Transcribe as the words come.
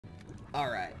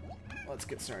Alright, let's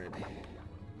get started.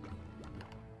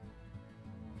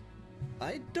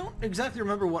 I don't exactly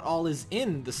remember what all is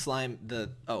in the slime,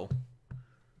 oh.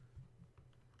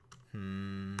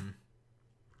 Come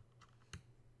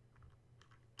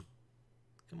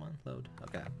on, load.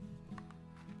 Okay.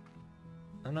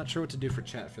 I'm not sure what to do for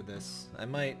chat for this. I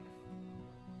might...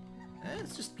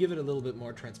 let's just give it a little bit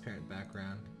more transparent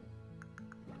background.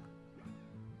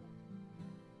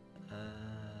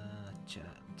 Chat.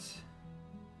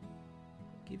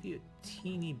 Give you a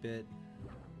teeny bit.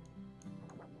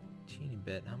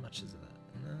 How much is that?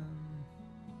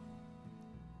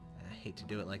 I hate to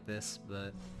do it like this,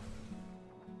 but...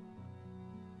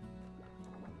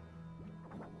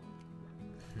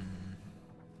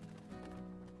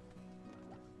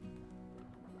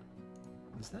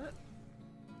 Is that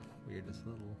weird? This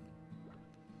little...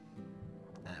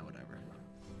 whatever.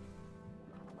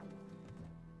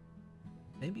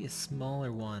 Maybe a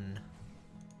smaller one.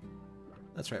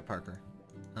 That's right, Parker.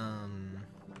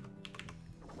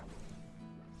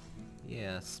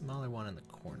 Yeah, smaller one in the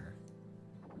corner.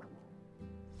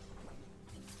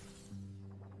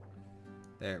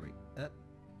 There we go.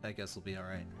 I guess will be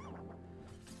alright. Alright,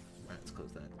 let's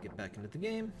close that. Get back into the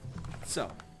game. So.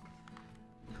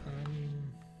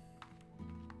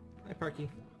 Hi, Parky.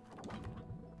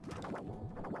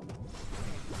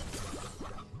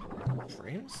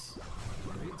 Frames?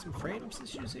 Are we getting some frames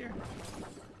issues here?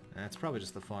 It's probably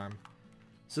just the farm.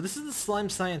 So this is the slime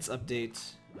science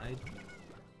update. I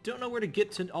don't know where to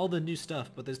get to all the new stuff,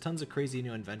 but there's tons of crazy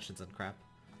new inventions and crap.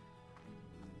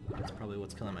 That's probably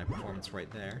what's killing my performance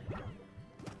right there.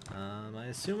 I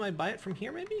assume I buy it from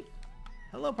here, maybe?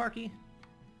 Hello, Parky.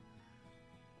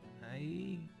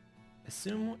 I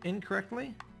assume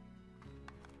incorrectly.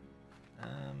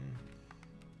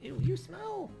 Ew, you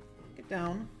smell! Get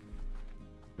down.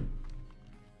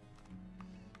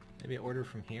 Maybe I order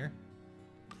from here?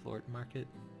 Flort Market.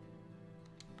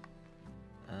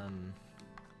 I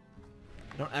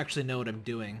don't actually know what I'm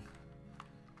doing.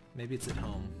 Maybe it's at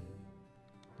home.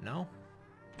 No?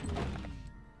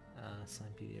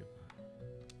 Slimepedia.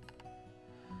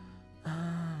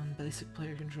 Basic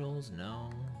player controls? No.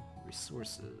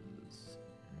 Resources.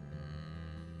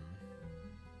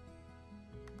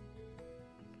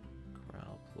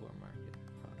 Corral, floor market,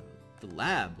 product. The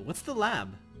lab! What's the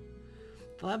lab?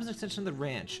 The lab is an extension of the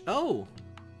ranch. Oh!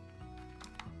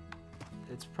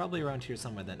 It's probably around here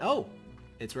somewhere then. Oh!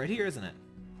 It's right here, isn't it?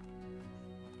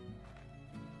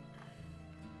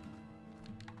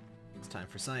 It's time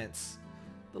for science.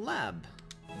 The lab.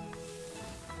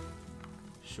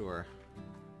 Sure.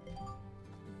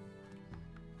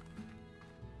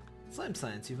 Slime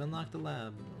science, you've unlocked the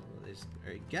lab. There's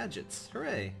gadgets.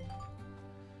 Hooray!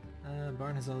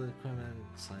 Barn has all the equipment.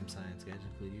 Slime science, gadgets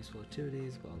include useful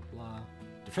activities, blah blah blah.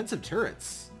 Defensive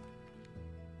turrets!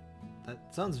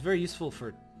 That sounds very useful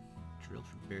for drill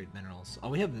for buried minerals. Oh,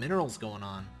 we have minerals going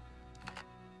on.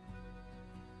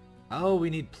 Oh, we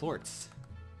need plorts.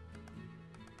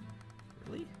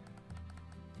 Really?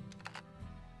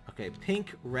 Okay,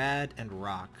 pink, rad, and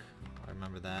rock. I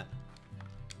remember that.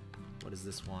 What does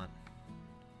this want?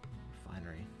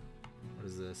 Refinery. What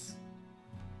is this?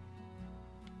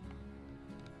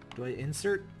 Do I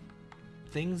insert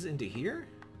things into here?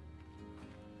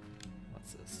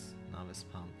 What's this? Novice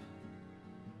pump.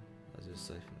 Laser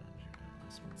siphon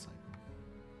investment cycle.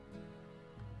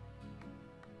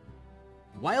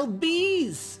 Wild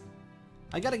bees!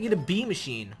 I gotta get a bee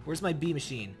machine. Where's my bee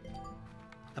machine?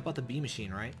 I bought the bee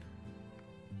machine, right?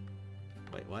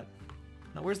 Wait, what?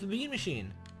 Now where's the bee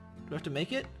machine? Do I have to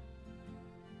make it?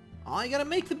 Oh, I gotta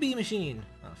make the bee machine!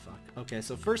 Oh, fuck. Okay,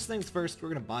 so first things first, we're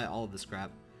gonna buy all of this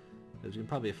crap. Because we can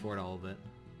probably afford all of it.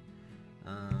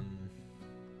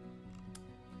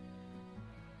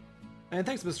 And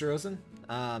thanks, Mr. Rosen.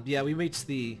 Yeah, we reached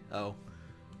the... Oh.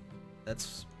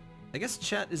 That's... I guess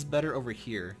chat is better over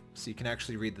here, so you can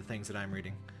actually read the things that I'm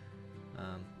reading.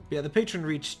 Yeah, the patron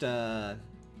reached the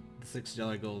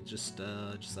 $60 goal just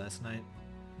last night.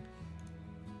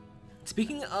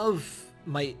 Speaking of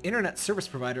my internet service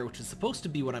provider, which is supposed to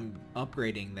be what I'm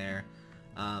upgrading there,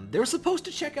 they were supposed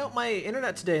to check out my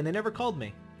internet today, and they never called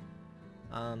me.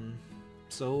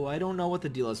 So I don't know what the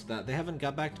deal is with that. They haven't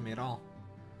got back to me at all.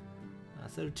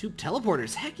 Set of tube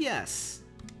teleporters, heck yes!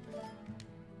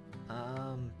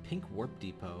 Pink warp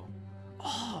depot.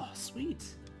 Oh, sweet!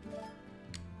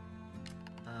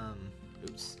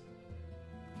 Oops.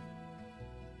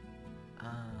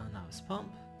 Novice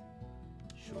pump.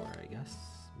 Sure, I guess.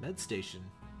 Med station.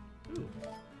 Ooh.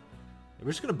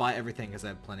 We're just gonna buy everything because I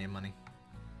have plenty of money.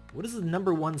 What is the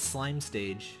 #1 slime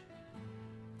stage?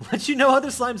 Let you know other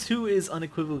slimes who is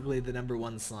unequivocally the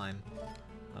 #1 slime.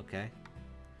 Okay.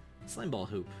 Slime ball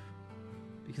hoop.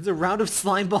 Becomes a round of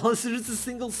slime ball as soon as a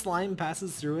single slime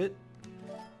passes through it.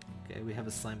 Okay, we have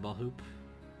a slime ball hoop.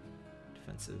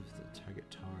 Defensive, the target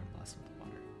tower and blast with the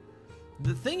water.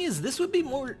 The thing is, this would be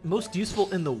most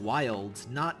useful in the wild,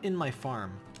 not in my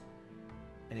farm.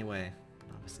 Anyway,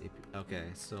 okay,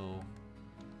 so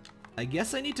I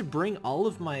guess I need to bring all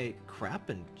of my crap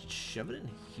and shove it in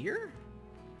here?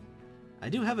 I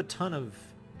do have a ton of...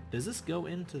 Does this go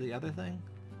into the other thing?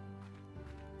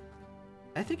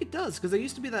 I think it does, because there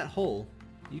used to be that hole.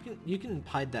 You can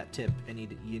hide that tip any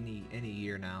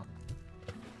year now.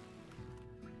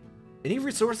 Any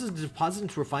resources deposited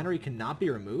into refinery cannot be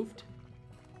removed?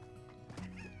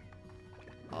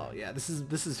 Oh yeah, this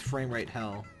is frame rate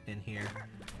hell in here.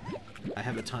 I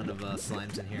have a ton of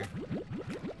slimes in here.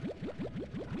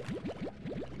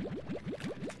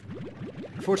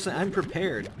 Unfortunately, I'm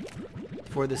prepared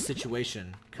for this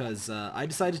situation, because I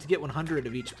decided to get 100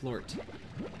 of each plort.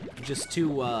 Just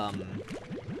to,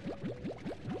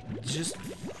 just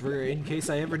for in case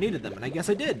I ever needed them, and I guess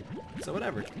I did, so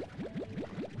whatever.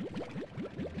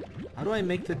 How do I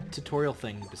make the tutorial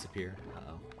thing disappear?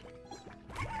 Uh-oh.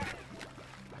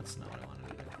 That's not what I wanted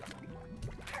to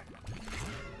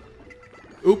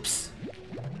do. Oops!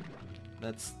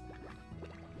 That's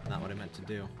not what I meant to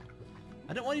do.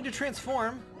 I didn't want you to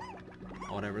transform!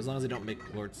 Oh, whatever, as long as I don't make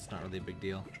plorts, it's not really a big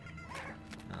deal.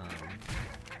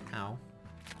 Ow.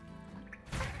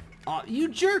 Aw, you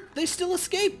jerk! They still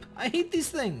escape! I hate these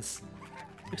things!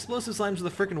 Explosive slimes are the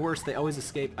frickin' worst. They always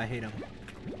escape. I hate them.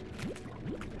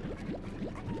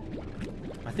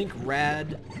 I think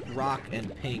Rad, Rock,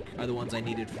 and Pink are the ones I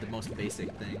needed for the most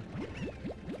basic thing.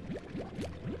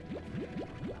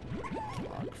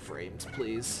 Log frames,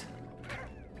 please.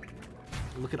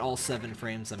 Look at all 7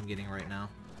 frames I'm getting right now.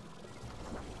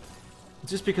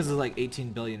 It's just because there's like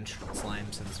 18 billion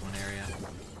slimes in this one area.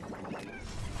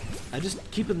 I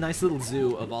just keep a nice little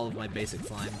zoo of all of my basic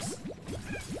slimes.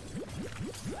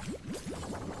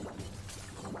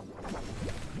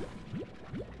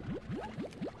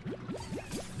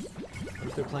 What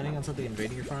if they're planning on something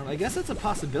invading your farm? I guess that's a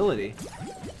possibility.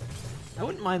 I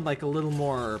wouldn't mind like a little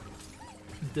more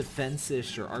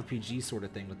defense-ish or RPG sort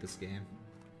of thing with this game.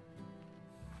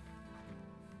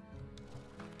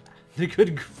 The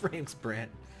good frames,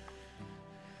 Brent.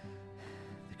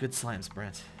 The good slimes,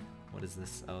 Brent. What is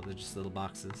this? Oh, they're just little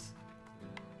boxes.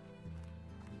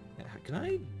 Yeah, can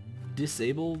I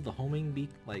disable the homing beak?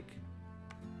 Like,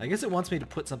 I guess it wants me to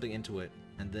put something into it,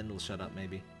 and then it'll shut up,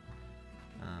 maybe.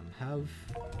 Have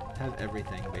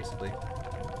everything, basically.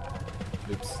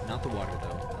 Oops, not the water,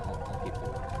 though. I'll keep the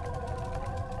water.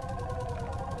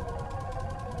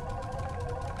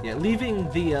 Yeah, leaving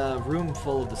the room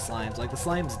full of the slimes. Like, the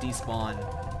slimes despawn,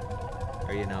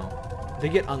 or, you know, they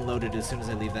get unloaded as soon as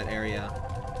I leave that area.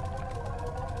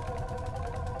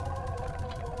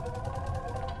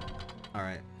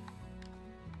 Alright.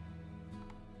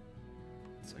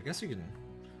 So I guess you can...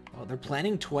 Oh, they're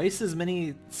planning twice as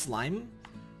many slime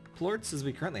plorts as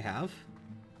we currently have?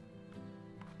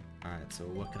 Alright, so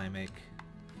what can I make?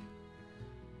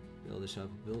 Build a shop,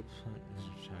 build...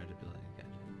 Try to build a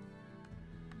gadget.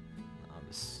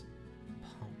 Novice.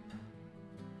 Pump.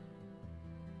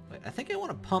 Wait, I think I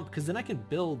want to pump, because then I can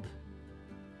build...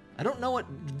 I don't know what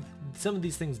some of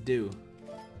these things do.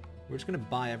 We're just going to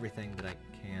buy everything that I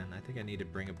can. I think I need to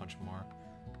bring a bunch more.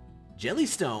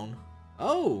 Jellystone?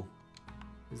 Oh!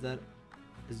 Is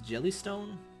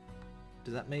Jellystone?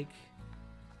 Does that make...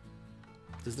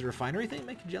 Does the refinery thing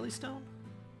make a Jellystone?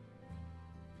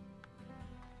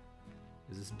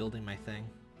 Is this building my thing?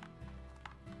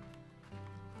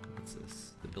 What's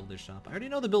this? The builder shop. I already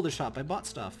know the builder shop. I bought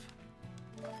stuff.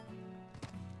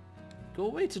 Go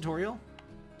away, tutorial.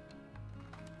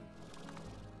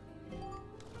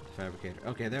 Fabricator.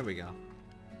 Okay, there we go.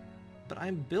 But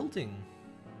I'm building.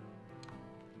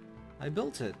 I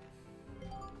built it.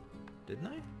 Didn't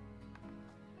I?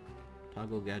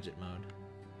 Toggle gadget mode.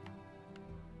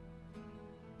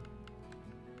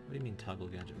 What do you mean toggle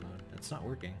gadget mode? That's not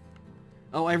working.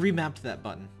 Oh, I remapped that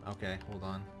button. Okay, hold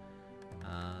on.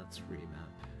 Let's remap.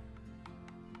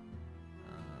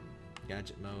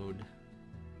 Gadget mode.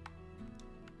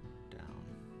 Down.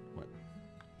 What?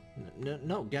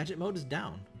 No, gadget mode is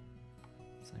down.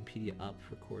 Slimepedia up,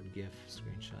 record GIF,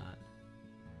 screenshot.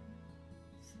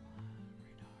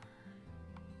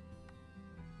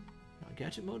 No,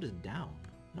 gadget mode is down.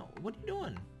 No, what are you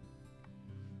doing?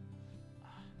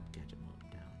 Gadget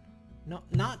mode down.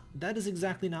 No, that is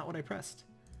exactly not what I pressed.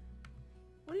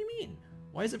 What do you mean?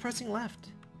 Why is it pressing left?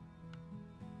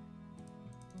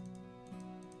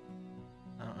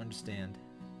 I don't understand.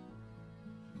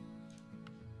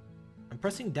 I'm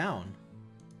pressing down.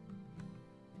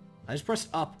 I just pressed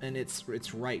up and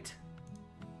it's right.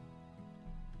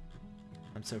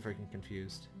 I'm so freaking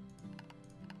confused.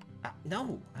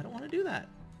 No, I don't want to do that.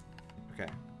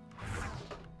 Okay.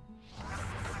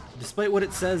 Despite what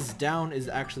it says, down is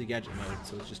actually gadget mode,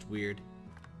 so it's just weird.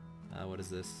 What is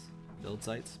this? Build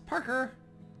sites? Parker!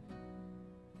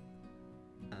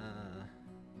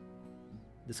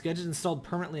 This gadget installed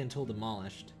permanently until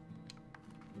demolished.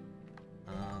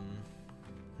 I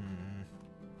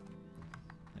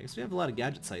guess we have a lot of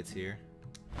gadget sites here.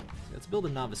 So let's build a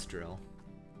novice drill.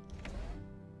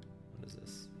 What is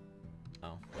this?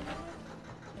 Oh.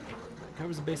 It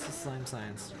covers the basic slime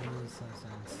science.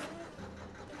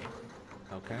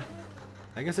 Okay.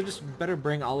 I guess I just better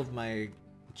bring all of my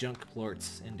junk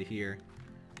plorts into here.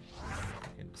 I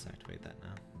can disactivate that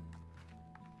now.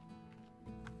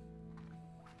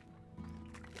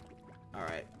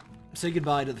 Alright. Say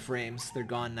goodbye to the frames. They're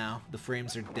gone now. The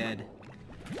frames are dead.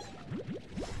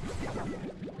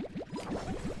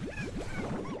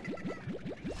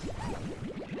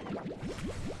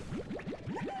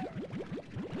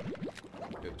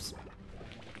 Oops. I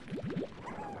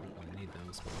don't need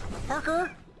those.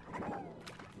 Parker!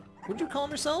 Would you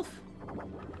calm yourself?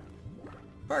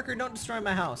 Parker, don't destroy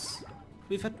my house.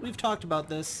 We've talked about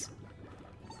this.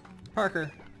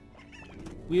 Parker,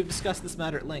 we have discussed this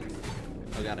matter at length.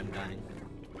 Oh god, I'm dying.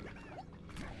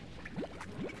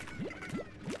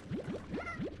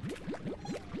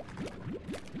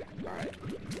 Alright,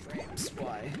 frames,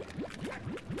 why?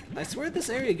 I swear this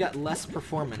area got less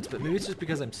performance, but maybe it's just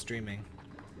because I'm streaming.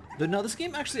 But no, this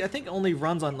game actually I think only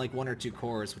runs on like 1 or 2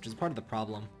 cores, which is part of the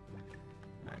problem.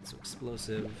 Alright, so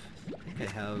explosive. I think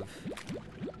I have...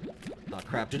 Oh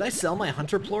crap, did I sell my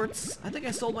hunter plorts? I think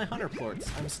I sold my hunter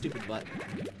plorts. I'm a stupid butt.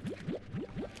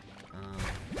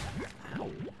 Ow.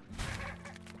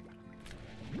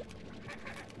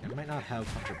 I might not have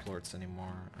hunter plorts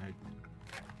anymore. I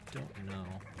don't know.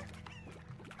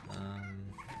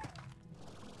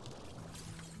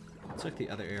 Let's check the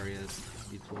other areas.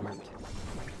 Deplort.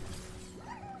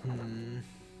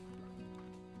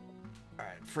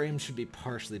 Alright, frames should be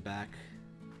partially back.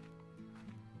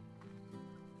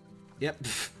 Yep.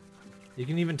 You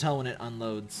can even tell when it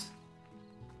unloads.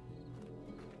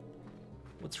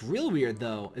 What's real weird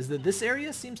though is that this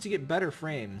area seems to get better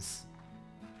frames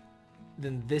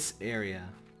than this area,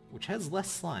 which has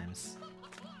less slimes.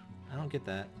 I don't get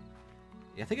that.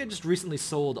 Yeah, I think I just recently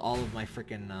sold all of my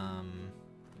frickin'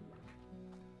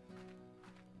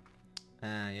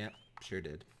 yeah, sure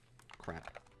did.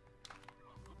 Crap.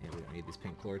 Yeah, we don't need these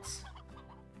pink plorts.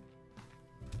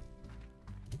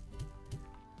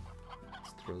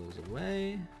 Throw those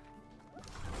away.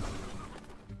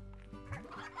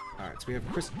 Alright, so we have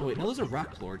crystal. Oh, wait, no, those are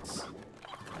rock plorts.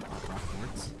 Not rock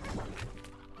plorts.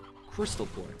 Crystal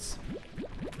plorts.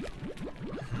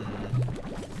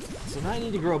 So now I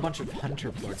need to grow a bunch of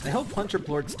hunter plorts. I hope hunter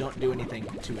plorts don't do anything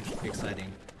too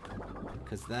exciting.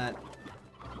 Because that...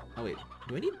 Oh, wait.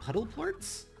 Do I need puddle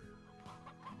plorts?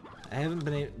 I haven't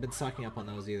been stocking up on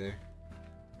those either.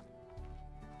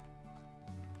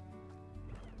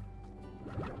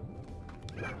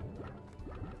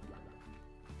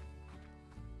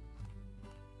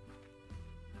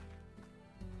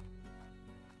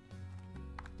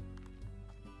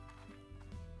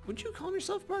 Would you calm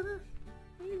yourself, Parker?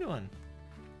 What are you doing?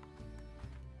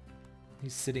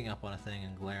 He's sitting up on a thing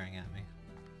and glaring at me.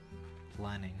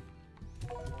 Planning.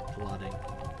 Plotting.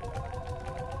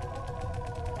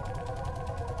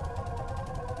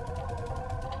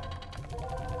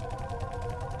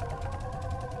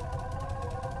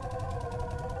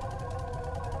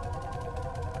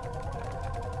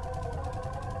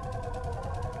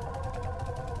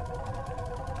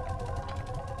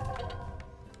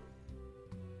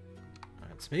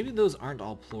 Maybe those aren't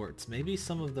all plorts. Maybe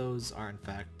some of those are in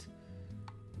fact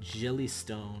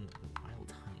jellystone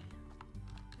wild honey.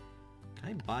 Can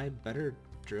I buy better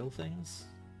drill things?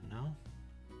 No?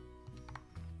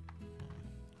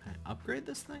 Can I upgrade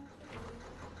this thing?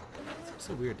 It's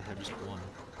so weird to have just one.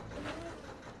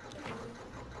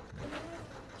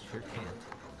 Sure can't.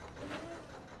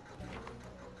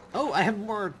 Oh, I have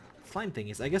more slime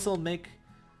thingies. I guess I'll make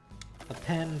a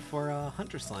pen for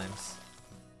hunter slimes.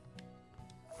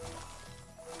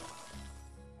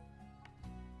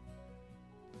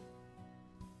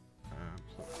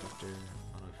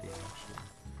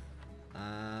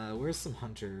 Where's some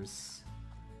hunters?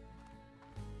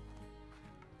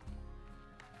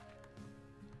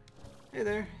 Hey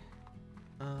there.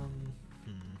 I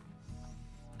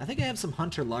think I have some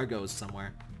hunter largos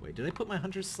somewhere. Wait, did I put my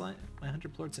hunter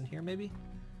plorts in here maybe?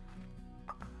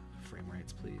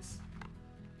 Alright, please.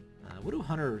 What do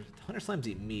hunter slimes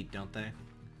eat? Meat, don't they?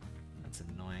 That's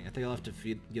annoying. I think I'll have to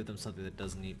give them something that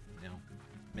doesn't eat, you know,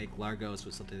 make Largos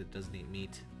with something that doesn't eat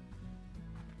meat.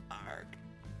 Arg.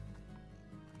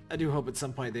 I do hope at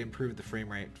some point they improve the frame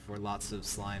rate for lots of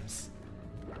slimes.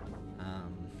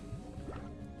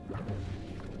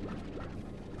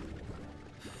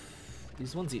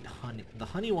 These ones eat honey. The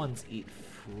honey ones eat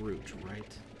fruit,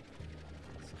 right?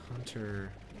 So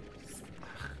hunter...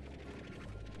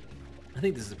 I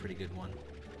think this is a pretty good one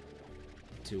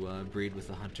to breed with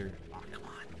the hunter. Oh, come on.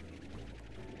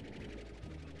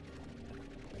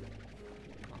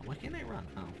 Oh, why can't I run?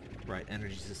 Oh, right,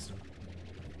 energy system.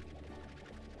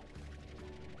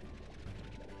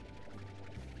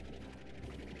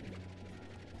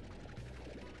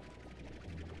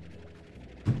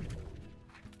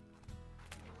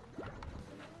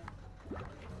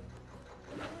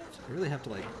 I really have to,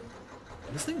 like...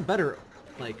 This thing better,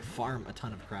 like, farm a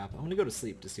ton of crap. I'm gonna go to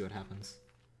sleep to see what happens.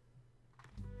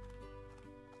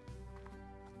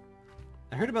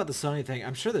 I heard about the Sony thing.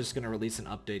 I'm sure they're just gonna release an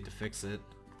update to fix it.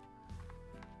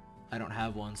 I don't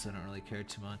have one, so I don't really care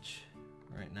too much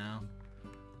right now.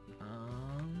 I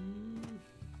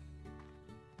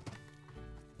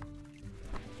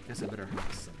guess I better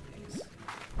harvest some of these.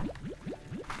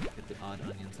 Get the odd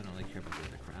onions. I don't really care about the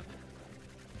other crap.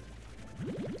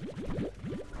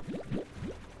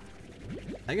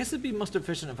 I guess it'd be most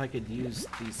efficient if I could use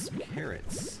these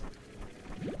carrots.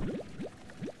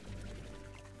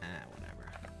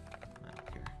 Whatever. I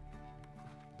don't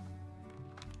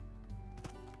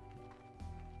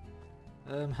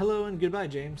care. Hello and goodbye,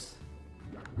 James.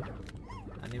 I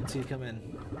didn't even see you come in.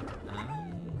 What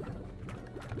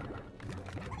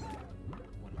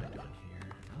am I doing here?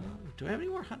 Do I have any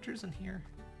more hunters in here?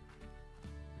 I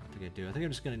don't think I do. I think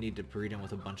I'm just gonna need to breed him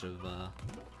with a bunch of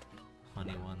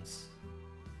honey ones.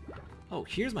 Oh,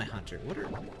 here's my hunter. What are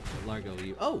Largo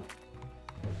you? Oh!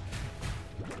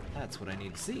 That's what I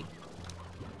need to see.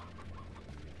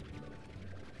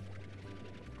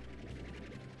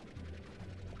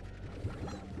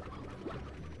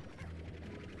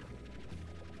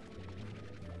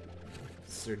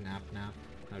 Sir Nap Nap,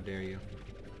 how dare you.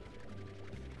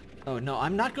 Oh no,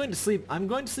 I'm not going to sleep. I'm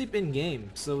going to sleep in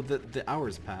game, so that the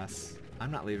hours pass.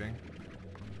 I'm not leaving.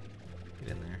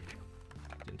 Get in there.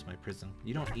 Get into my prison.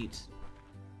 You don't eat.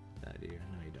 Do you?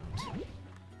 No, you don't.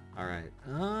 Alright,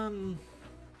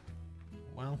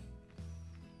 well,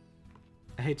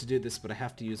 I hate to do this, but I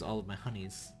have to use all of my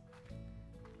honeys.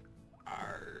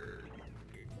 Arrgh.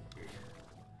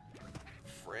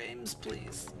 Frames,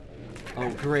 please. Oh,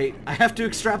 great. I have to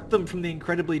extract them from the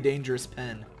incredibly dangerous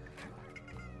pen.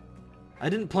 I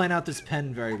didn't plan out this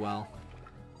pen very well.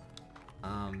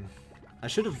 I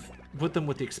should have put them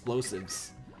with the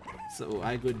explosives. So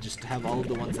I would just have all of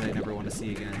the ones that I never want to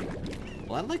see again.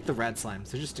 Well, I like the rad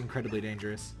slimes. They're just incredibly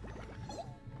dangerous.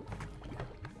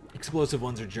 Explosive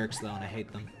ones are jerks, though, and I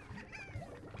hate them.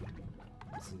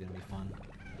 This is gonna be fun.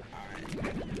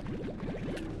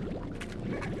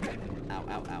 Alright. Ow,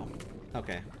 ow, ow.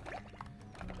 Okay.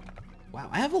 Wow,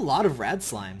 I have a lot of rad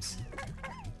slimes.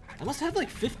 I must have like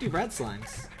 50 rad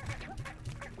slimes.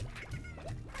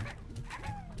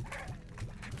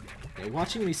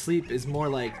 Watching me sleep is more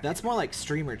like, that's more like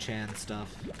Streamer Chan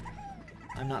stuff.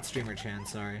 I'm not Streamer Chan,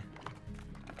 sorry.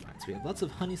 Alright, so we have lots of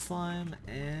honey slime,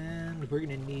 and we're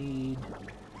gonna need...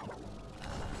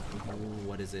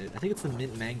 what is it? I think it's the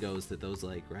mint mangoes that those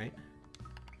like, right?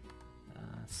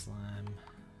 Slime,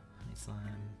 honey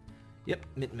slime... Yep,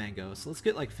 mint mangoes. So let's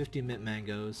get like 50 mint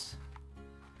mangoes.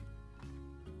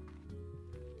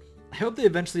 I hope they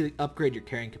eventually upgrade your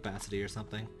carrying capacity or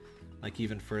something. Like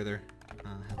even further.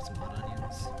 Have some hot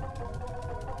onions.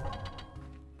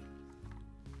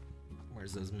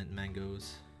 Where's those mint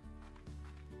mangoes?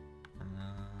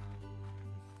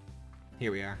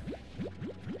 Here we are.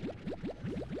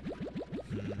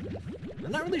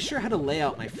 I'm not really sure how to lay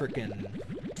out my frickin'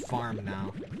 farm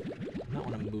now. I might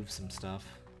want to move some stuff.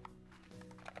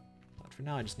 But for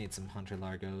now I just need some hunter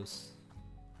largos.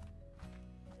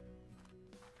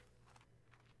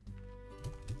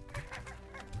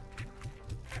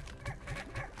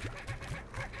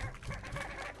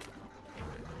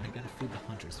 Feed the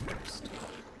hunters first.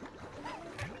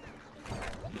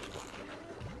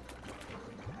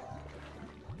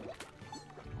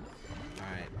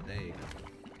 Alright, there you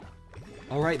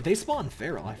go. Alright, they spawn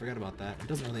feral. I forgot about that. It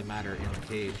doesn't really matter in the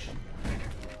cage.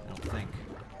 I don't think.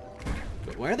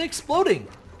 But why are they exploding?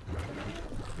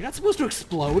 You're not supposed to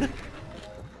explode!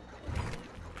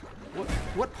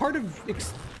 What part of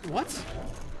what?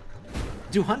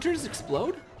 Do hunters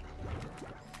explode?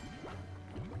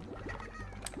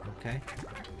 Okay.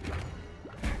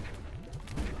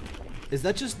 Is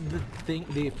that just the thing,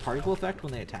 the particle effect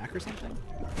when they attack or something?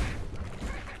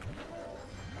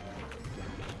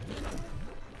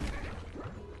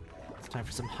 It's time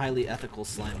for some highly ethical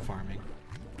slime farming.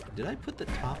 Did I put the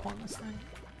top on this thing?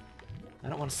 I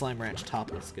don't want a slime ranch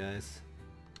topless, guys.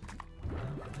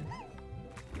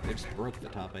 They just broke the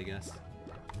top, I guess.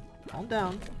 Calm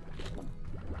down.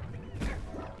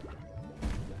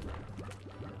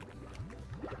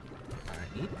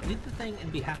 Alright, eat the thing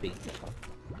and be happy.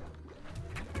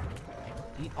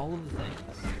 Eat all of the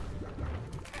things.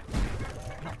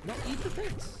 No, eat the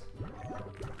things.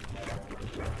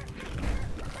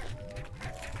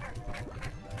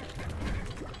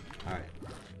 Alright.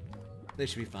 They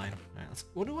should be fine. Alright,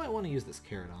 what do I want to use this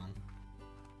carrot on?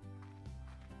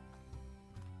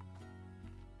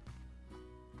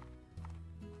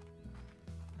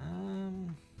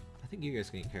 I think you guys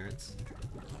can eat carrots.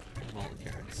 All the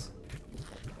carrots.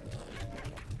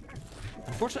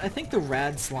 Unfortunately, I think the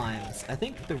rad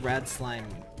slime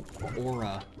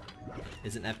aura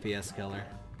is an FPS killer.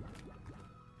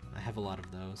 I have a lot of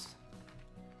those.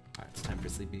 Alright, it's time for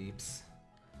sleepy beeps.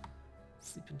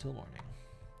 Sleep until morning.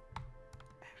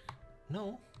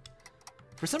 No.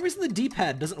 For some reason the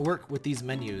D-pad doesn't work with these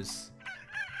menus.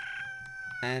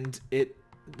 And it,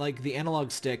 like, the analog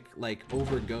stick, like,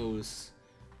 overgoes.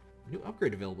 New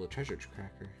upgrade available, treasure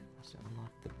cracker. So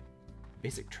unlock the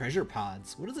basic treasure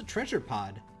pods. What is a treasure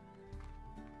pod?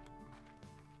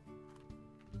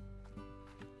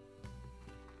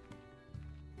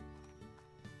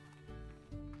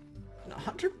 No,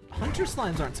 hunter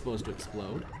slimes aren't supposed to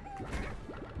explode.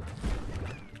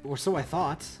 Or so I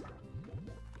thought.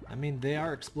 I mean, they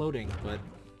are exploding, but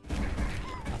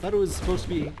I thought it was supposed to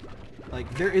be, like,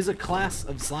 there is a class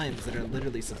of slimes that are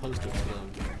literally supposed to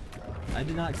explode. I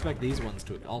did not expect these ones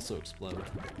to also explode.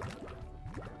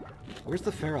 Where's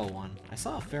the feral one? I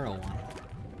saw a feral one.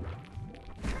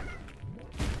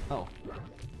 Oh.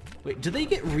 Wait, do they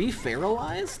get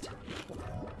re-feralized?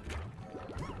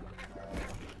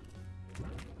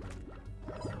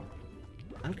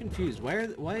 I'm confused. Why are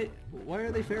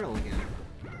they feral again?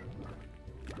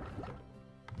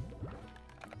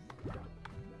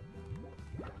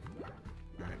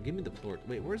 Alright, give me the plort.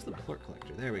 Wait, where's the plort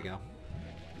collector? There we go.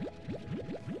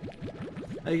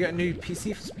 Oh, you got a new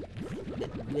PC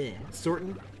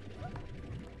sorting?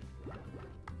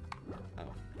 Oh,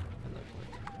 hello.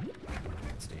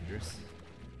 That's dangerous.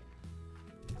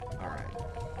 Alright.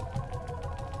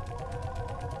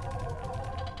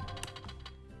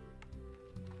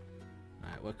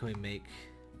 Alright, what can we make?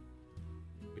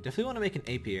 We definitely want to make an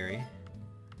apiary.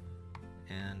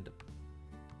 And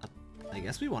I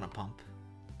guess we want a pump.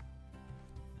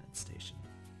 That station.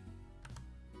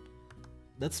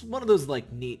 That's one of those,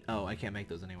 like, neat... Oh, I can't make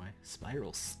those anyway.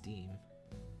 Spiral steam.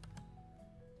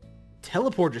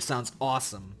 Teleporter sounds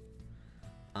awesome.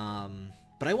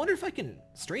 But I wonder if I can...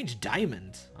 Strange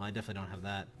diamond. Oh, I definitely don't have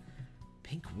that.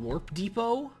 Pink warp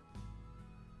depot?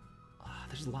 Oh,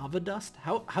 there's lava dust?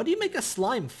 How do you make a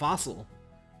slime fossil?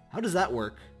 How does that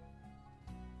work?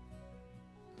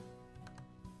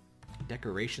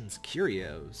 Decorations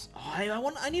curios.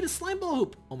 Oh, I need a slime ball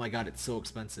hoop. Oh my god, it's so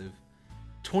expensive.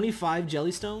 25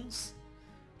 jellystones?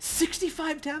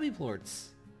 65 tabby plorts.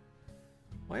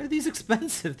 Why are these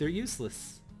expensive? They're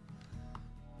useless.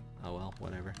 Oh well,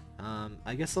 whatever.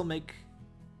 I guess I'll make...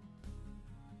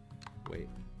 Wait.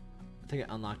 I think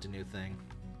I unlocked a new thing.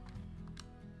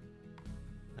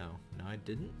 No, I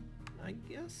didn't, I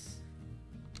guess?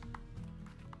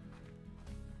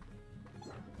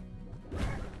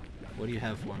 What do you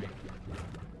have for me?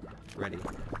 Ready.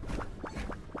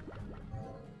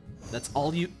 That's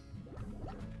all you...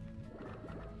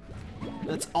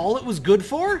 That's all it was good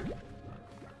for?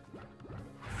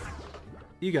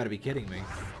 You gotta be kidding me.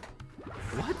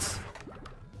 What?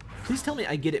 Please tell me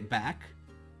I get it back.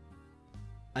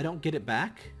 I don't get it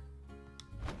back?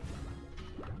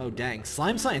 Oh dang,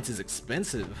 slime science is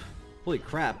expensive. Holy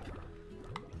crap.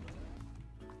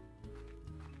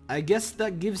 I guess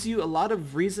that gives you a lot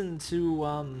of reason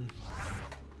to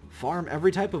farm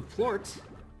every type of plort.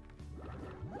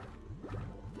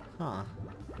 Huh.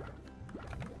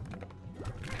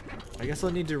 I guess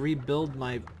I'll need to rebuild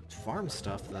my farm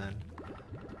stuff then.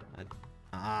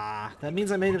 That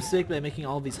means I made a mistake by making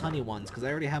all these honey ones, because I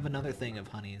already have another thing of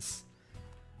honeys.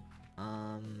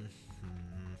 I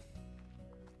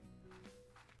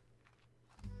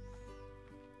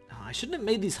shouldn't have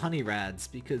made these honey rads,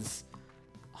 because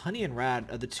honey and rad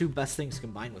are the two best things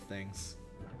combined with things.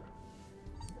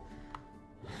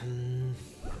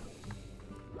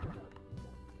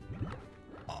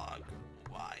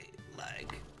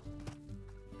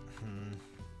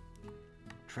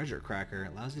 Treasure cracker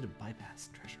allows you to bypass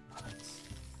treasure pods.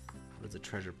 What is a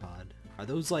treasure pod? Are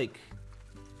those like...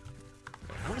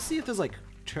 I want to see if there's like...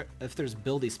 if there's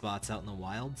buildy spots out in the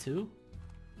wild too.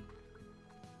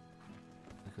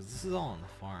 Because this is all on the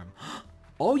farm.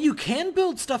 Oh, you can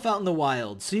build stuff out in the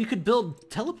wild! So you could build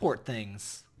teleport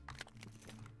things.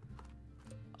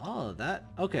 Oh, that...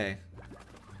 okay.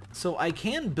 So I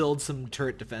can build some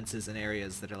turret defenses in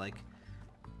areas that are like...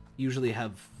 usually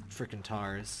have frickin'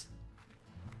 tars.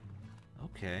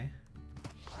 Okay.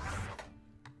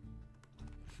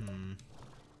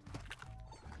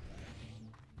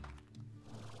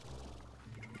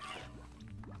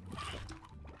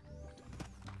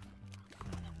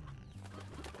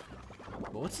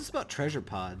 But what's this about treasure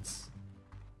pods?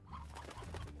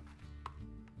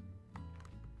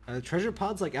 Are the treasure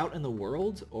pods like out in the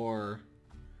world, or...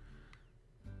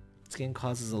 This game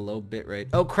causes a low bitrate.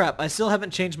 Oh crap, I still haven't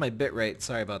changed my bitrate.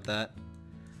 Sorry about that.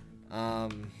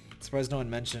 Surprised no one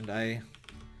mentioned.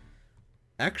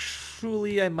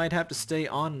 Actually, I might have to stay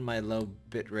on my low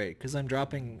bitrate, because I'm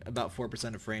dropping about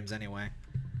 4% of frames anyway.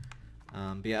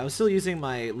 But yeah, I was still using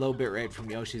my low bitrate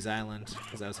from Yoshi's Island,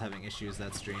 because I was having issues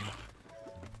that stream.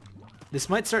 This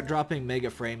might start dropping mega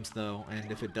frames though,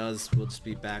 and if it does, we'll just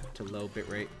be back to low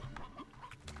bitrate.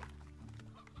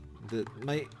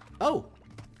 Oh!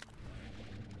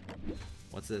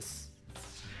 What's this?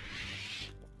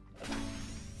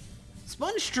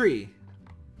 Sponge tree!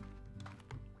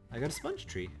 I got a sponge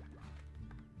tree.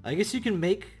 I guess you can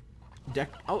make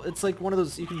oh, it's like one of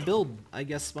those, you can build, I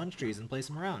guess, sponge trees and place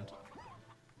them around.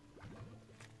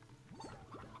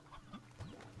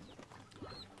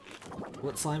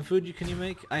 What slime food can you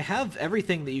make? I have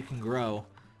everything that you can grow.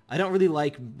 I don't really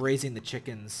like raising the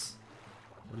chickens.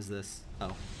 What is this?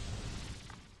 Oh.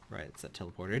 Right, it's that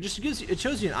teleporter. It just gives you, it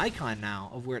shows you an icon now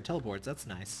of where it teleports. That's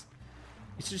nice.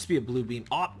 It should just be a blue beam.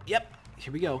 Oh, yep.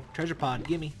 Here we go. Treasure pod.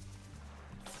 Gimme.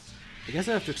 I guess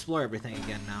I have to explore everything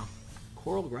again now.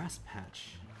 Coral grass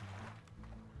patch.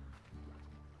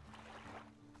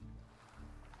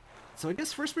 So I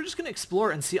guess first we're just going to explore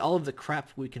and see all of the crap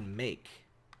we can make.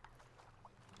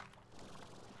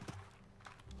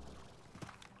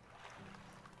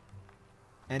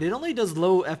 And it only does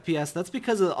low FPS. That's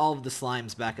because of all of the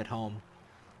slimes back at home.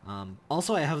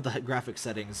 Also, I have the graphic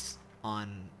settings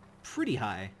on pretty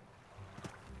high.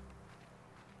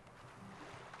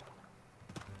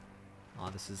 Oh,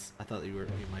 this is... I thought you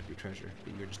might be treasure,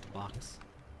 but you were just a box.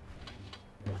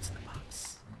 What's in the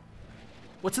box?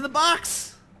 What's in the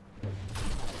box?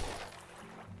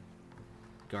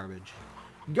 Garbage.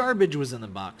 Garbage was in the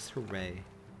box. Hooray.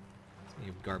 Speaking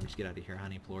of garbage, get out of here,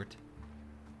 honey plort.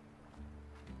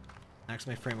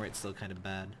 Actually, my frame rate's still kind of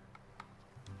bad.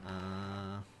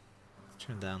 Let's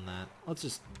turn down that. Let's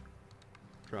just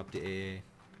drop the AA,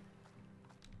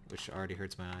 which already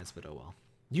hurts my eyes, but oh well.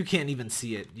 You can't even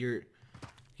see it. You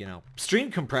know,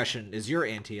 stream compression is your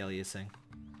anti-aliasing.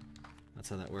 That's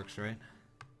how that works, right?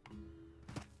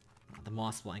 The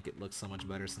moss blanket looks so much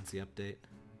better since the update.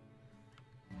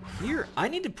 Here, I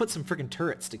need to put some freaking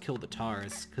turrets to kill the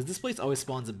tars, because this place always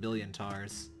spawns a billion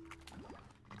tars.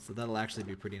 So that'll actually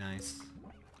be pretty nice.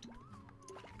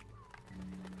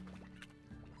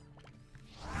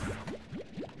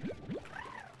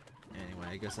 Anyway,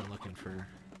 I guess I'm looking for...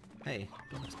 Hey,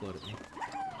 don't explode at me.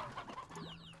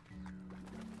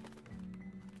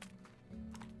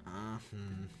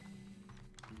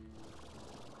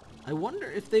 I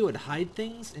wonder if they would hide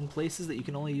things in places that you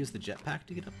can only use the jetpack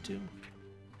to get up to.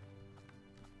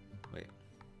 Wait,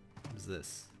 what is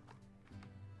this?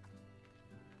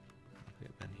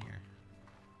 I've been here.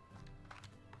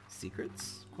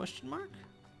 Secrets? Question mark?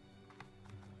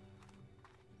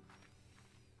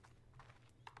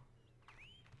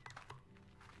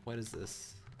 What is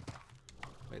this?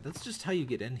 Wait, that's just how you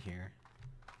get in here.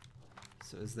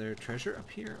 So is there treasure up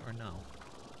here or no?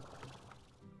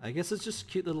 I guess it's just a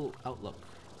cute little outlook.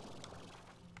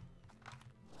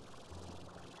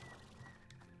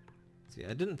 See,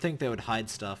 I didn't think they would hide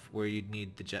stuff where you'd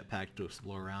need the jetpack to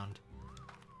explore around.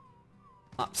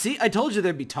 See, I told you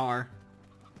there'd be tar.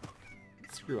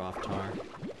 Screw off, tar.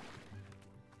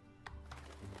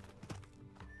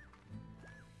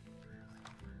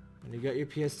 When you got your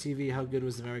PSTV, how good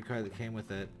was the memory card that came with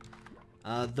it?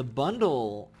 The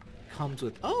bundle comes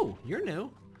with... Oh, you're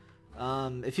new.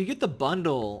 If you get the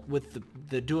bundle with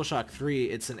the DualShock 3,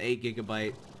 it's an 8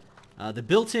 GB. The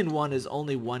built-in one is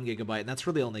only 1 GB, and that's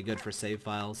really only good for save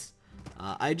files.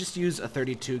 I just use a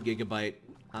 32 GB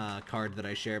card that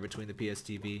I share between the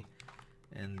PSTV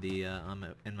and the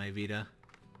and my Vita.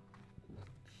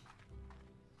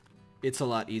 It's a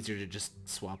lot easier to just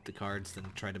swap the cards than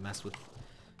try to mess with,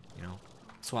 you know,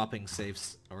 swapping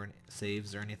saves or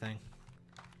anything.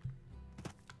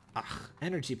 Ugh,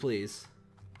 energy, please.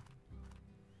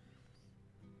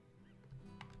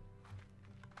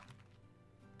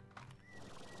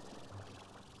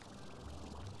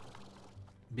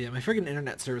 Yeah, my friggin'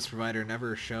 internet service provider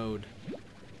never showed.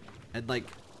 And like,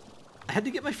 I had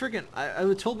to get my friggin'...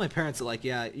 I told my parents that like,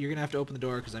 yeah, you're gonna have to open the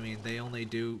door because I mean, they only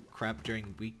do crap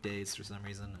during weekdays for some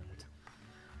reason. And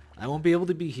I won't be able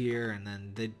to be here, and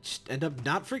then they just end up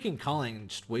not freaking calling and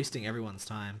just wasting everyone's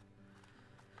time.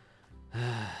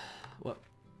 What?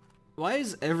 Why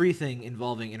is everything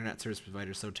involving internet service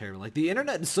providers so terrible? Like, the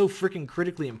internet is so freaking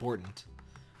critically important.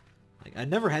 Like, I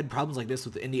never had problems like this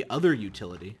with any other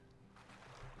utility.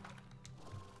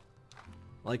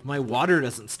 Like, my water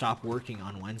doesn't stop working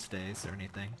on Wednesdays or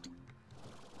anything.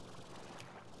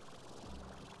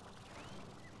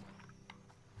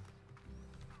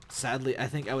 Sadly, I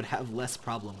think I would have less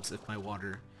problems if my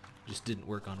water just didn't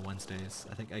work on Wednesdays.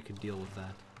 I think I could deal with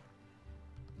that.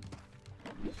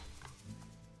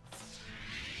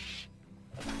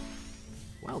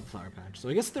 Wildflower patch. So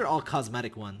I guess they're all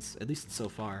cosmetic ones, at least so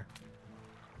far,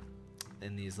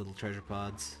 in these little treasure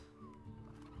pods.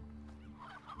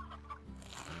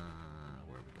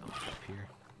 Where are we going? Up here.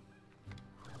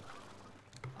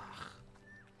 Ugh.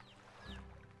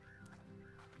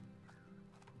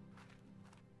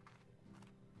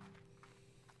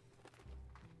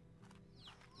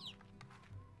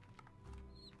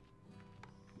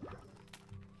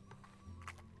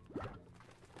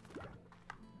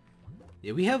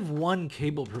 Yeah, we have one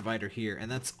cable provider here, and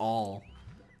that's all.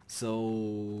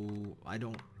 So I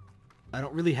don't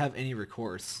really have any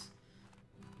recourse.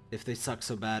 If they suck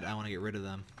so bad, I want to get rid of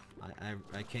them.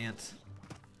 I can't.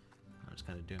 I'm just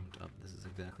kind of doomed. Oh, this is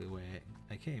exactly the way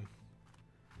I came.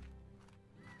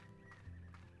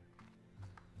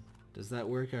 Does that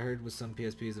work? I heard with some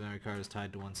PSPs the memory card is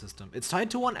tied to one system. It's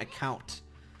tied to one account.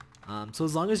 So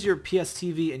as long as your PS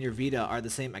TV and your Vita are the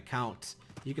same account,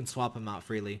 you can swap them out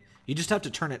freely. You just have to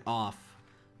turn it off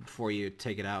before you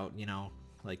take it out, you know,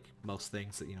 like most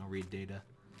things that, you know, read data.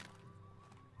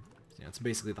 So, you know, it's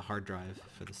basically the hard drive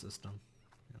for the system.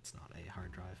 It's not a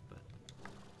hard drive, but...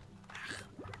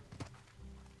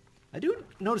 I do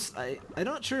notice, I'm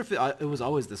not sure if it was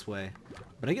always this way,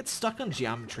 but I get stuck on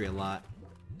geometry a lot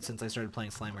since I started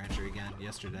playing Slime Rancher again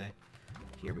yesterday.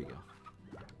 Here we go.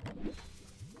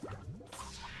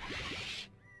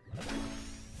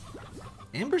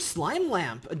 Amber slime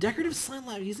lamp! A decorative slime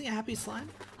lamp using a happy slime?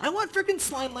 I want frickin'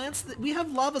 slime lamps! We have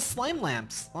lava slime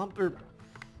lamps! Or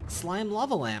slime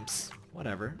lava lamps.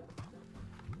 Whatever.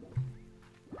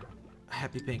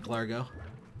 Happy pink Largo.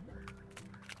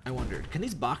 I wondered, can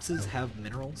these boxes have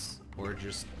minerals? Or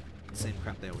just the same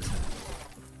crap they always have?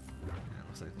 Yeah, it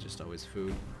looks like just always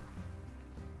food.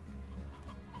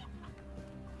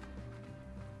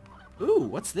 Ooh,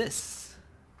 what's this?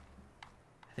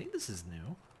 I think this is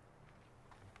new.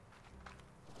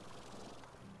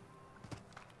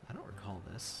 I don't recall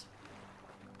this.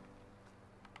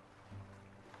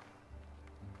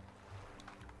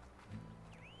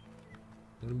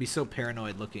 I'm gonna be so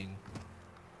paranoid looking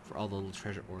for all the little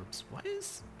treasure orbs. Why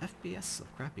is FPS so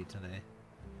crappy today?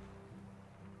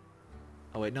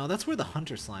 Oh wait, no, that's where the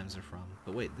hunter slimes are from.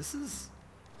 But wait, this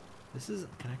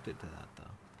isn't connected to that though.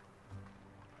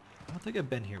 I don't think I've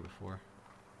been here before.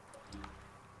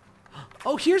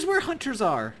 Oh, here's where hunters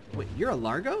are! Wait, you're a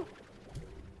Largo?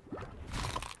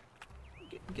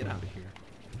 Get out of here.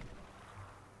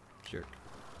 Jerk.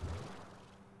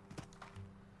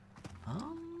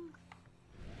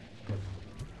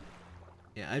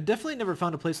 Yeah, I've definitely never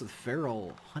found a place with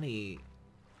feral honey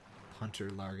hunter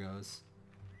Largos.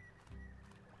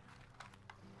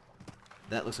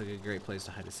 That looks like a great place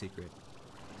to hide a secret.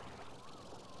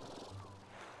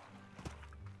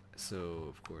 So,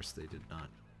 of course, they did not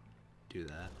do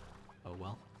that. Oh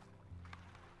well.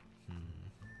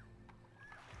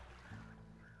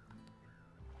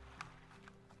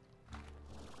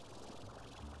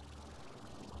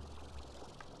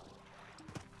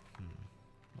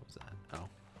 What was that? Oh.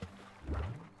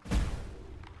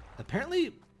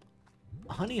 Apparently,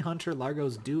 honey hunter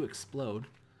Largos do explode.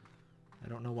 I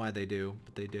don't know why they do,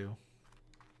 but they do.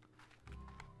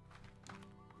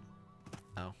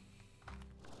 Oh.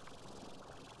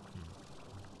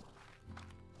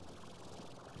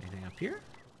 Anything up here?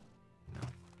 No.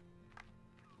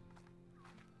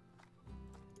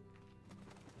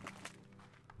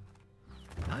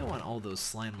 Now I want all those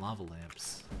slime lava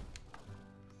lamps.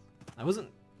 I wasn't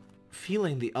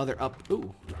feeling the other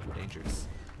ooh, dangerous.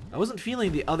 I wasn't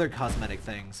feeling the other cosmetic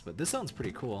things, but this sounds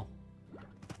pretty cool.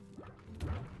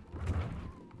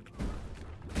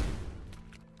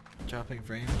 Dropping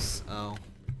frames? Oh,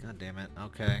 god damn it.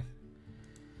 Okay.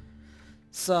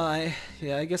 Sigh.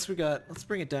 Yeah, I guess we got... Let's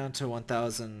bring it down to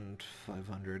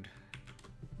 1,500.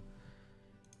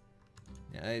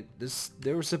 Yeah,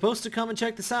 they were supposed to come and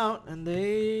check this out, and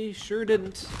they sure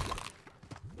didn't.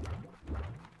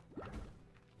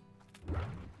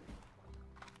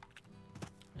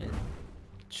 It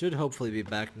should hopefully be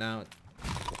back now.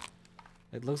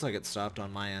 It looks like it stopped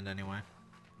on my end anyway.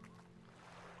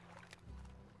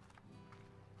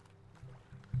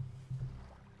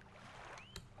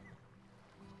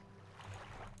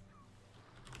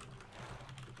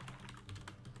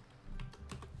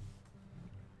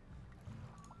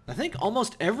 I think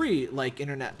almost every, like,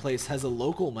 internet place has a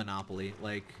local monopoly,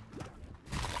 like...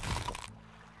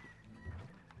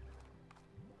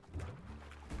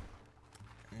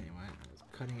 Anyway, I was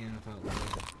cutting in without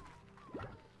loading.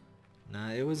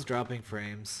 Nah, it was dropping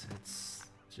frames. It's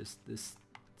just this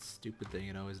stupid thing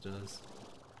it always does.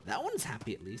 That one's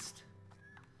happy at least.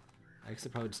 I guess I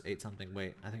probably just ate something.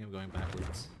 Wait, I think I'm going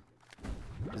backwards.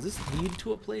 Does this lead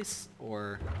to a place,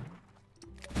 or...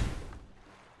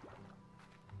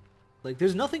 Like,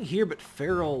 there's nothing here but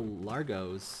feral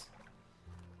largos.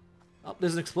 Oh,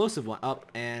 there's an explosive one. Up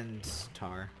and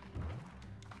tar.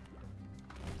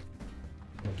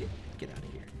 Get out of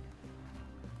here.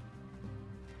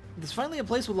 There's finally a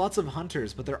place with lots of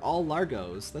hunters, but they're all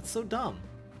largos. That's so dumb.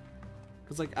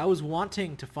 Because, like, I was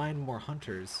wanting to find more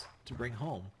hunters to bring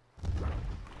home.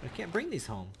 I can't bring these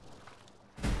home.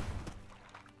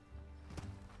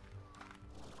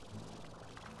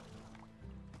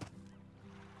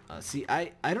 See,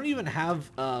 I don't even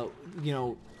have, you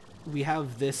know, we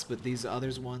have this, but these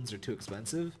others ones are too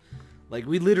expensive. Like,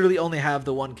 we literally only have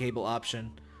the one cable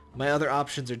option. My other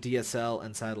options are DSL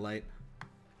and satellite.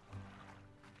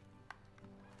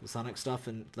 The Sonic stuff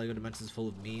in LEGO Dimensions is full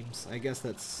of memes. I guess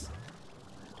that's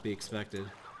to be expected.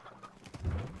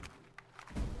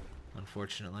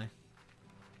 Unfortunately.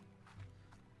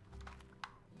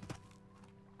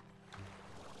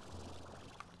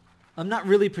 I'm not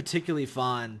really particularly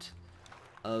fond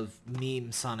of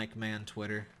meme Sonic Man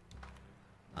Twitter.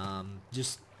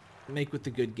 Just make with the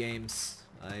good games.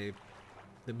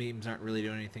 The memes aren't really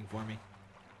doing anything for me.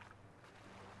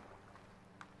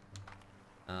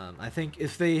 I think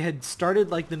if they had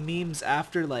started like the memes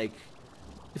after like...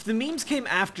 If the memes came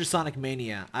after Sonic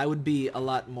Mania, I would be a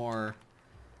lot more,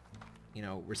 you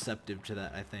know, receptive to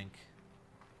that, I think.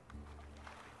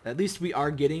 At least we are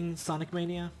getting Sonic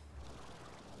Mania.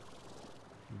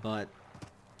 But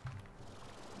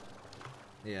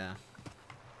yeah,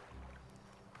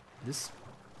 this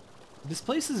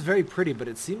place is very pretty, but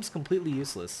it seems completely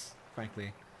useless,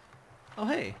 frankly. Oh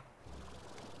hey,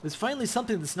 there's finally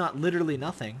something that's not literally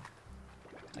nothing.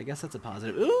 I guess that's a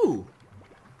positive. Ooh!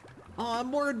 Oh,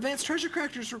 more advanced treasure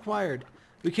crafters required.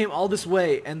 We came all this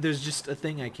way, and there's just a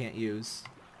thing I can't use.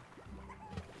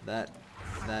 That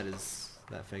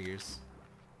figures.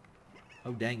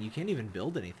 Oh dang, you can't even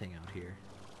build anything out here.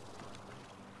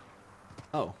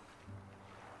 Oh.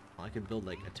 Well, I could build,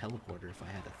 like, a teleporter if I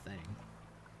had a thing.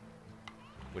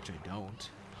 Which I don't.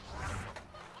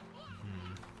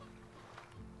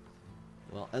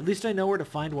 Well, at least I know where to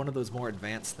find one of those more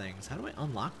advanced things. How do I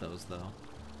unlock those, though?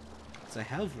 Because I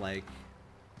have, like...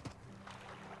 I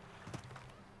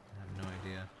have no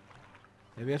idea.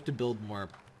 Maybe I have to build more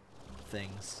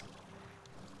things.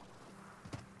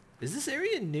 Is this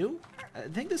area new? I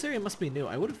think this area must be new.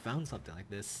 I would have found something like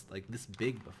this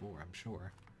big before, I'm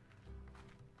sure.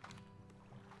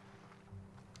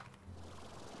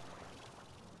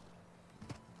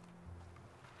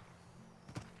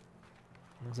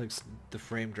 Looks like the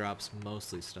frame drops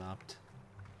mostly stopped.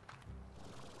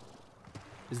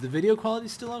 Is the video quality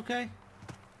still okay?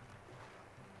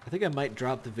 I think I might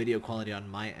drop the video quality on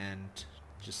my end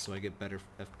just so I get better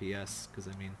FPS, because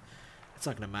I mean, it's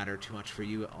not going to matter too much for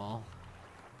you at all.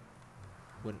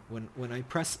 When I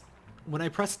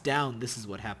press down, this is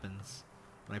what happens.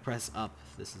 When I press up,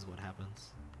 this is what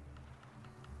happens.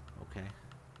 Okay.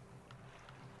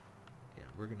 Yeah,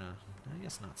 we're gonna... I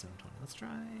guess not 720. Let's try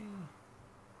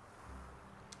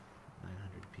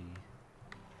 900p.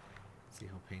 See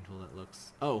how painful that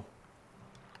looks. Oh!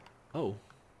 Oh!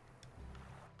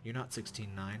 You're not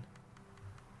 16:9.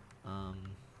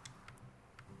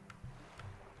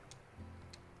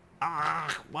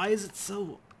 Ah! Why is it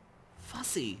so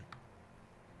fussy?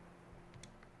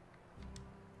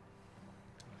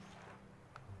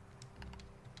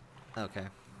 Okay.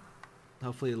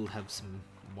 Hopefully it'll have some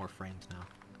more frames now.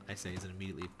 I say as it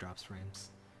immediately drops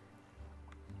frames.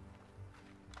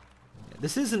 Yeah,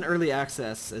 this is an early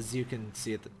access, as you can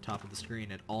see at the top of the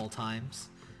screen at all times.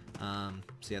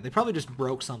 So yeah, they probably just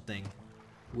broke something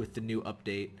with the new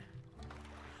update.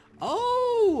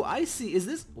 Oh, I see. Is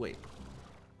this... Wait.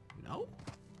 No?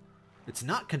 It's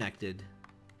not connected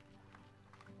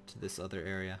to this other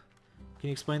area. Can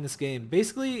you explain this game?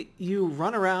 Basically, you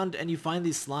run around and you find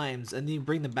these slimes, and then you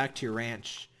bring them back to your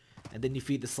ranch, and then you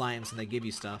feed the slimes, and they give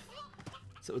you stuff.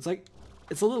 So it's like...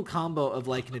 It's a little combo of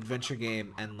like an adventure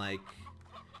game and like...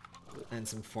 and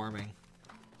some farming.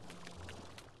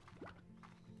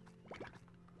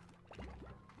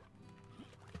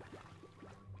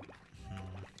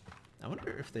 I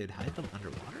wonder if they'd hide them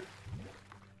underwater?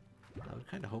 I would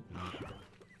kind of hope not. But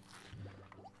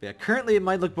yeah, currently it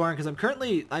might look boring because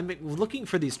I'm looking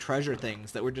for these treasure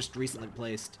things that were just recently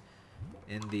placed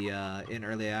in the in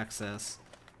early access.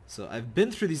 So I've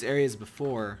been through these areas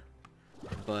before,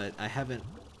 but I haven't,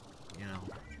 you know,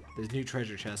 there's new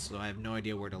treasure chests, so I have no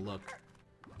idea where to look.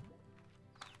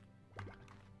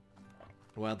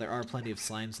 While there are plenty of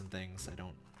slimes and things, I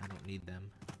don't need them.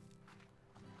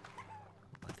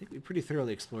 I think we pretty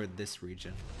thoroughly explored this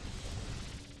region.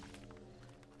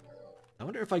 I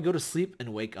wonder if I go to sleep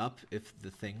and wake up, if the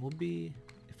thing will be...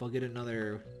 if I'll get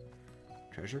another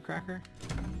treasure cracker?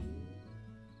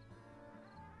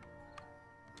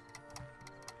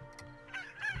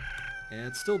 Yeah,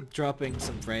 it's still dropping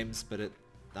some frames, but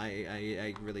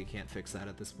I really can't fix that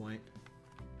at this point.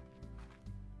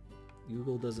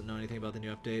 Google doesn't know anything about the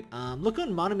new update. Look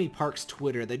on Monami Park's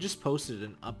Twitter. They just posted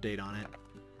an update on it.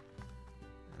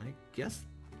 I guess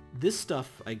this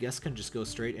stuff, I guess, can just go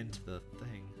straight into the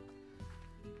thing.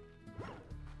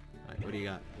 Alright, what do you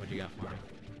got? What do you got for me?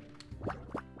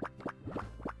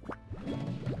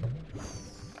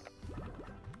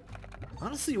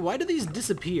 Honestly, why do these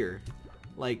disappear?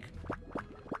 Like...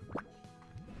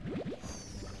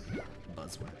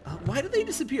 Buzzword. Why do they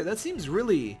disappear? That seems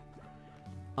really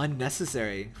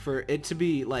unnecessary for it to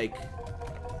be, like...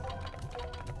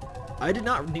 I did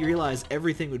not realize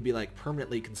everything would be like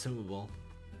permanently consumable.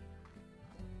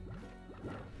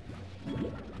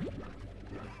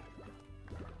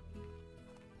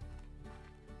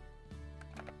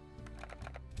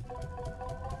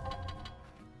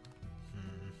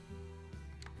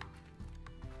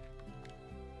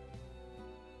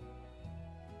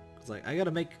 It's like I gotta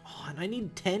make, oh, and I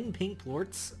need 10 pink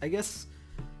plorts. I guess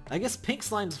pink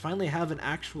slimes finally have an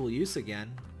actual use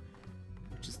again.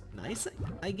 Which is nice,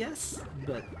 I guess,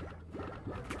 but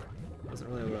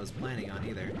wasn't really what I was planning on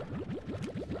either.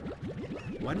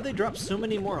 Why do they drop so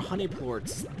many more honey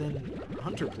plorts than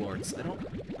hunter plorts?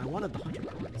 I wanted the hunter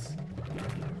plorts.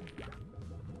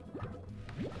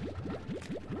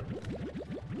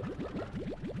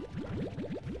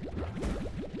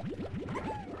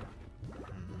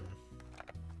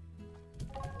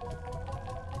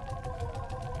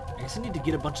 I guess I need to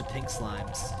get a bunch of pink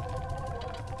slimes.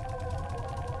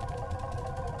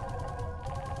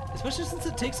 Especially since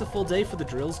it takes a full day for the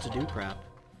drills to do crap.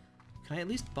 Can I at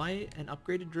least buy an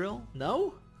upgraded drill?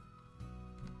 No?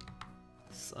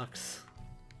 Sucks.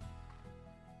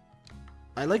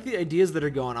 I like the ideas that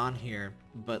are going on here,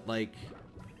 but like...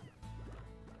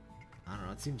 I don't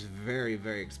know, it seems very,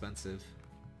 very expensive.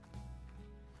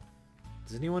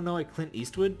 Does anyone know like Clint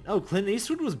Eastwood? Oh, Clint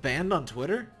Eastwood was banned on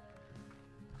Twitter?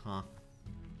 Huh.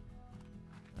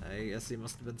 I guess he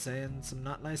must have been saying some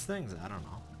not nice things. I don't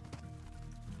know.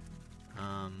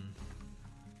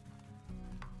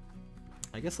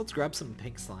 I guess let's grab some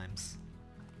pink slimes.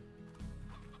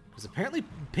 Because apparently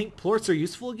pink plorts are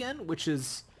useful again, which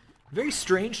is very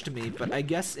strange to me, but I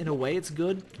guess in a way it's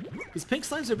good. Because pink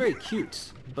slimes are very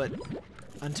cute, but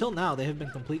until now they have been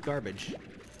complete garbage.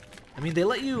 I mean, they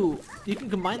let you can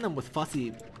combine them with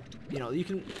fussy, you know, you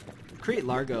can create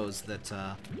largos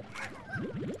that,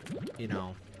 you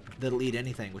know, that'll eat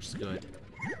anything, which is good.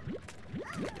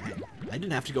 Dang. I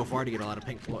didn't have to go far to get a lot of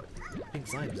pink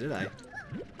slimes, did I? Are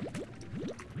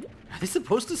they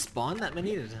supposed to spawn that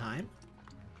many at a time?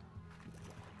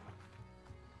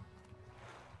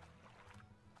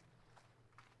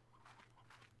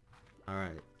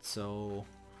 Alright, so...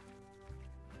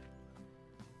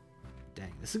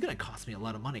 Dang, this is gonna cost me a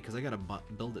lot of money because I gotta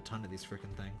build a ton of these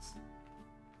freaking things.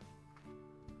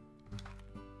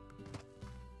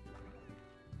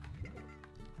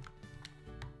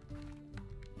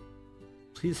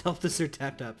 Please help the Sir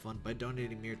Tap Tap Fund by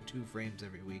donating mere 2 frames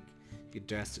every week. You could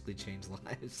drastically change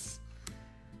lives.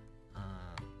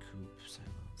 Coop, silo,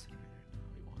 incinerator.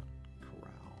 No, we want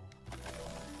corral.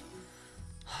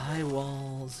 High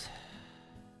walls.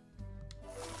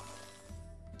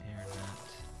 Air net.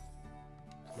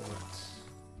 Plort.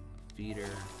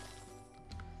 Feeder.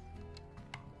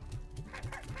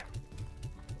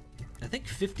 I think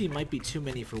 50 might be too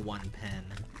many for 1 pen.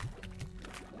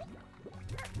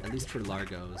 At least for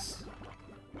Largos.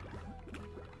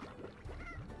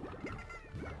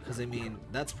 Because, I mean,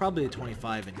 that's probably a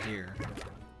 25 in here.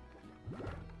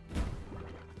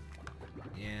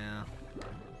 Yeah.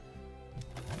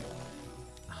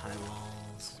 High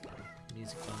walls.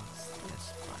 Music box.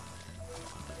 Yes,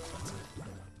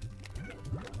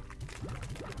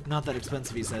 not that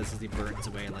expensive, he says, as he burns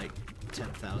away like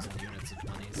 10,000 units of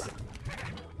monies.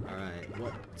 Alright,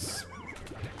 what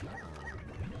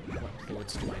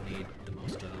plorts do I need the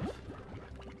most of?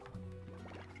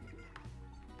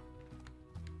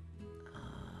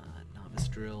 Novice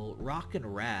drill, rock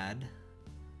and rad.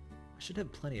 I should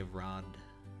have plenty of rad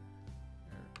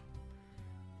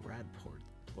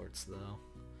plorts though.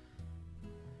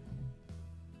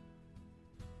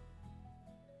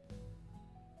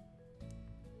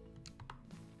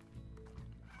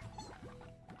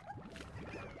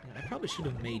 I probably should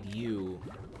have made you.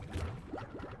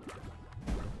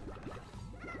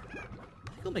 I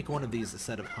think I'll make one of these a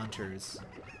set of hunters.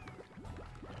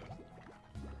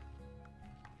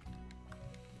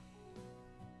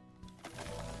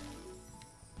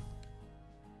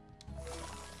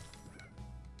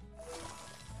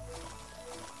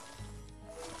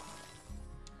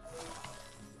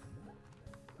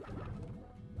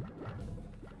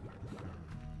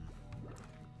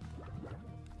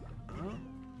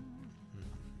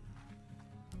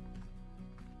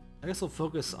 I guess I'll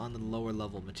focus on the lower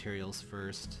level materials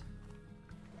first.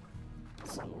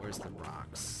 So where's the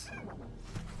rocks?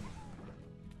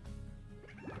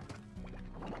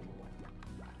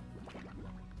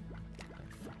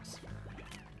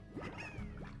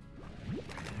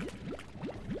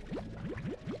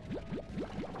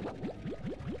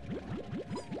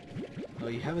 Oh,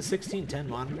 you have a 1610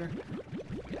 monitor?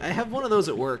 I have one of those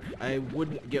at work. I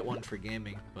wouldn't get one for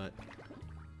gaming, but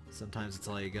sometimes it's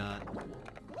all you got.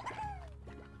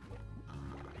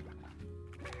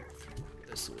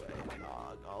 This way.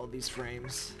 Oh, all these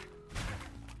frames.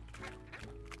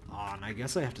 Oh, and I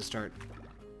guess I have to start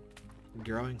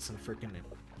growing some freaking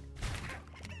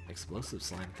explosive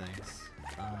slime things.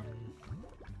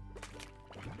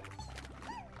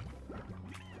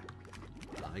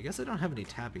 I guess I don't have any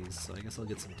tabbies, so I guess I'll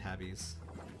get some tabbies.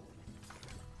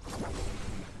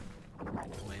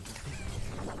 Wait,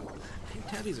 pink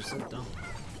tabbies are so dumb.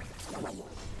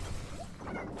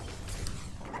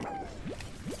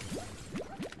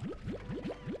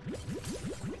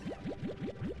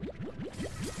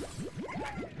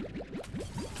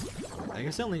 I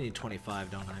guess I only need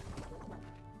 25, don't I?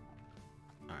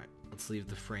 Alright, let's leave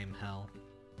the frame hell.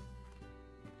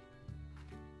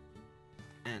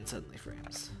 And suddenly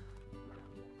frames.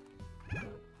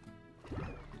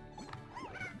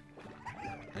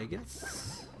 I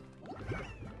guess...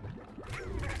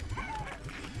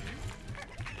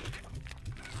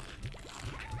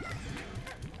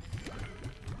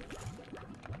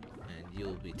 And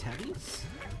you'll be tabbies?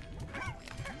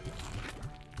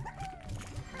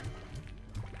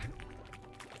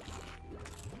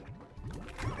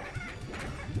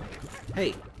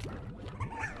 Hey!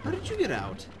 How did you get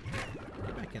out?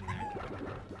 Get back in there.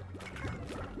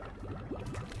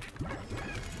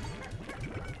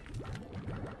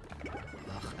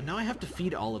 Ugh, and now I have to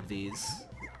feed all of these.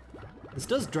 This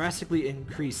does drastically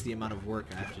increase the amount of work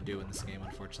I have to do in this game,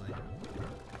 unfortunately.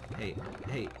 Hey,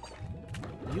 hey.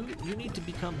 You need to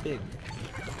become big.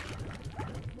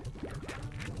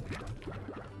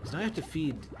 So now I have to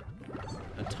feed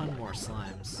a ton more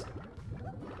slimes.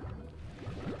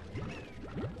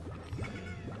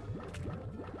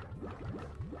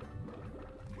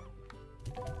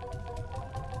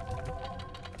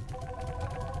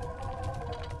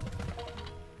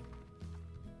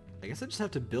 I guess I just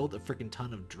have to build a freaking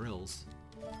ton of drills.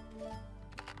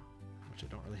 Which I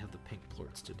don't really have the pink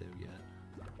plorts to do yet.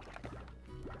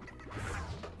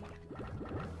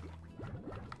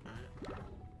 Alright.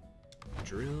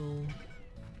 Drill. Do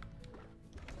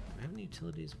I have any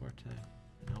utilities, Vortex?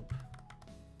 Nope.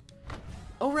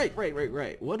 Oh,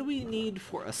 right. What do we need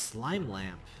for a slime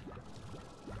lamp?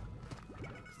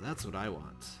 That's what I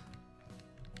want.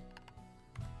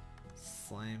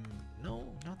 Slime... No,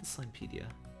 not the Slimepedia.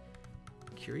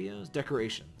 Curios?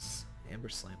 Decorations. Amber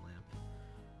slime lamp.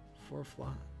 4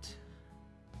 flat.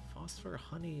 Phosphor,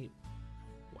 honey,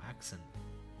 wax, and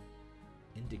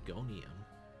indigonium.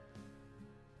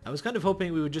 I was kind of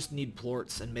hoping we would just need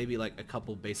plorts and maybe like a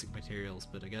couple basic materials,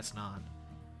 but I guess not.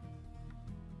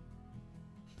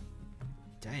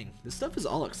 Dang, this stuff is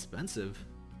all expensive.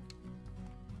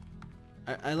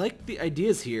 I like the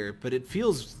ideas here, but it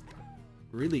feels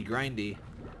really grindy.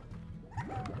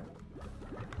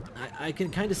 I can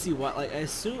kind of see why, like, I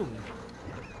assume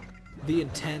the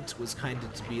intent was kind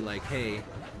of to be like, hey,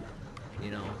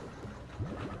 you know,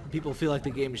 people feel like the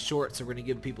game is short, so we're gonna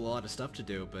give people a lot of stuff to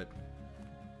do, but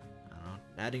I don't know,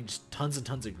 adding just tons and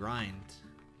tons of grind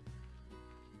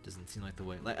doesn't seem like the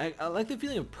way. Like I like the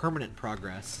feeling of permanent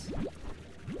progress.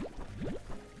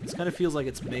 This kind of feels like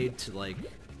it's made to like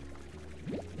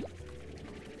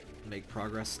make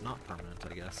progress not permanent,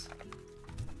 I guess.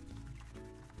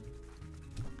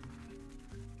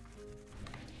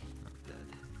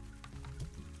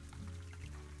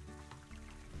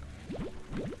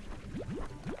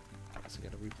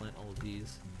 Replant all of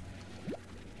these.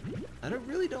 I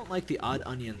really don't like the odd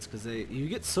onions because you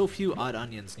get so few odd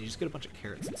onions and you just get a bunch of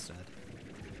carrots instead.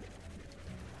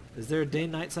 Is there a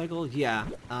day-night cycle? Yeah.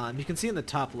 You can see in the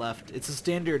top left, it's a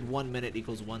standard 1 minute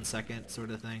equals 1 second sort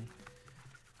of thing.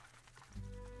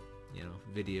 You know,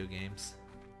 video games.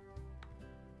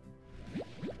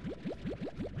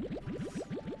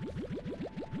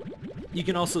 You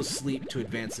can also sleep to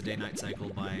advance the day-night cycle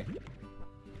by,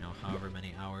 you know, however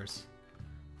many hours.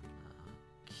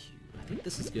 I think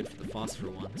this is good for the phosphor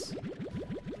ones.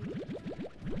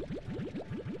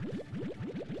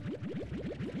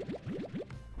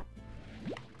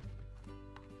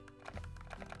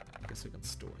 I guess I can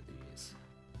store these.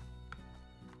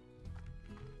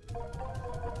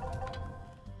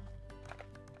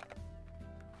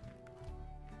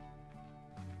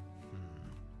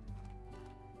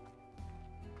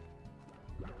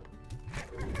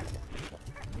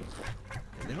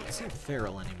 They don't seem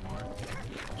feral anymore.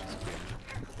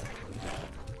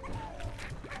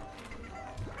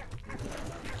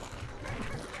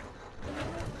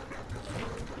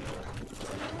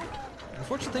 The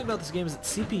unfortunate thing about this game is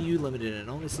it's CPU limited and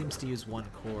it only seems to use 1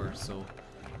 core, so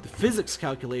the physics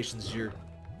calculations, you're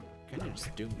kind of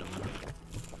just doomed on them.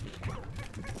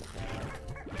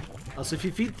 Also, if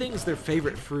you feed things their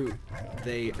favorite fruit,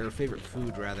 or favorite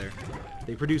food rather,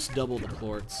 they produce double the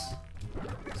plorts.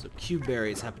 So cube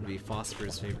berries happen to be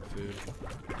Phosphor's favorite food.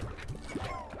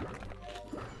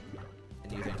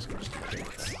 And you things can just eat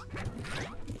carrots.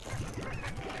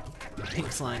 Pink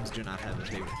slimes do not have a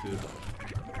favorite food.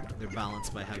 They're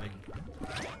balanced by having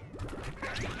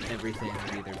everything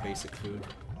be their basic food.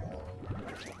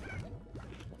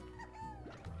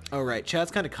 Oh right, chat's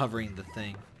kind of covering the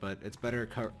thing, but it's better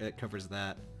it covers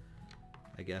that,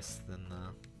 I guess, than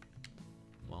the...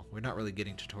 Well, we're not really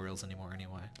getting tutorials anymore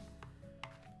anyway.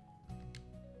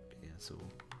 But yeah, so... Do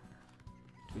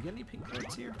we get any pink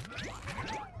plorts here?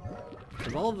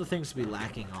 Of all of the things to be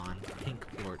lacking on, pink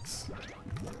plorts.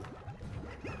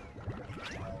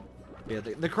 Yeah,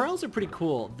 the corrals are pretty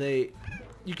cool.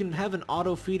 You can have an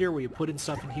auto feeder where you put in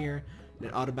stuff in here, and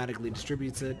it automatically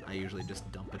distributes it. I usually just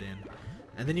dump it in.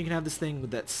 And then you can have this thing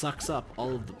that sucks up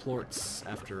all of the plorts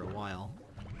after a while.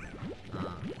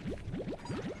 I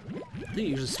think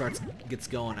it usually gets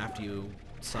going after you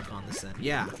suck on this end.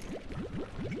 Yeah!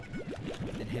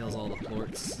 Inhales all the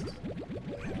plorts.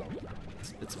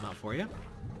 Spits them out for you.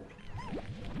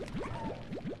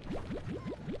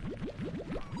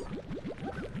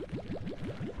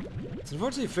 It's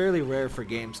unfortunately fairly rare for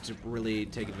games to really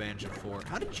take advantage of 4.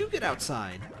 How did you get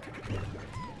outside?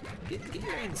 Get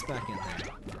your anus back in there.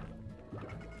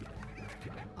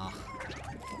 Ugh.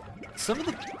 Some of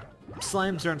the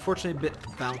slimes are unfortunately a bit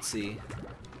bouncy.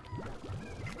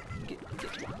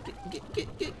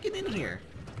 Get in here.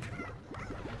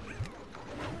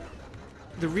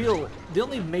 The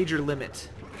only major limit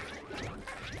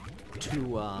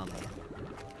to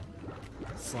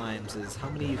slimes is how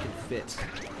many you can fit.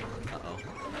 Uh-oh.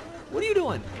 What are you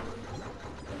doing?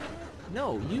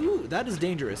 No, that is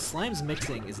dangerous. Slimes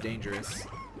mixing is dangerous.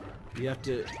 You have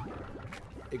to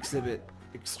exhibit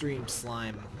extreme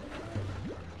slime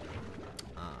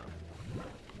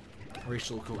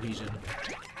racial cohesion.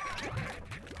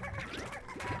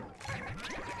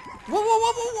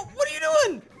 Whoa, what are you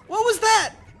doing? What was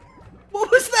that?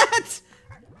 What was that?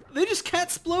 They just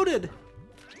cat-sploded.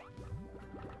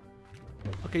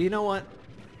 Okay, you know what?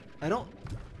 I don't...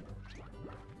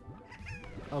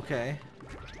 Okay.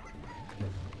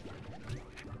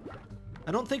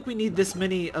 I don't think we need this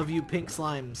many of you pink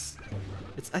slimes.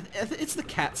 It's the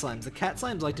cat slimes. The cat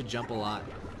slimes like to jump a lot.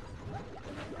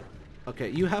 Okay,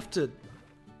 you have to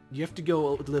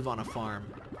go live on a farm.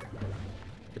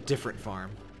 A different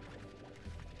farm.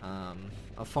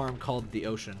 A farm called the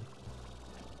Ocean.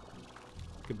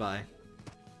 Goodbye.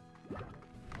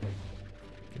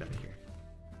 Get out of here.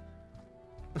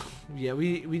 Yeah,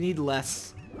 we need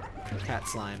less cat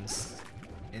slimes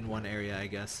in one area, I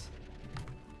guess.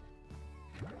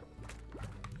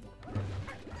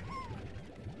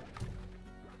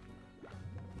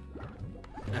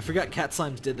 I forgot cat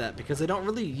slimes did that because I don't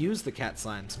really use the cat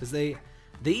slimes because they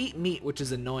eat meat, which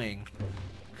is annoying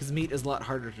because meat is a lot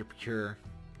harder to procure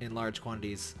in large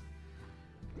quantities.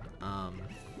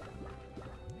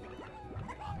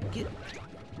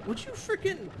 Would you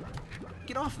freaking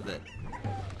get off of it?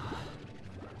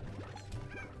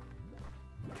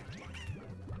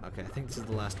 Okay, I think this is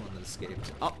the last one that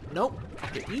escaped. Oh, nope.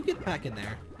 Okay, you get back in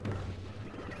there.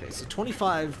 Okay, so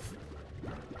 25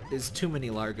 is too many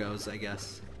Largos, I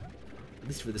guess. At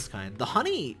least for this kind. The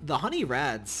honey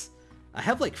rads, I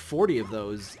have like 40 of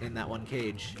those in that one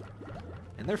cage.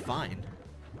 And they're fine.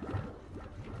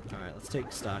 Alright, let's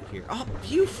take stock here. Oh,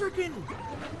 you freaking...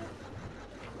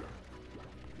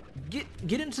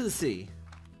 Get into the sea.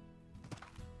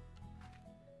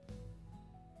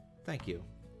 Thank you.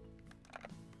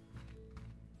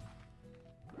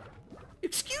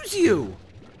 Excuse you!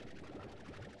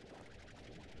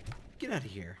 Get out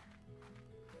of here.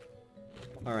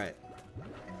 Alright.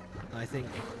 I think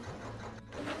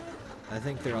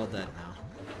they're all dead now.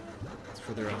 It's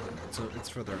for their own. So it's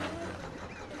for their own good.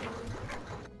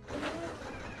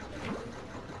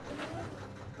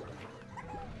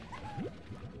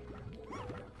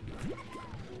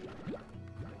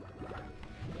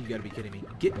 You gotta be kidding me.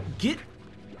 Get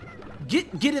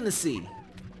in the sea.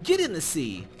 Get in the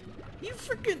sea. You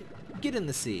freaking get in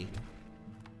the sea.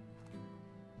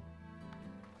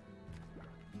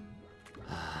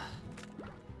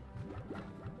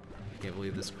 Can't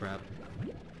believe this crap.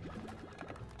 Right.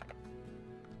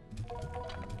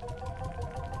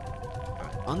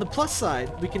 On the plus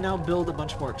side, we can now build a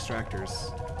bunch more extractors.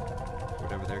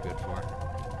 Whatever they're good for.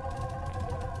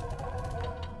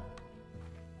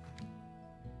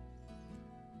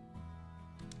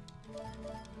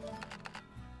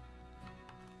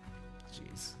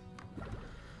 Jeez.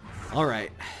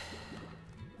 Alright.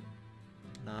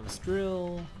 Novice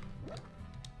drill.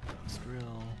 Novice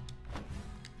drill.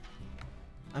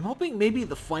 I'm hoping maybe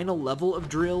the final level of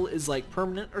drill is like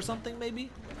permanent or something, maybe?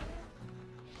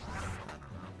 I don't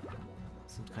know.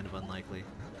 Seems kind of unlikely.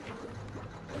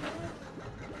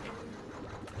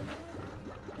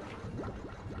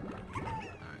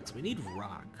 Alright, so we need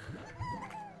rock.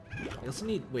 We also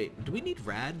need... Wait, do we need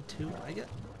rad too? I get...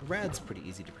 Rad's pretty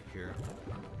easy to procure.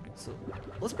 So,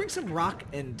 let's bring some rock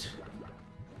and...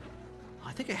 Oh,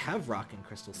 I think I have rock and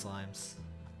crystal slimes.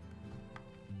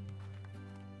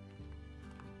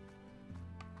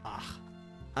 Ah.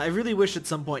 I really wish at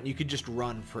some point you could just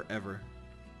run forever.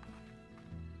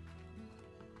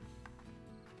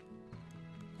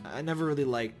 I never really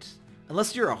liked...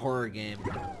 Unless you're a horror game.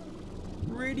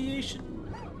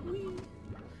 Radiation.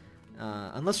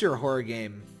 Unless you're a horror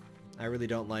game, I really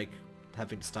don't like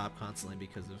having to stop constantly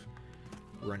because of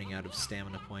running out of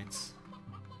stamina points.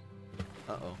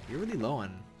 Uh-oh. You're really low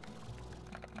on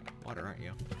water, aren't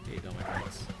you? There you go, my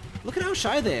friends. Look at how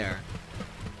shy they are!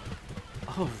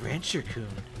 Oh, Rancher Coon.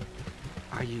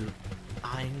 Are you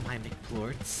eyeing my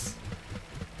McPlorts?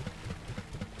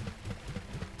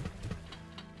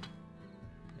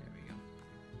 There we go.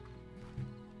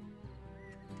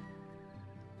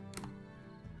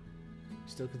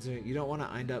 Still considering you don't want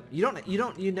to end up you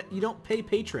don't pay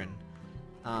patron.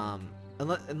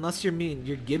 Unless you're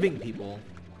giving people,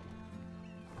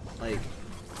 like,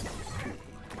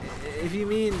 if you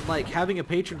mean like having a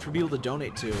patron for people to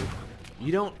donate to,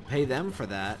 you don't pay them for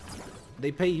that.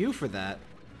 They pay you for that.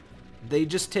 They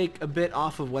just take a bit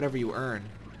off of whatever you earn.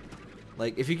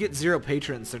 Like, if you get 0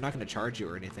 patrons, they're not going to charge you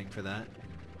or anything for that.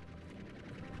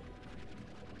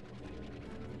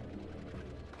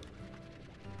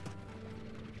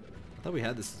 I thought we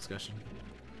had this discussion.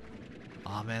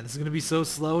 Aw, man, this is going to be so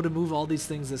slow to move all these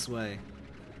things this way.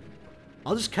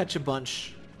 I'll just catch a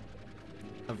bunch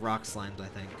of rock slimes, I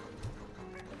think.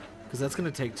 Because that's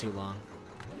going to take too long.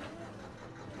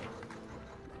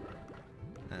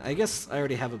 I guess I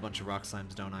already have a bunch of rock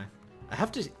slimes, don't I? I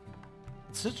have to...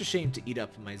 It's such a shame to eat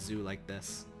up my zoo like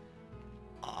this.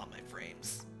 Aw, my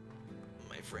frames.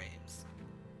 My frames.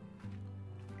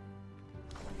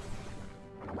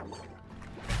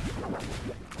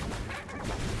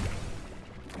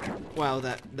 Wow,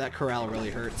 that corral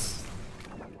really hurts.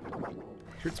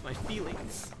 It hurts my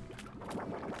feelings.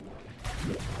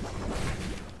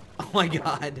 Oh my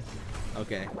god.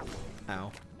 Okay.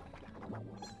 Ow.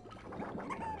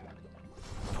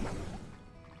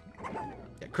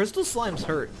 Yeah, crystal slimes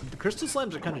hurt. The crystal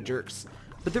slimes are kind of jerks.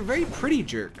 But they're very pretty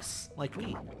jerks. Like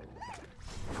me.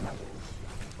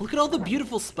 Look at all the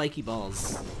beautiful spiky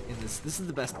balls in this. This is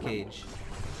the best cage.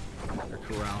 Or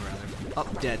corral, rather. Oh,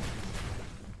 dead.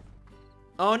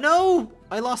 Oh no!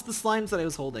 I lost the slimes that I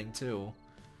was holding, too.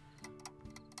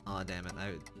 Aw, damn it.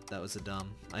 That was a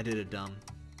dumb. I did a dumb.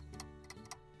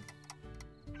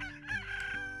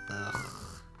 Ugh.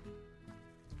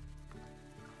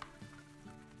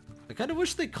 I kind of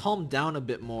wish they calmed down a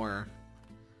bit more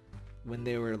when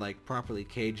they were like properly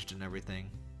caged and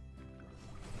everything.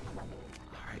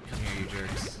 Alright, come here, you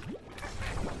jerks.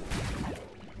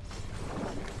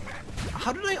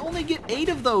 How did I only get 8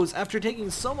 of those after taking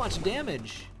so much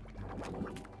damage?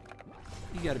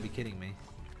 You gotta be kidding me.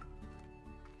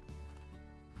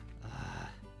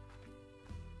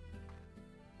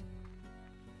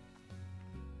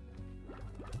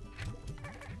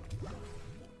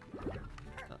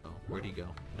 Where'd he go?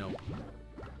 No.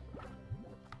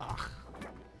 Ugh.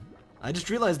 I just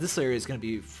realized this area is gonna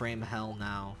be frame hell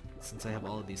now, since I have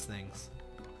all of these things.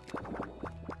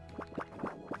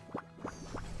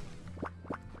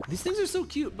 These things are so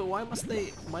cute, but why must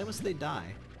they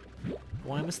die?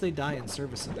 Why must they die in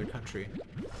service of their country?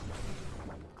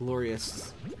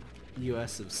 Glorious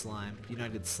US of slime.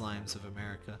 United Slimes of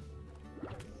America.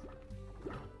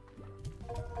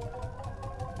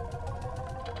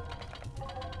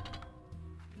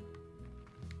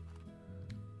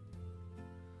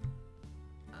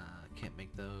 Can't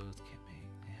make those, can't make...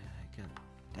 Yeah, I can...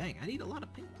 Dang, I need a lot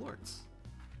of pink plorts.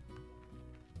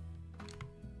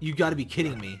 You gotta be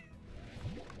kidding me.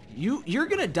 You're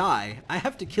gonna die. I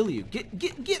have to kill you.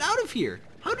 Get out of here!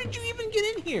 How did you even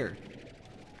get in here?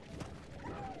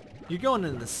 You're going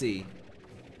in the sea.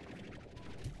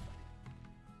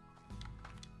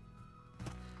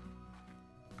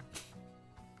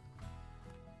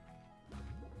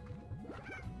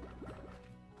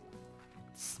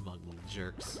 Smug little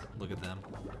jerks. Look at them.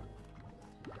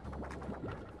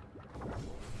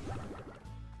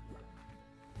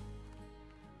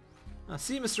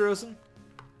 See you, Mr. Rosen.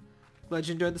 Glad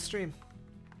you enjoyed the stream.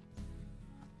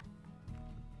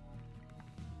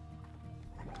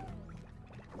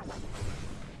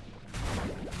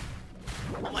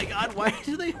 Oh my god, why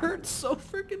do they hurt so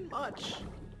freaking much?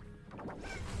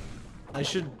 I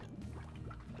should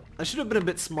have been a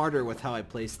bit smarter with how I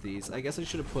placed these. I guess I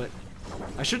shouldn't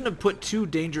have put 2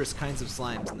 dangerous kinds of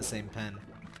slimes in the same pen.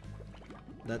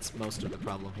 That's most of the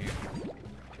problem here.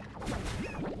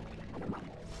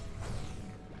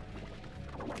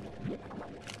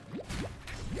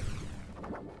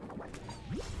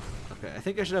 Okay, I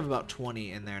think I should have about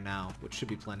 20 in there now, which should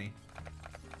be plenty.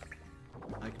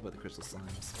 I can put the crystal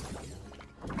slimes.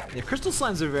 Yeah, crystal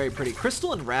slimes are very pretty.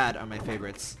 Crystal and rad are my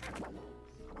favorites.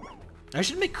 I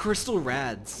should make crystal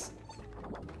rads.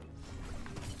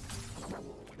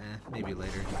 Maybe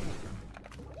later.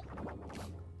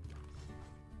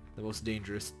 The most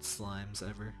dangerous slimes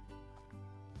ever.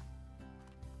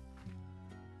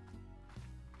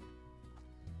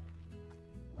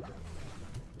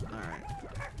 Alright.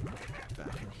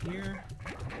 Back in here.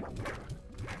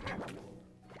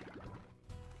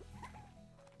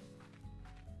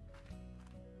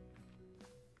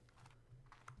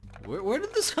 Where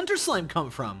did this hunter slime come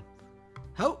from?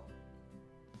 How?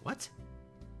 What?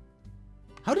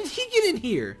 How did he get in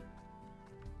here?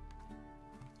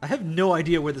 I have no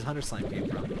idea where this hunter slime came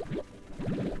from.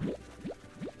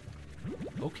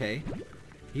 Okay.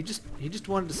 He just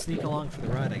wanted to sneak along for the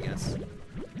ride, I guess.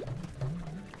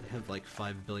 I have like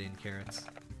 5 billion carrots.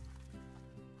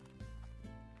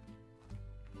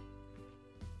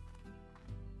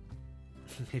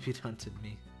 Maybe it hunted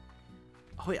me.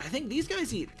 Oh wait, I think these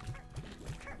guys eat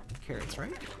carrots,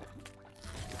 right?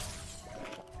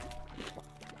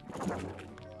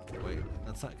 Wait,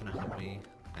 that's not gonna help me.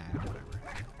 Whatever.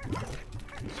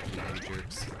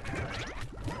 Jerks.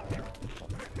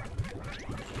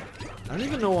 I don't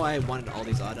even know why I wanted all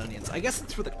these odd onions. I guess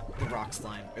it's for the rock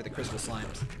slime, or the crystal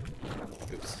slimes.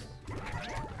 Oops.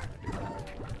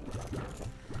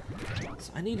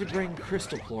 So I need to bring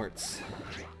crystal plorts.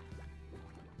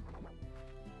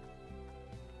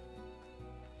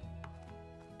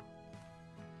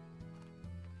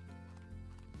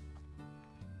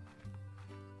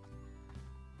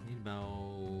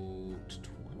 About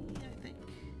 20, I think.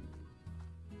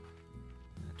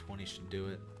 20 should do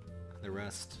it. The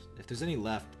rest, if there's any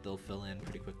left, they'll fill in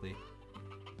pretty quickly.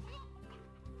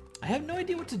 I have no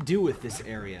idea what to do with this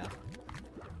area.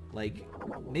 Like,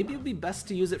 maybe it would be best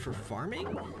to use it for farming?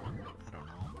 I don't know.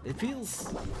 It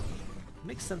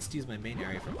makes sense to use my main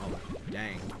area for... Oh,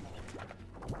 dang.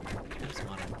 There's some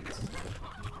other ones.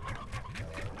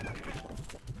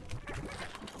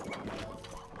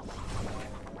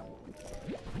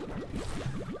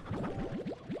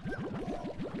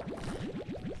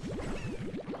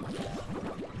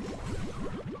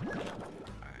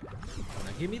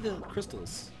 Give me the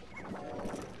crystals.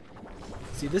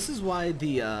 See, this is why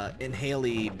the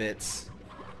inhaley bits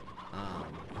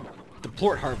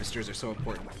plort harvesters are so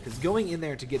important, because going in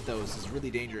there to get those is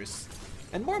really dangerous.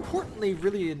 And more importantly,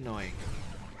 really annoying.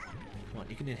 Come on,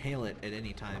 you can inhale it at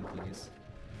any time, please.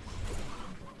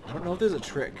 I don't know if there's a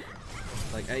trick.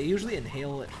 Like, I usually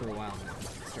inhale it for a while now.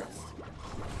 It starts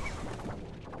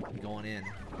going in.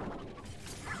 You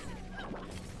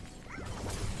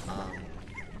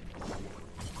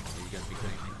gotta be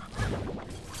kidding me.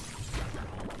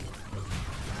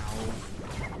 Ow.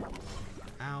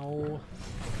 Ow.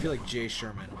 I feel like Jay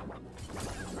Sherman.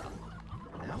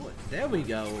 Now it, there we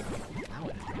go. Now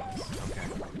it is. Okay.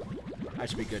 I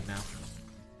should be good now.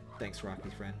 Thanks,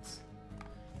 Rocky friends.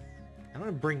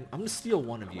 I'm gonna steal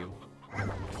one of you.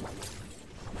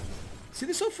 See,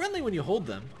 they're so friendly when you hold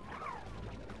them.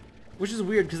 Which is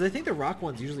weird, because I think the rock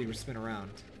ones usually spin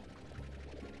around.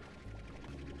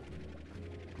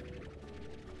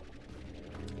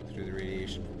 Through the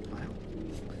radiation pile.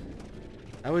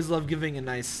 I always love giving a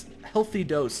nice, healthy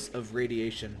dose of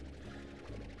radiation.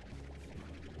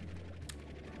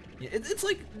 Yeah, it's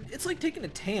like taking a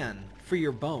tan for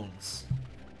your bones.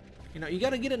 You know, you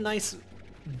gotta get a nice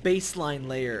baseline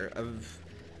layer of,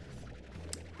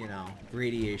 you know,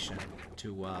 radiation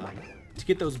to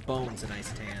get those bones a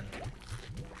nice tan.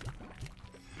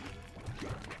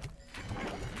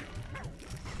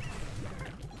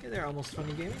 Hey there, almost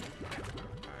funny gaming.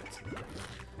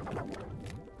 Alright.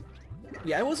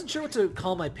 Yeah, I wasn't sure what to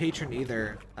call my patron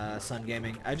either, Sun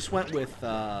Gaming. I just went with,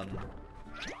 I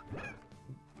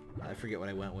forget what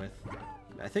I went with.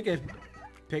 I think I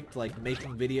picked, like,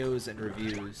 making videos and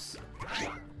reviews.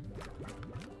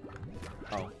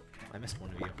 Oh, I missed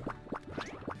one of you.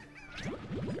 There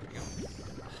we go.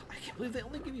 I can't believe they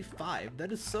only give you 5.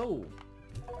 That is so...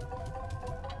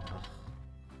 Ugh.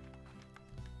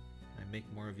 I make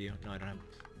more of you. No, I don't have...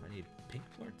 I need pink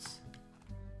plorts.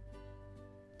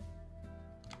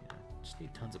 Yeah, just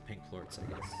need tons of pink plorts, I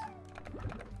guess.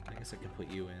 I guess I can put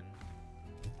you in.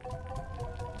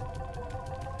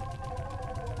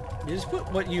 You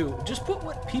just put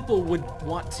what people would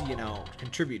want to, you know,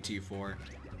 contribute to you for.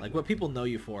 Like what people know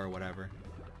you for or whatever.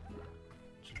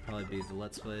 Should probably be the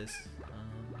Let's Plays.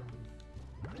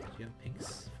 Do you have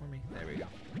pinks for me? There we go.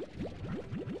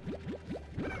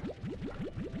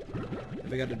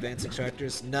 Have I got advanced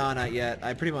extractors? No, not yet.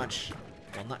 I pretty much,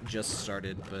 well, not just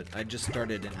started, but I just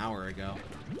started an hour ago.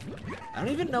 I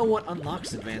don't even know what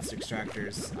unlocks advanced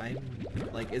extractors. I'm,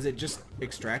 like, is it just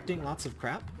extracting lots of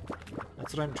crap?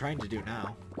 That's what I'm trying to do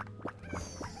now.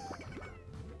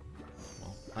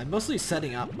 Well, I'm mostly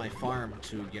setting up my farm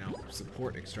to, you know,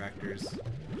 support extractors.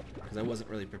 Because I wasn't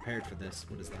really prepared for this.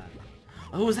 What is that?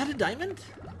 Oh, is that a diamond?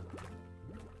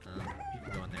 You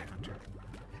can go in there, Hunter.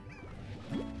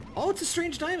 Oh, it's a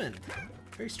strange diamond!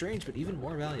 Very strange, but even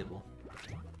more valuable.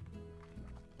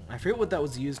 I forget what that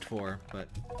was used for, but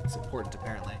it's important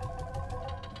apparently.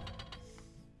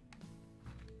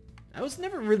 I was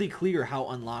never really clear how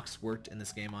unlocks worked in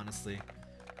this game, honestly.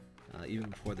 Even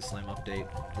before the slime update,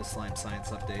 the slime science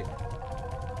update.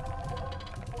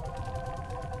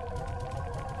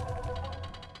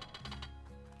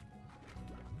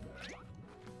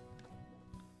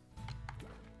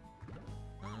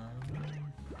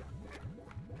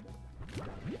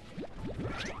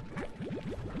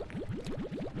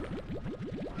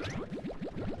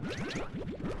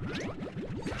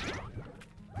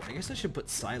 I guess I should put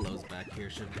silos back here,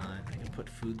 shouldn't I? I can put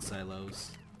food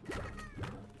silos.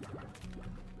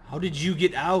 How did you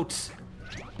get out?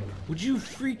 Would you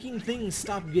freaking things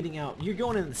stop getting out? You're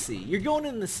going in the sea. You're going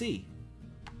in the sea.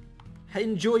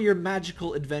 Enjoy your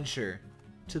magical adventure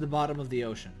to the bottom of the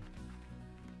ocean.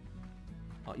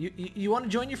 Oh, you want to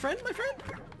join your friend, my friend?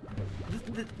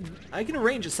 I can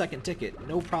arrange a second ticket,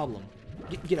 no problem.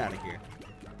 Get out of here.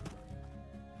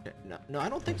 No, I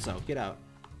don't think so. Get out.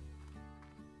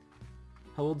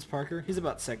 How old's Parker? He's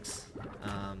about 6.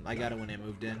 I got him when I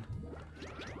moved in.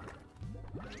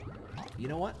 You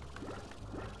know what?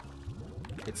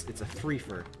 It's a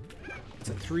threefer. It's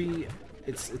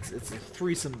a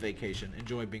threesome vacation.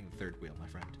 Enjoy being the third wheel, my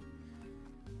friend.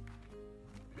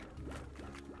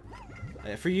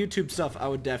 For YouTube stuff, I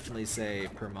would definitely say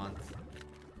per month.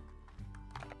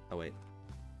 Oh wait.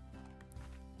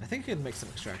 I think I can make some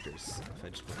extractors if I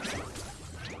just put this on.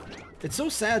 It's so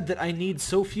sad that I need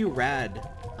so few rad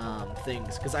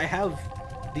things, because I have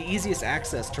the easiest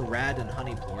access to rad and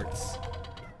honey plorts.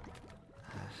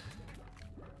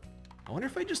 I wonder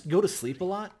if I just go to sleep a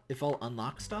lot, if I'll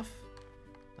unlock stuff?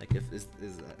 Like, is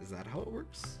that how it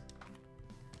works?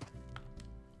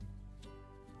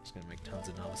 Just gonna make tons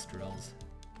of novice drills.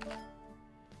 I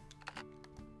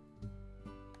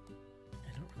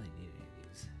don't really need any of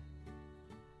these.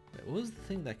 Wait, what was the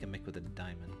thing that I can make with a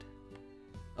diamond?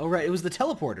 Oh right, it was the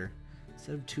teleporter.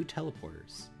 Instead of 2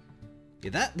 teleporters.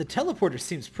 Yeah, the teleporter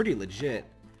seems pretty legit.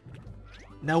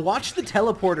 Now watch the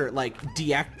teleporter like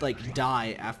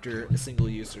die after a single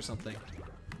use or something.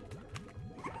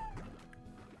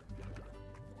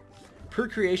 Per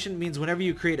creation means whenever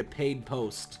you create a paid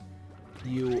post,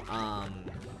 you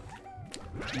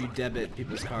debit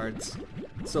people's cards.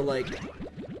 So like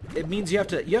it means you have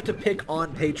to pick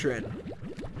on Patreon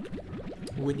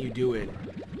when you do it.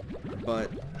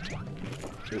 But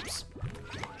oops.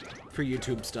 For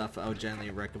YouTube stuff, I would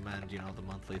generally recommend, you know, the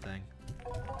monthly thing.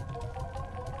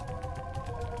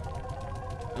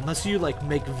 Unless you like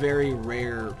make very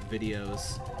rare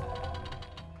videos.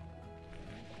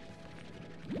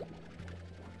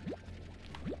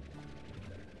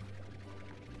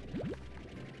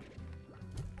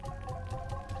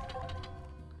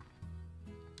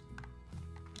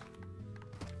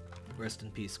 Rest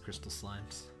in peace, crystal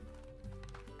slimes.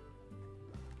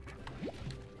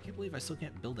 I can't believe I still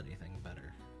can't build anything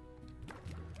better.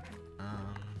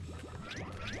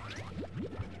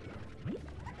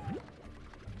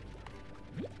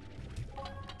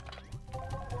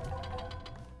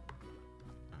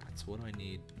 Alright, so what do I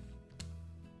need?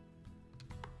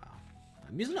 Wow.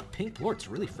 I'm using up pink plorts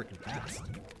really freaking fast.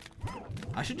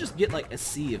 I should just get like a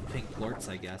sea of pink plorts,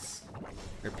 I guess.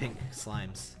 Or pink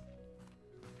slimes.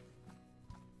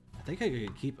 I think I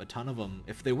could keep a ton of them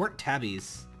if they weren't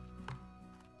tabbies.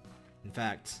 In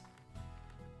fact,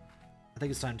 I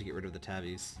think it's time to get rid of the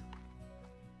tabbies.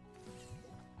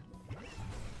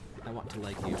 I want to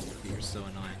like you, but you're so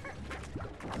annoying.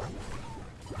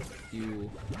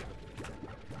 You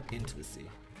into the sea.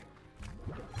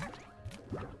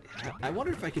 I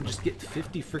wonder if I could just get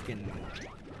 50 frickin'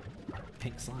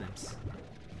 pink slimes.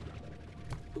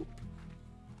 Boop.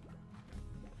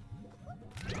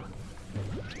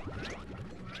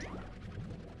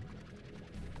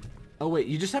 Oh wait,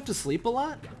 you just have to sleep a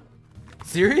lot?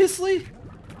 Seriously?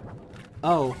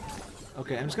 Oh.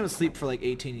 Okay, I'm just gonna sleep for like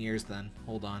 18 years then.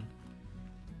 Hold on.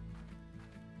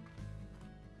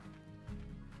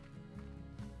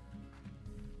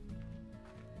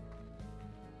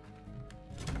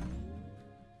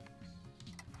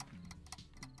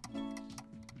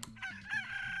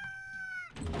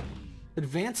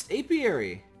 Advanced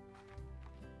apiary.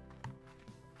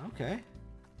 Okay.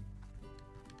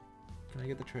 Can I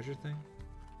get the treasure thing?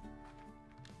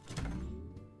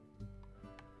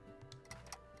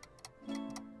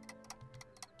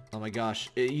 Oh my gosh.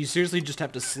 You seriously just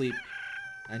have to sleep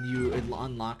and you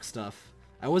unlock stuff.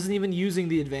 I wasn't even using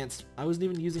the advanced... I wasn't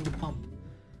even using the pump.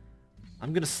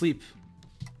 I'm gonna sleep.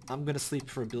 I'm gonna sleep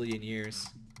for 1 billion years.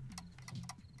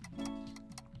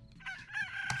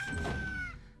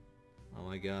 Oh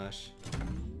my gosh.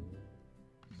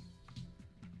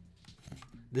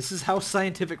 This is how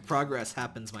scientific progress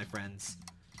happens, my friends.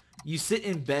 You sit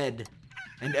in bed,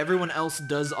 and everyone else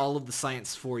does all of the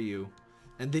science for you,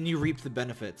 and then you reap the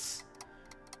benefits.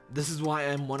 This is why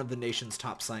I'm one of the nation's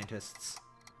top scientists.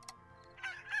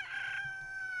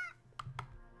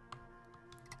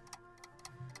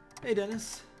 Hey,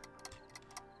 Dennis.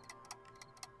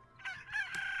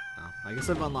 Oh, I guess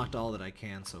I've unlocked all that I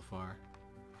can so far.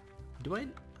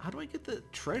 How do I get the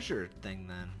treasure thing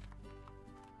then?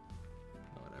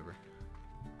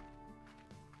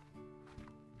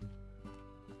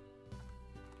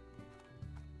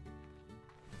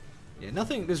 Yeah,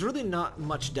 nothing, there's really not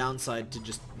much downside to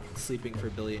just sleeping for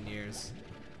 1 billion years.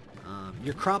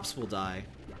 Your crops will die.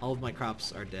 All of my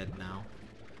crops are dead now,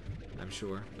 I'm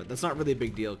sure. But that's not really a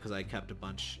big deal because I kept a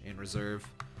bunch in reserve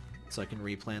so I can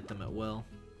replant them at will.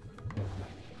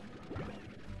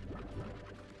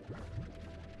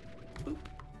 Boop.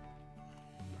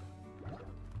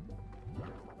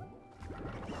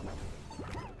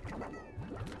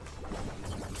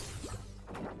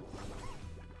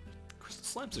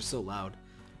 Slimes are so loud.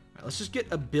 Alright, let's just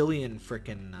get 1 billion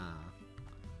frickin'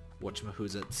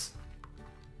 whatchamahoozits.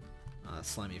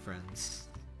 Slimy friends.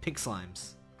 Pink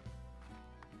slimes.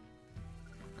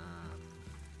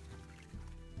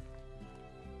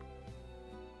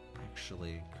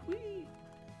 Actually, can we...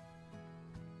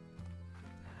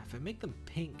 If I make them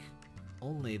pink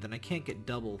only, then I can't get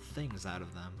double things out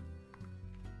of them.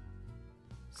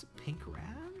 Is it pink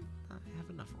rad? I have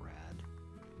enough rad.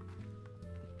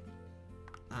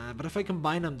 But if I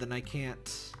combine them, then I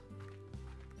can't...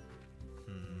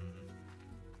 I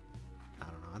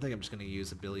don't know. I think I'm just going to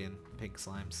use 1 billion pink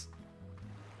slimes.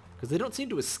 Because they don't seem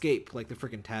to escape like the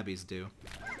frickin' tabbies do.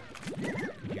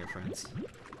 Come here, friends.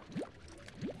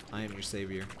 I am your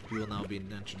savior. You will now be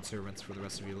indentured servants for the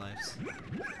rest of your lives.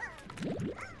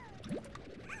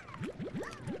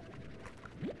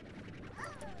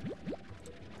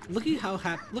 look how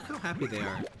happy they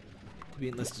are to be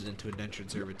enlisted into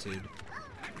indentured servitude.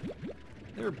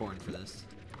 They were born for this.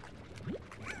 Come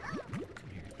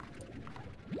here.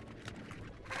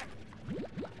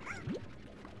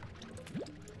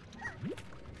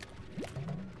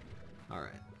 All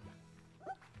right.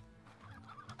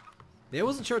 Yeah, I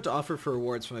wasn't sure what to offer for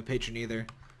rewards for my patron either.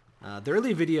 The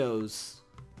early videos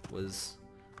was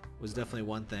definitely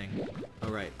one thing.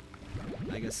 All right.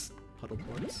 I guess puddle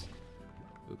ports.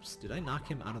 Oops, did I knock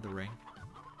him out of the ring?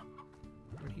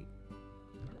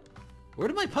 Where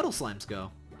did my puddle slimes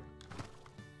go?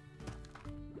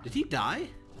 Did he die?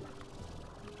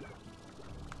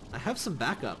 I have some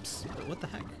backups, but what the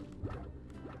heck?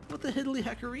 What the hiddly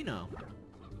heckerino?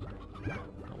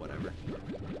 Oh, whatever.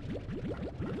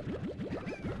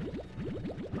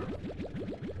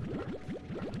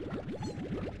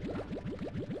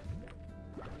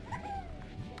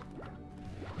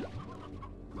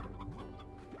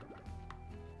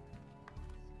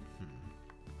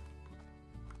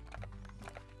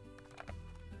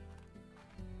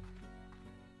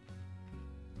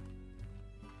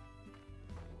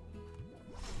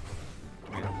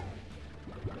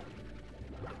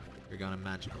 On a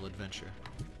magical adventure.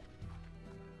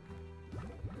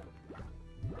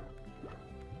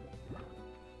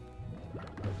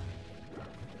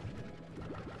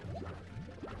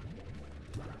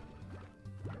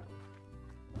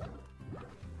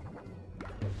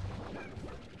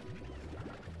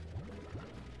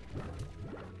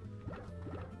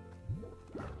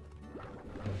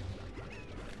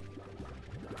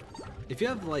 If you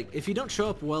have if you don't show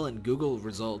up well in Google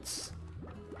results,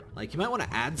 you might want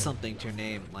to add something to your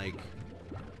name, I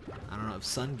don't know, if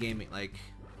Sun Gaming, I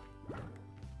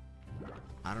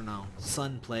don't know,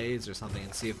 Sun Plays or something,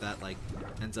 and see if that,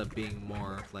 ends up being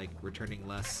more, returning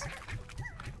less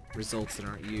results that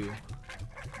aren't you.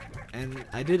 And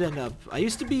I did end up, I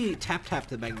used to be Tap Tap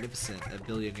the Magnificent a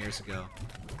billion years ago.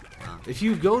 If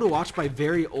you go to watch my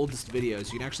very oldest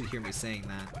videos, you can actually hear me saying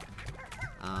that.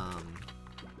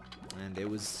 And it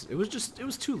was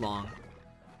too long.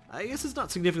 I guess it's not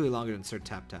significantly longer than Sir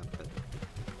Tap Tap, but...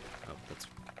 Oh, that's...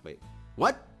 Wait.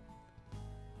 What?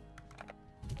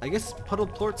 I guess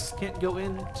puddled plorts can't go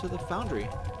into the foundry.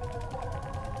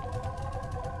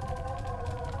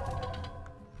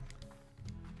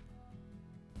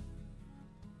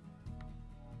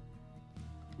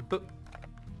 But...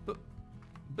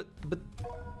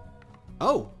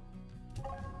 Oh!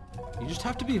 You just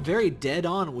have to be very dead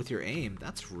on with your aim.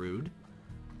 That's rude.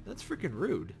 That's freaking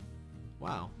rude.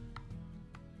 Wow.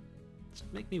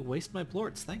 Just make me waste my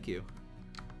plorts, thank you.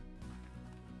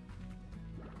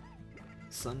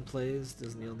 Sun Plays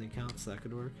doesn't yield any counts, that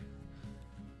could work.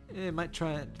 Eh, might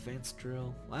try advanced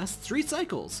drill. Last 3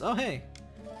 cycles! Oh hey!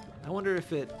 I wonder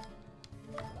if it...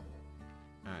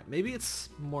 Alright, maybe it's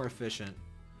more efficient.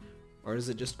 Or does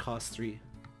it just cost 3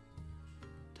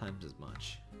 times as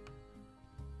much?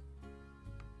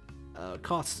 It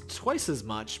costs twice as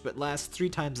much, but lasts 3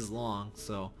 times as long,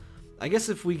 so... I guess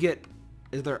if we get...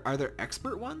 Are there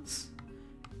expert ones?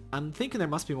 I'm thinking there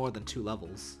must be more than 2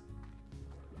 levels.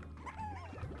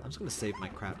 I'm just gonna save my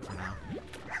crap for now.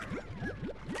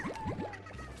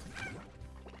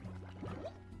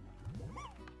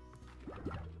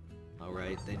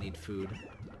 Alright, they need food.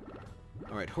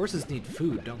 Alright, horses need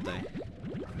food, don't they?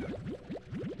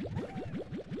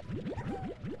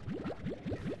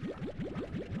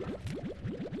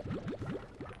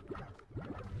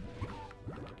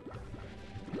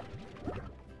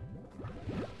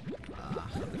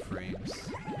 The frames.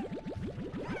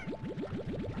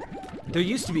 There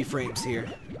used to be frames here.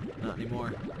 Not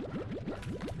anymore.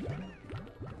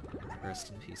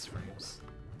 Rest in peace, frames.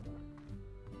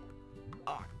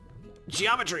 Oh,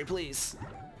 geometry, please!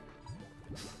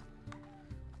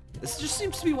 This just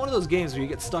seems to be one of those games where you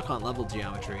get stuck on level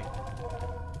geometry.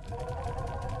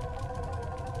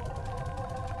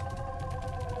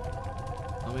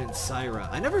 I'm in Syra.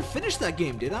 I never finished that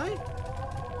game, did I?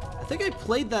 I think I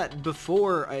played that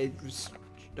before I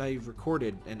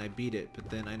recorded and I beat it, but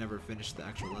then I never finished the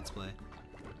actual Let's Play.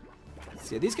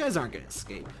 So yeah, these guys aren't gonna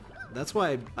escape. That's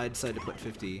why I decided to put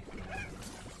 50.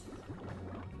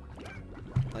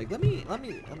 Let me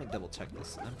double check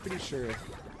this. I'm pretty sure.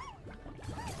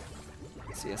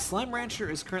 Let's see, a Slime Rancher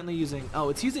is currently using... Oh,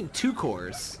 it's using 2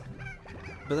 cores.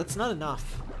 But that's not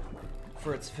enough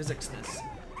for its physicsness.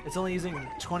 It's only using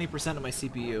 20% of my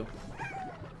CPU.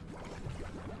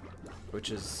 Which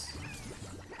is...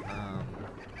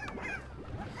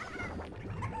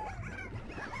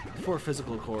 4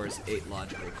 physical cores, 8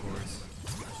 logical cores.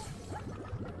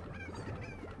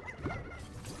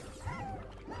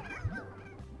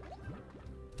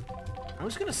 I'm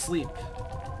just gonna sleep.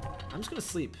 I'm just gonna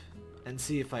sleep and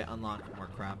see if I unlock more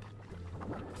crap.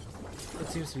 That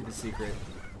seems to be the secret.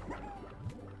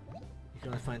 You can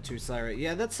only find 2 Syra.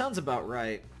 Yeah, that sounds about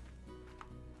right.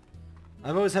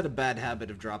 I've always had a bad habit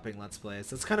of dropping Let's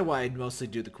Plays. That's kind of why I mostly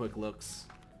do the quick looks.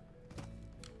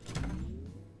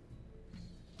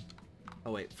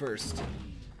 Oh wait, first,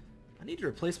 I need to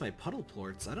replace my puddle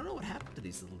plorts. I don't know what happened to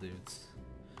these little dudes.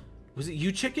 Was it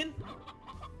you, chicken?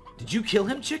 Did you kill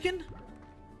him, chicken?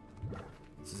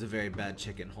 This is a very bad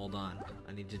chicken. Hold on.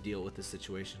 I need to deal with this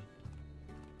situation.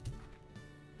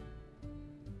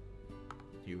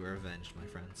 You were avenged, my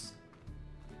friends.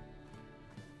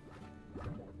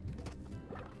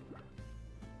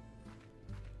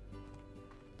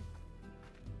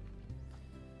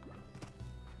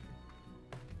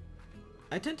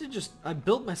 I tend to I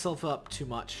build myself up too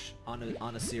much on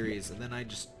a series, and then I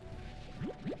just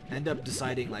end up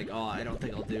deciding like, oh, I don't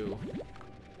think I'll do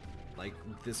like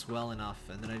this well enough,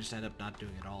 and then I just end up not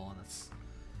doing it all, and that's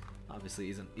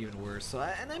obviously isn't even worse. So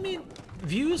I mean,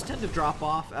 views tend to drop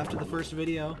off after the first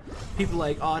video. People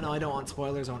like, oh no, I don't want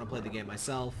spoilers, I want to play the game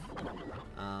myself.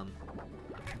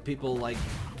 People like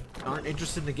aren't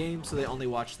interested in the game, so they only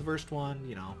watch the first one,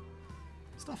 you know.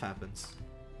 Stuff happens.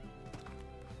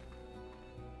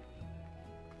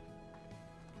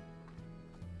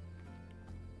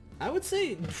 I would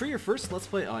say for your first Let's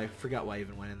Play, oh, I forgot why I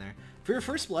even went in there. For your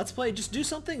first Let's Play, just do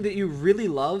something that you really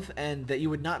love and that you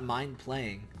would not mind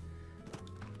playing.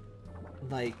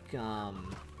 Like,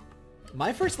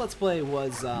 my first Let's Play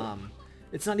was,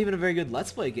 it's not even a very good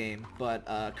Let's Play game, but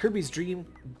Kirby's Dreamland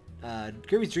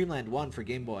 1 for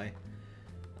Game Boy.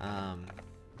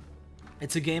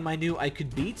 It's a game I knew I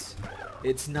could beat.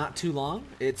 It's not too long.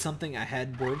 It's something I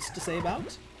had words to say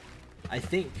about, I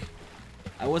think.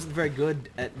 I wasn't very good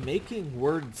at making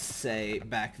words say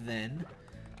back then,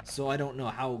 so I don't know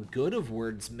how good of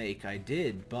words make I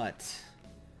did, but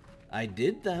I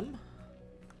did them.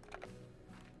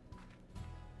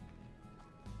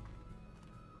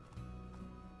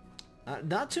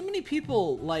 Not too many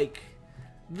people, like,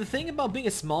 the thing about being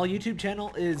a small YouTube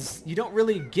channel is you don't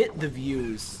really get the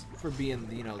views for being,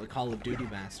 you know, the Call of Duty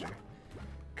master.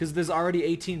 Because there's already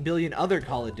 18 billion other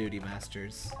Call of Duty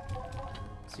masters.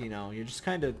 So, you know, you're just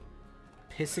kind of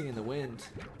pissing in the wind.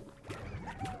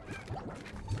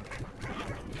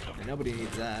 And nobody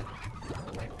needs that.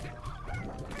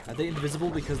 Are they invisible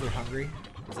because they're hungry?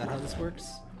 Is that how this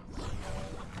works?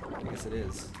 I guess it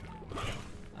is.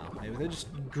 Oh, maybe they just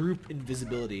group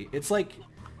invisibility. It's like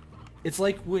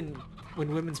when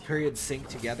women's periods sync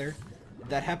together.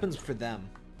 That happens for them.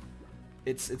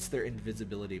 It's their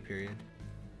invisibility period.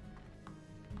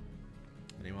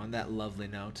 Anyway, on that lovely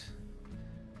note,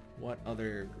 what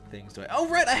other things do I... Oh,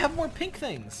 right! I have more pink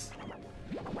things!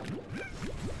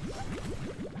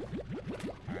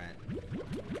 Alright.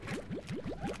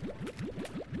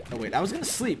 Oh, wait. I was gonna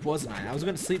sleep, wasn't I? I was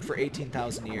gonna sleep for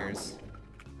 18,000 years.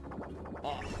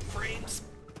 Oh, frames!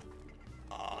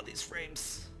 Oh, these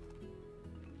frames.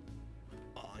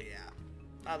 Oh, yeah.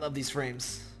 I love these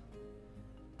frames.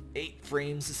 8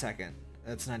 frames a second.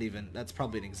 That's not even... That's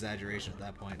probably an exaggeration at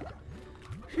that point.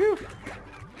 Phew!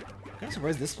 I'm kind of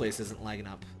surprised this place isn't lagging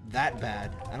up that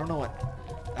bad. I don't know what...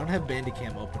 I don't have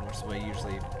Bandicam open, which is what I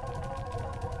usually...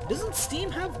 Doesn't Steam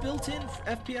have built-in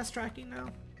FPS tracking now?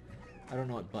 I don't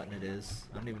know what button it is.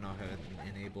 I don't even know how it's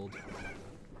enabled.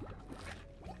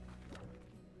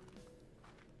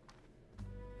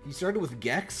 You started with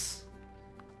Gex?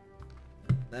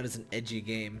 That is an edgy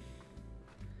game.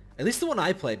 At least the one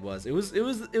I played was. It was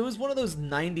one of those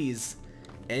 90s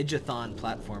edge-a-thon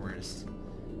platformers.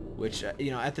 Which, you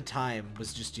know, at the time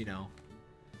was just, you know,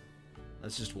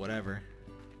 that's just whatever.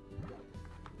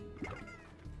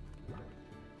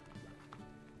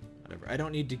 Whatever. I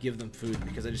don't need to give them food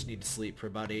because I just need to sleep for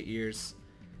about 8 years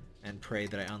and pray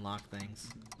that I unlock things.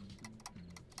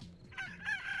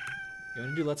 You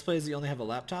want to do Let's Plays that you only have a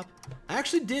laptop? I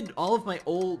actually did all of my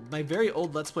very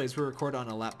old Let's Plays were recorded on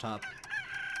a laptop.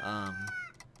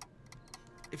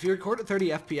 If you record at 30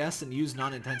 FPS and use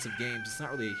non-intensive games, it's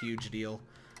not really a huge deal.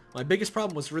 My biggest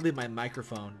problem was really my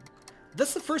microphone.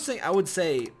 That's the first thing I would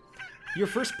say. Your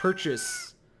first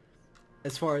purchase,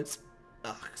 as far as,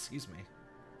 excuse me,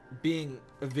 being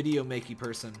a video making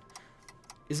person,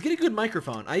 is get a good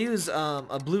microphone. I use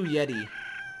a Blue Yeti.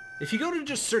 If you go to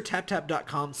just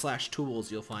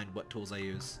sirtaptap.com/tools, you'll find what tools I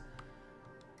use.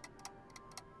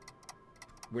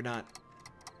 We're not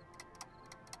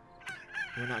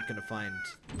gonna find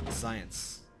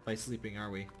science by sleeping,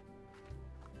 are we?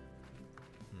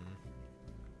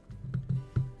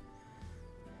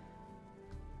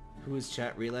 Who is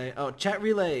Chat Relay? Oh, Chat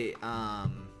Relay,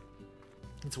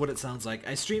 It's what it sounds like.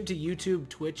 I stream to YouTube,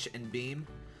 Twitch, and Beam,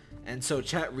 and so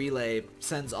Chat Relay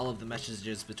sends all of the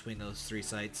messages between those 3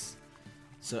 sites,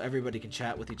 so everybody can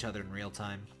chat with each other in real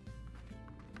time.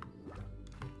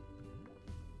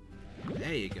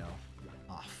 There you go.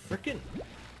 Aw, frickin'.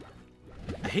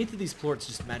 I hate that these plorts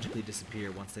just magically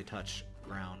disappear once they touch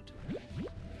ground.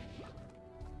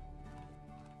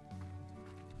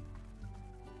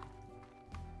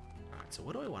 Alright, so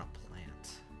what do I want to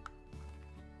plant?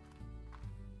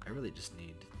 I really just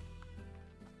need...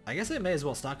 I guess I may as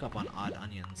well stock up on odd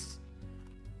onions,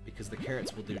 because the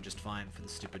carrots will do just fine for the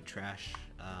stupid trash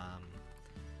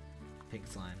pink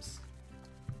slimes.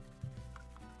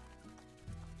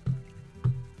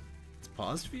 It's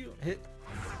paused for you? Hit...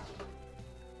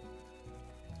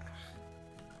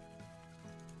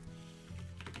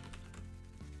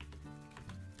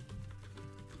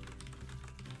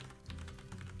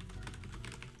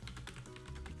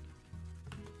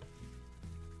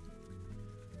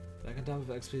 Back on top of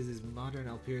XP, these modern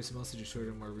LPers mostly do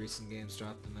shorter, more recent games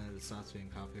drop the minute it stops being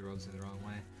copy roads in the wrong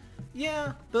way.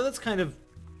 Yeah, though that's kind of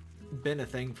been a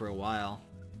thing for a while.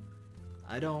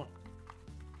 I don't...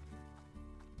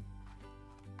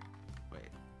 Wait.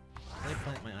 Did I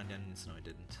plant my onions? No, I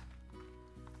didn't.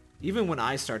 Even when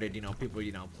I started, you know, people,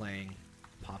 you know, playing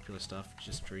popular stuff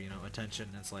just for, you know, attention,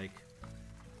 it's like...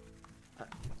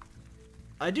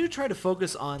 I do try to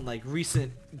focus on, like,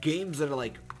 recent games that are,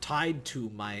 like, tied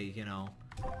to my, you know,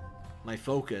 my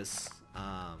focus.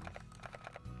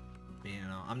 You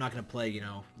know, I'm not gonna play, you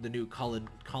know, the new Call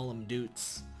of Duty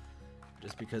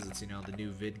just because it's, you know, the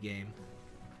new vid game.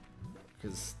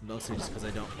 Because mostly just because I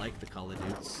don't like the Call of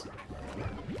Duty.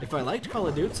 If I liked Call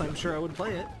of Duty, I'm sure I would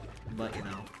play it. But, you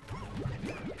know,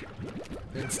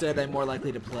 instead I'm more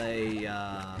likely to play,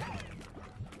 I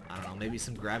don't know, maybe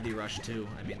some Gravity Rush too.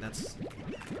 I mean, that's...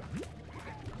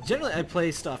 Generally, I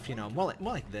play stuff, you know, more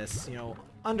like this, you know,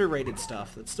 underrated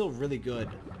stuff that's still really good.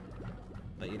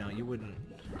 But, you know, you wouldn't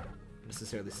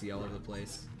necessarily see all over the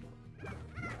place.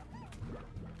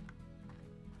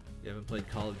 You haven't played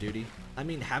Call of Duty? I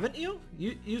mean, haven't you?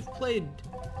 You've played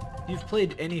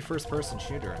any first-person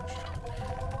shooter.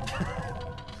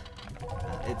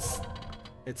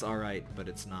 It's all right, but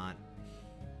it's not.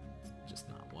 It's just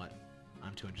not what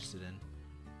I'm too interested in.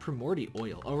 Primordi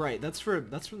oil. Oh right, that's from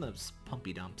those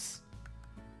pumpy dumps.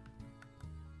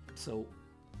 So,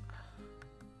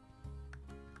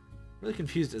 really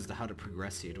confused as to how to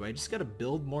progress here. Do I just gotta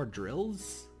build more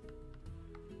drills?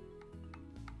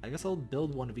 I guess I'll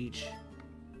build one of each.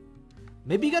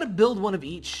 Maybe you gotta build one of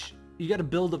each. You gotta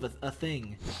build of a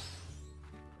thing,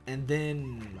 and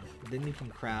then you can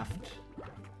craft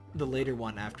the later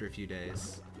one after a few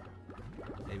days.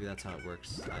 Maybe that's how it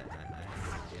works. I have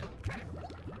no idea.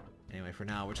 Anyway, for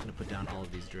now, we're just gonna put down all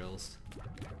of these drills.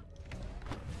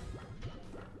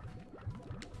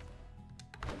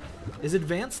 Is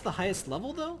advanced the highest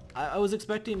level though? I was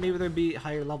expecting maybe there'd be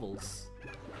higher levels.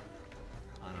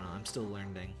 I don't know. I'm still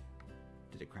learning.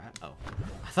 Did it crash? Oh,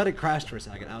 I thought it crashed for a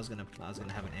second. I was gonna have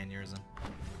an aneurysm.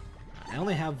 I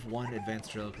only have one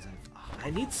advanced drill because I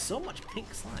need so much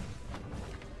pink slime.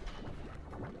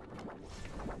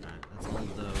 Alright, that's all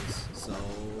of those. So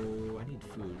I need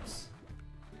foods.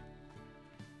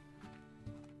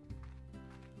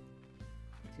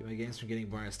 Keep my games from getting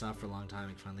boring. I stopped for a long time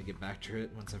and finally get back to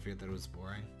it once I figured that it was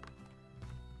boring.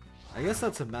 I guess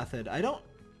that's a method. I don't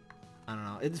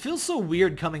know. It feels so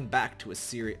weird coming back to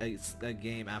a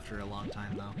game after a long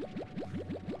time though.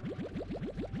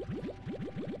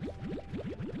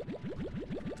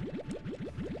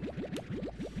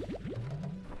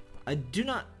 I do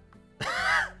not...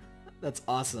 That's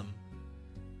awesome.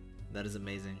 That is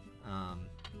amazing.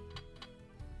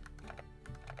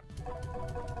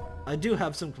 I do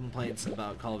have some complaints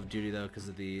about Call of Duty though, because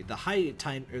of the high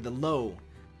time or the low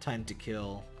time to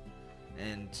kill,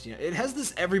 and you know it has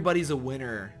this everybody's a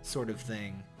winner sort of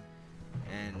thing,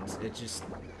 and it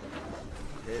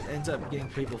ends up getting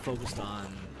people focused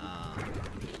on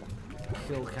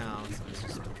kill counts. It's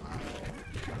just,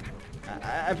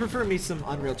 I prefer me some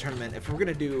Unreal Tournament if we're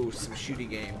gonna do some shooty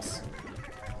games.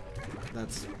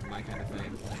 That's my kind of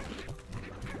thing.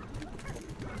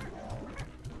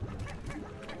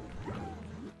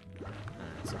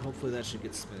 So hopefully that should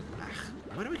get smooth.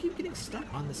 Why do I keep getting stuck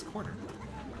on this corner?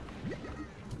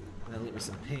 That'll leave me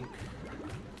some pink.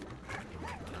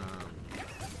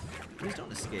 Please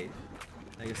don't escape.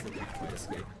 I guess they can't quite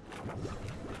escape.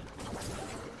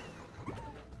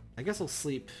 I guess I'll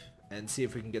sleep and see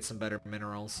if we can get some better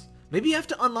minerals. Maybe you have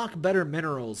to unlock better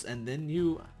minerals and then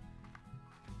you...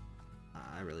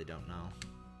 I really don't know.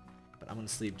 But I'm gonna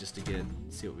sleep just to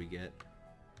see what we get.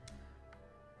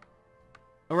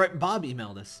 Alright, Bob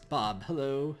emailed us. Bob,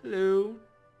 hello. Hello.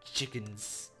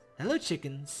 Chickens. Hello,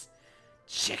 chickens.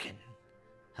 Chicken.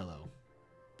 Hello.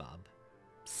 Bob.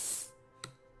 Psst.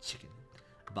 Chicken.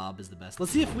 Bob is the best.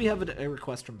 Let's see if we have a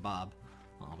request from Bob.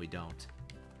 Oh, we don't.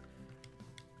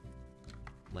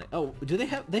 Like, oh, do they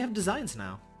have designs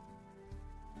now?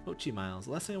 Mochi Miles.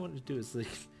 The last thing I want to do is like...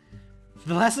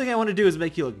 The last thing I want to do is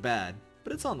make you look bad.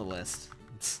 But it's on the list.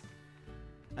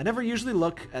 I never usually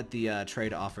look at the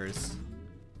trade offers.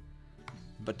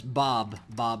 But Bob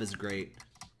is great.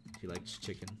 He likes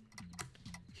chicken.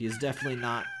 He is definitely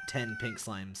not 10 pink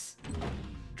slimes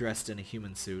dressed in a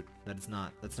human suit. That's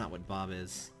not what Bob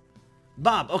is.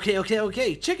 Bob,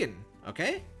 okay, chicken,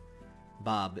 okay?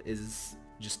 Bob is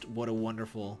just what a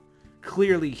wonderful,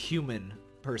 clearly human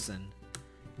person.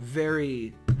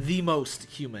 The most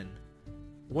human.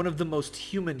 One of the most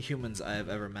human humans I have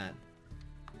ever met,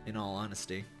 in all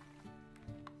honesty.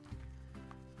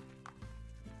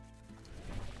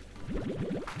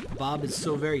 Bob is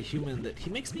so very human that he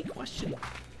makes me question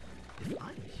if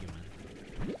I'm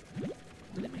human.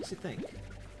 Really makes you think.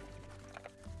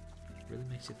 Really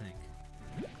makes you think.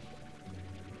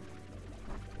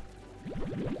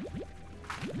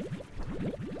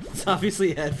 It's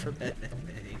obviously Ed from Ed and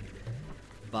Eddie.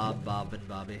 Bob, and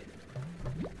Bobby.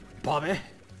 Bobby!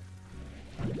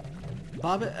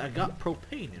 Bobby, I got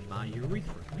propane in my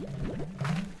urethra.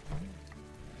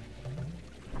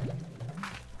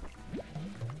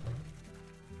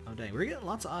 Oh dang, we're getting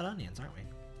lots of odd onions, aren't we?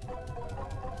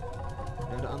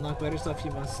 Now to unlock better stuff,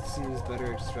 you must use better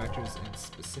extractors in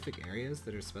specific areas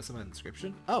that are specified in the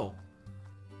description. Oh!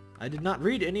 I did not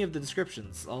read any of the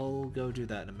descriptions. I'll go do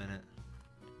that in a minute.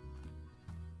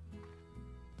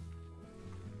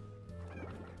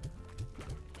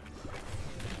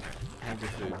 Have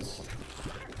your foods.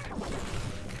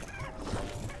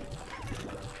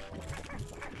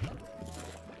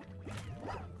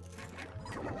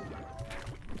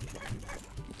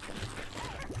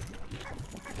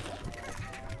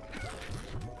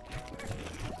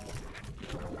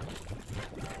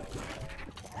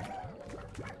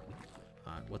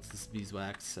 What's this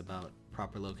beeswax about?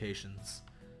 Proper locations,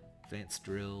 advanced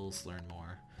drills, learn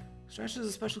more. Extractors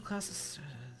of special classes.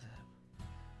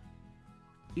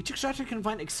 Each extractor can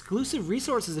find exclusive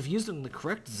resources if used in the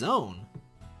correct zone.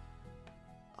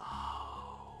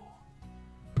 Oh.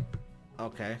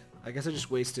 Okay. I guess I just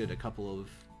wasted a couple of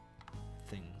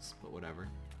things, but whatever.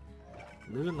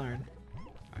 Live and learn.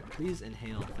 Alright, please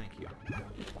inhale. Thank you.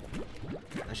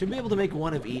 I should be able to make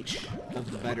one of each of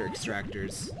the better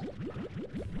extractors.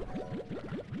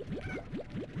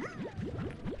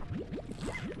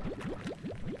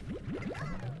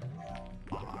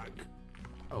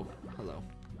 Oh, hello.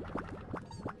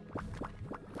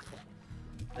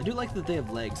 I do like that they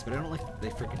have legs, but I don't like that they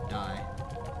freaking die.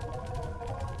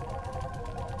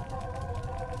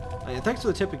 Oh, yeah, thanks for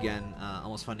the tip again,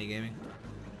 Almost Funny Gaming.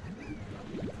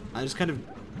 I just kind of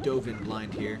dove in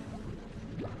blind here.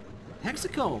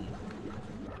 Hexacomb!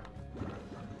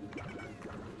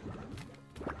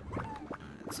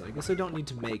 Alright, so I guess I don't need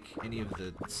to make any of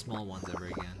the small ones ever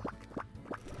again.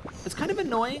 It's kind of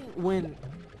annoying when,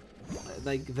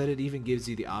 like, that it even gives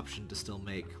you the option to still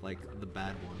make, like, the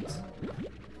bad ones.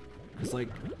 Because, like,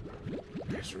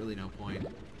 there's really no point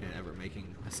in ever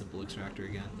making a simple extractor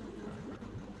again.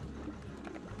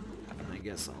 And I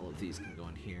guess all of these can go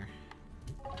in here.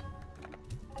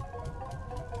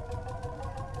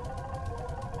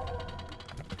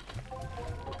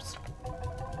 Oops.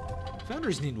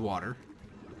 Founders need water.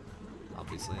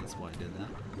 Obviously, that's why I did that.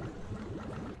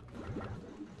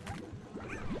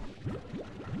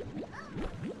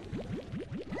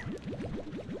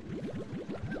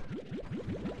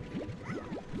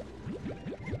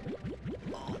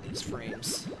 All these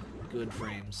frames. Good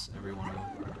frames, every one of them.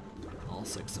 All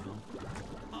 6 of them.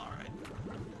 Alright.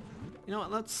 You know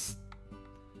what, let's...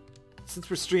 Since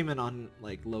we're streaming on,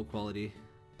 like, low quality,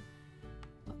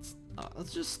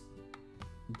 let's just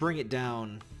bring it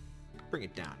down. Bring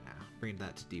it down now. Bring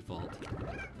that to default.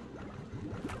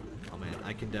 Oh man,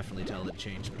 I can definitely tell it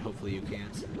changed, but hopefully you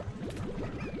can't.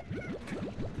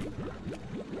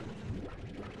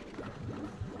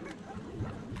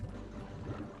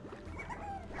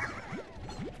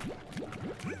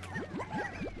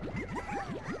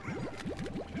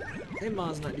 Hey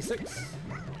Maz96.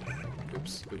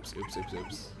 Oops, oops, oops, oops,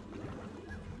 oops.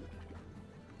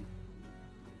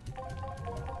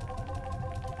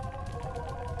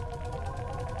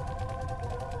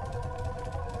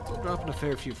 Still dropping a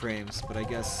fair few frames, but I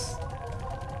guess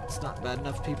it's not bad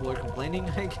enough people are complaining,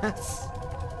 I guess.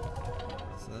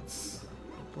 So that's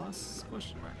a plus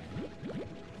question mark.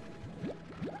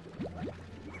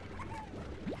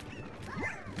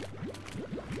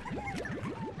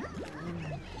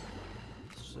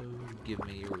 So, give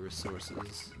me your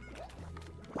resources.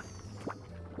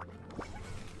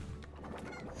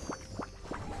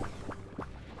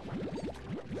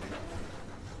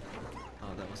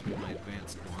 Oh, that must be my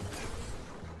advanced one.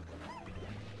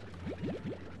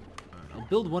 Alright, I'll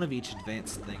build one of each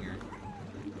advanced thinger.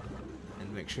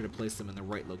 And make sure to place them in the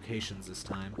right locations this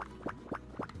time.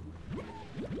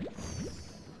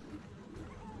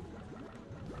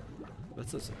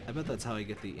 I bet that's how I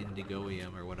get the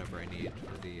indigoium or whatever I need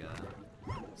for the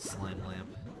slime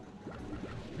lamp.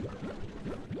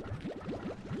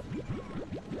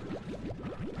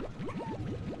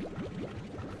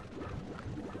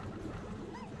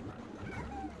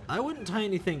 I wouldn't tie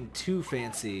anything too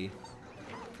fancy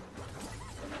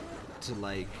to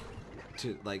like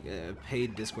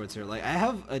paid Discord server. Like I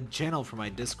have a channel for my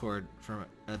Discord from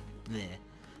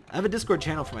I have a Discord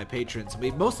channel for my patrons.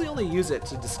 We mostly only use it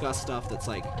to discuss stuff that's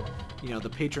like, you know, the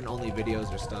patron-only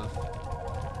videos or stuff.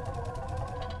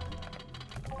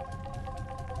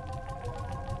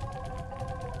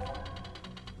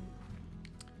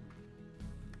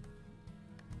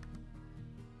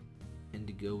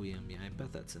 Indigoium, yeah, I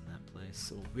bet that's in that place.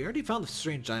 So we already found the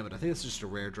strange diamond. I think it's just a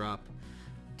rare drop.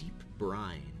 Deep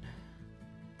brine.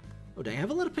 Oh, dang, I have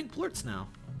a lot of pink plorts now.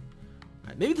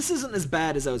 Alright, maybe this isn't as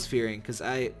bad as I was fearing, because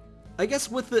I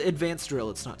guess with the advanced drill,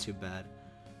 it's not too bad.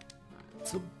 Right,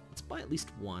 so let's buy at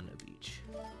least one of each.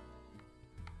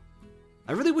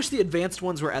 I really wish the advanced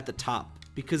ones were at the top,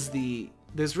 because it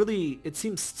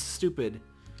seems stupid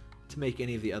to make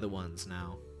any of the other ones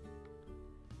now.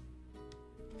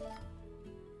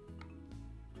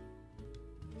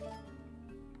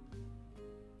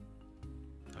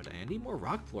 Oh, I need more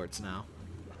rock plorts now.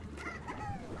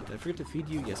 Did I forget to feed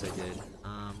you? Yes, I did.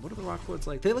 What are the rock plorts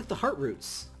like? They like the heart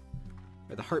roots.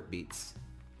 Or the heartbeats.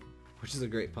 Which is a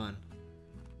great pun.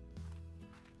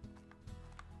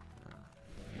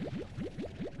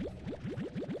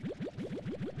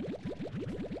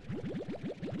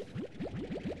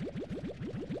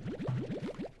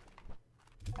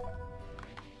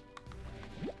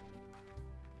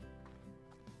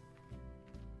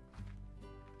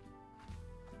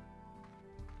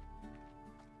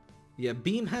 Yeah,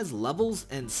 Beam has levels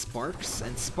and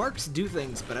sparks do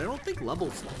things, but I don't think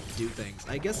levels do things.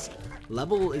 I guess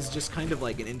level is just kind of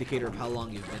like an indicator of how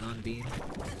long you've been on Beam.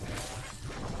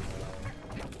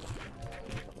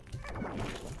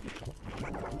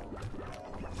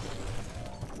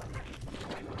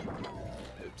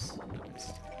 Oops.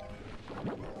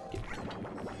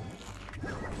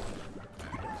 Can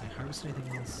I harvest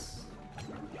anything else?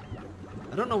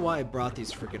 I don't know why I brought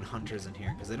these freaking hunters in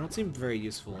here, because they don't seem very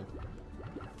useful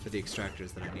for the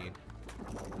extractors that I need.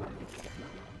 Alright,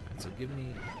 so give me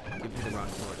the rock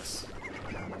plorts.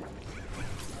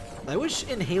 I wish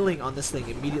inhaling on this thing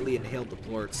immediately inhaled the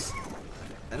plorts.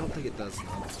 I don't think it does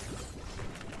though.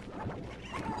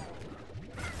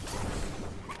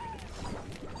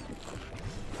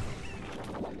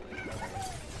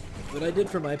 What I did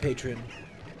for my patron,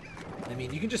 I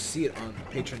mean, you can just see it on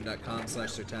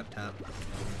patreon.com/sirtaptap,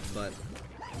 but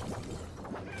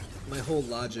my whole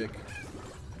logic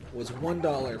was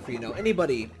 $1 for, you know,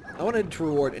 anybody. I wanted to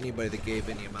reward anybody that gave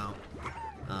any amount.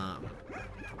 I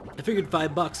figured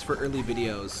 $5 for early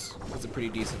videos was a pretty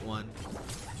decent one.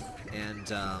 And,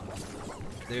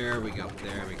 there we go.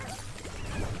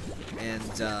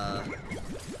 And,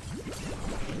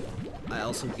 I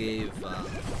also gave,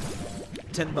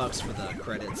 $10 for the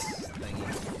credits thingy.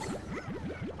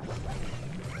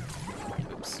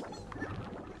 Oops.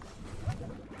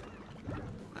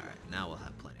 Alright, now we'll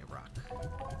have plenty of rock.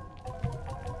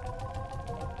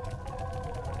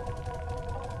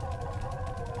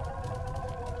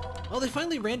 Oh, they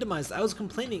finally randomized. I was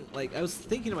complaining, like, I was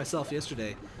thinking to myself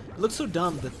yesterday, it looks so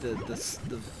dumb that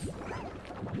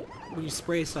when you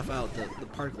spray stuff out, the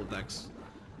particle effects,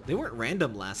 they weren't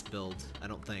random last build, I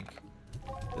don't think.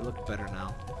 They look better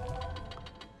now.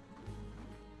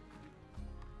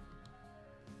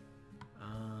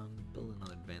 Build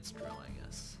another advanced drill, I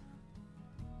guess.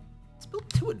 Let's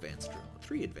build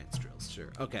 3 advanced drills, sure.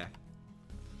 Okay.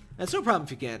 That's no problem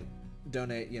if you can't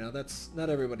donate, you know, that's, not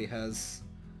everybody has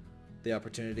the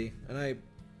opportunity. And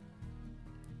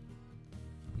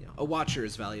you know, a watcher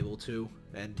is valuable too,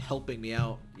 and helping me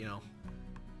out, you know.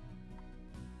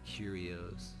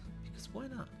 Curios. Because why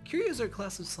not? Curios are a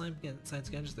class of science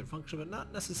gadgets that are functional but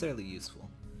not necessarily useful.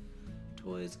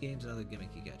 Toys, games, and other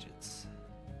gimmicky gadgets.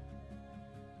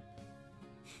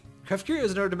 Craft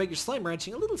curios in order to make your slime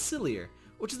ranching a little sillier,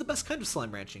 which is the best kind of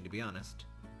slime ranching, to be honest.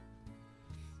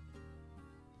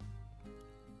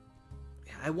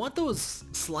 Yeah, I want those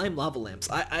slime lava lamps.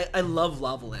 I love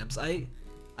lava lamps.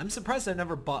 I'm surprised I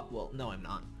never bought, well, no I'm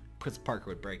not, because Parker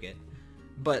would break it.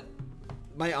 But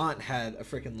my aunt had a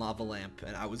freaking lava lamp,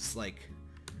 and I was like,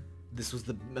 this was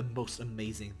the most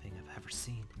amazing thing I've ever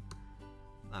seen.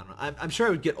 I don't know. I'm sure I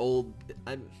would get old.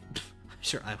 I'm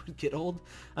sure I would get old.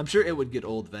 I'm sure it would get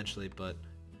old eventually, but...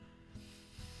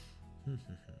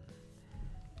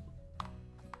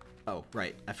 Oh,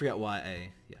 right. I forgot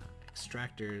why yeah.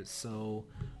 Extractors. So,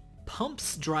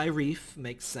 pumps dry reef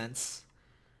makes sense.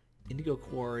 Indigo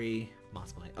quarry,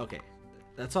 moss mine. Okay.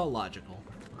 That's all logical.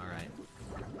 Alright.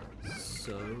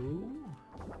 So...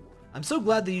 I'm so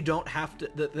glad that you don't have to...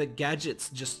 The gadgets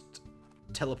just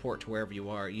teleport to wherever you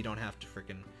are. You don't have to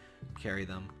frickin' carry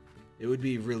them. It would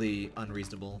be really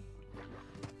unreasonable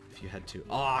if you had to.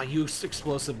 Aw, you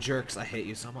explosive jerks. I hate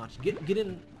you so much. Get in... Get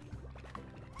in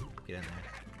there.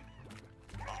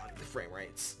 Oh, the frame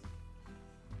rates.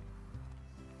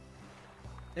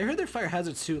 I heard they're fire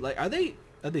hazards too. Like, are they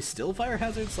still fire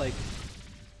hazards? Like,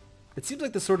 it seems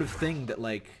like the sort of thing that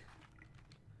like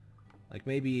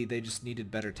maybe they just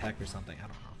needed better tech or something. I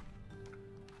don't know.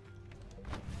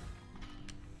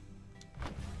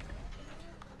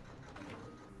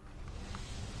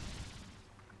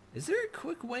 Is there a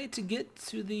quick way to get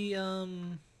to the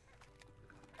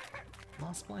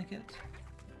moss blanket?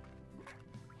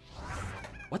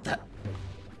 What the?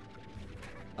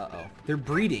 Uh-oh. They're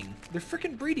breeding. They're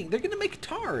freaking breeding. They're gonna make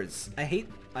tars. I hate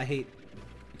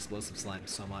explosive slimes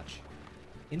so much.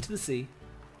 Into the sea.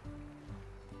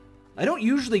 I don't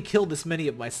usually kill this many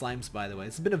of my slimes, by the way.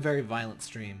 It's been a very violent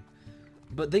stream.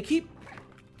 But they keep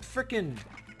freaking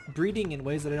breeding in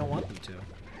ways that I don't want them to.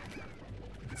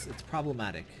 It's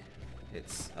problematic.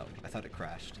 Oh, I thought it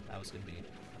crashed. I was gonna be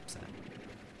upset.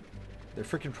 They're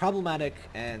freaking problematic,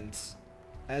 and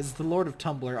as the Lord of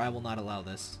Tumblr, I will not allow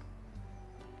this.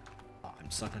 Oh, I'm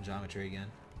stuck on geometry again.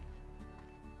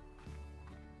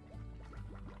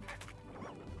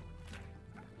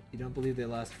 You don't believe they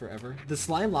last forever? The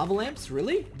slime lava lamps?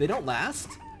 Really? They don't last?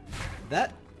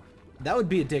 That would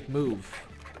be a dick move.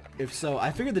 If so,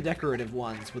 I figured the decorative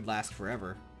ones would last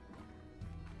forever.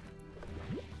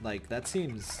 Like, that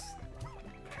seems...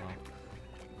 well,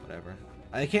 whatever.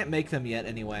 I can't make them yet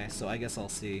anyway, so I guess I'll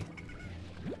see.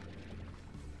 It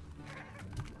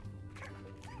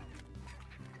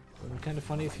would be kind of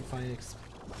funny if you find...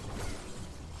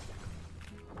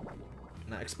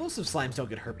 Now, explosive slimes don't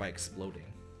get hurt by exploding.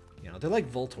 You know, they're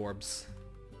like Voltorbs.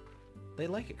 They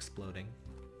like exploding.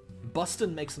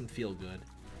 Bustin' makes them feel good.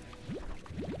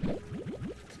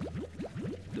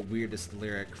 The weirdest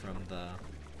lyric from the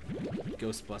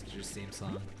Ghostbusters theme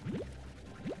song.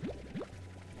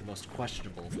 The most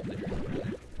questionable lyric,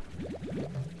 rather.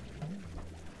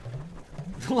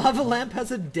 The lava lamp has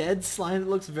a dead slime that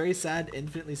looks very sad,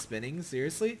 infinitely spinning.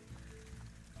 Seriously?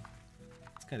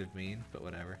 It's kind of mean, but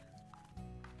whatever.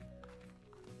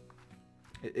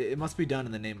 It must be done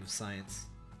in the name of science.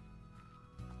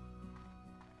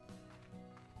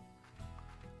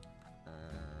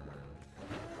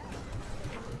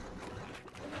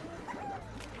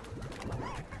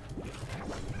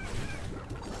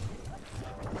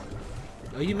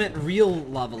 Oh, you meant real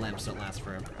lava lamps don't last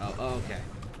forever. Oh, okay.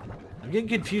 I'm getting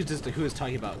confused as to who is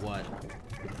talking about what.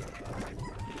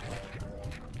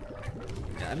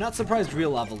 Yeah, I'm not surprised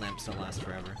real lava lamps don't last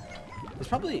forever. There's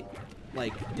probably,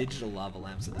 like, digital lava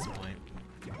lamps at this point.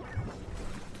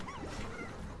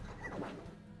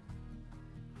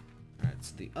 Alright,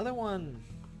 so the other one...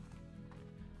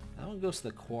 that one goes to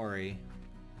the quarry.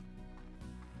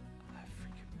 I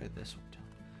forget where this one goes.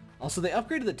 Also, they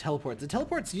upgraded the teleports. The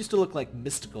teleports used to look like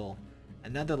mystical,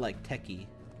 and now they're like techie.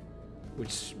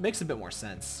 Which makes a bit more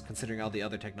sense, considering all the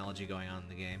other technology going on in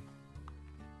the game.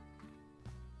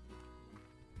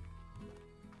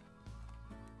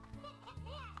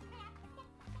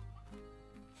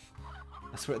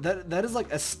 I swear, that is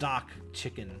like a stock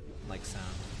chicken-like sound.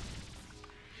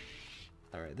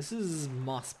 Alright, this is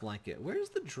moss blanket. Where's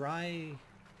the dry...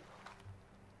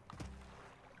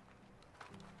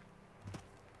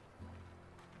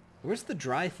 where's the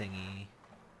dry thingy?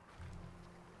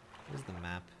 Where's the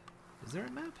map? Is there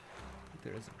a map? I think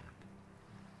there is a map.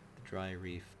 The dry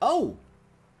reef. Oh!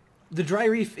 The dry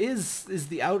reef is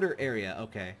the outer area.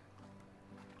 Okay.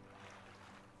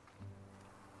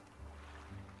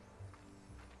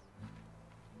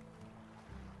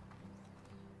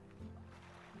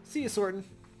 See ya, Sortin.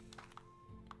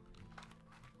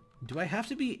 Do I have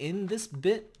to be in this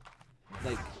bit?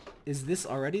 Like, is this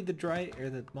already the dry or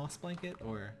the moss blanket?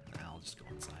 Or I'll just go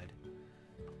inside.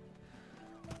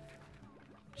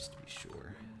 Just to be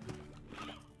sure.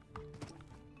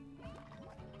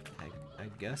 I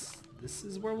guess this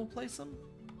is where we'll place them.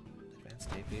 Advanced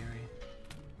apiary.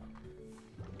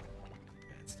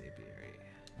 Advanced apiary.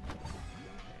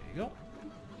 There you go.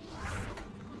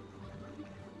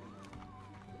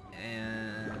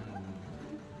 And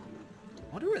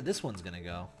I wonder where this one's gonna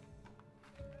go.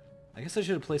 I guess I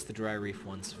should have placed the dry reef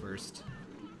ones first.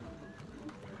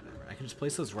 Whatever. I can just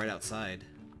place those right outside.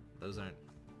 Those aren't...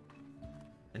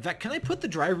 In fact, can I put the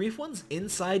dry reef ones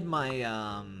inside my,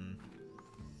 Can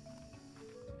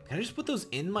I just put those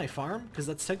in my farm? Because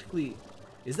that's technically...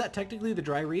 Is that technically the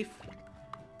dry reef?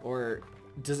 Or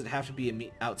does it have to be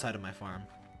outside of my farm?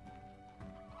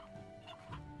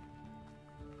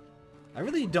 I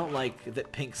really don't like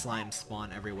that pink slimes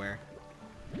spawn everywhere.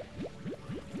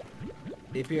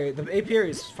 Apiary, the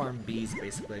apiaries farm bees,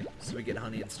 basically, so we get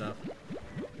honey and stuff.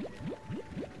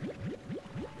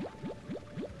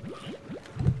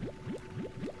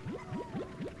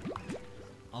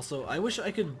 Also, I wish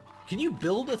I could... Can you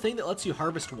build a thing that lets you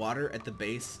harvest water at the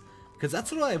base? Because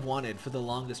that's what I've wanted for the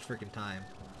longest freaking time.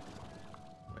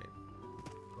 Wait.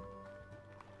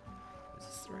 Is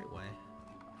this the right way?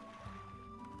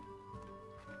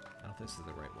 I don't think this is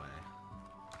the right way.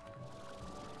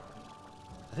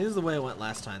 I think this is the way I went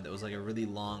last time. That was like a really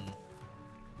long...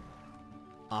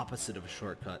 opposite of a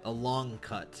shortcut. A long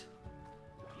cut.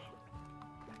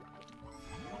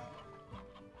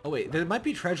 Oh wait, there might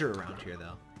be treasure around here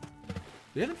though.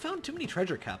 We haven't found too many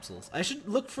treasure capsules. I should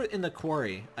look for it in the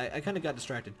quarry. I kind of got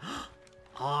distracted. Oh,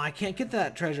 I can't get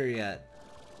that treasure yet.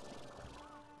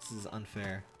 This is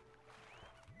unfair.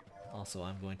 Also,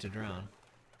 I'm going to drown.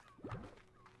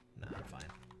 No, I'm fine.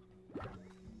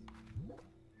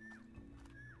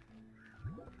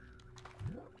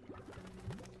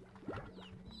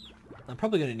 I'm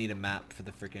probably going to need a map for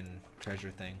the freaking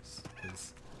treasure things,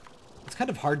 because it's kind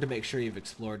of hard to make sure you've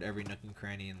explored every nook and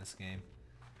cranny in this game.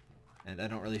 And I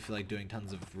don't really feel like doing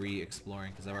tons of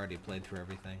re-exploring because I've already played through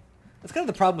everything. That's kind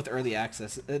of the problem with early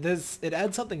access. It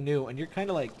adds something new, and you're kind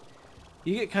of like...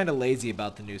 You get kind of lazy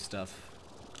about the new stuff.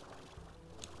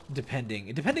 It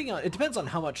depends on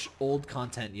how much old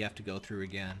content you have to go through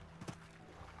again.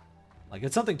 Like, if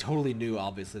it's something totally new,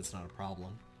 obviously it's not a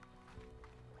problem.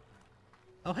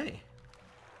 Oh, hey.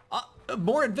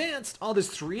 More advanced! Oh, there's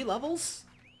 3 levels?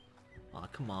 Oh,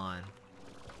 come on.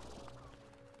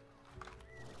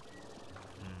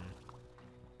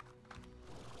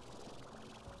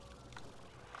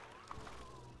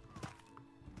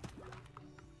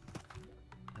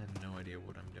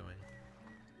 What I'm doing.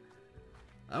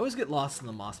 I always get lost in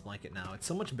the moss blanket now. It's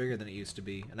so much bigger than it used to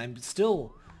be, and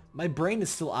my brain is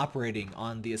still operating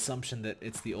on the assumption that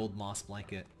it's the old moss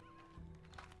blanket.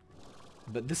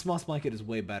 But this moss blanket is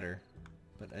way better,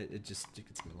 but it gets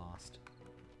me lost.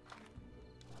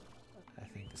 I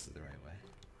think this is the right way.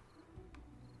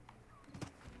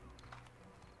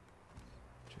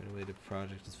 Try to wait till the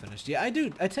project is finished. Yeah, I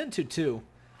do. I tend to too,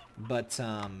 but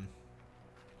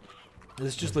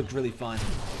this just looked really fun,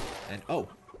 and oh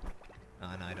no,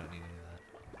 I don't need any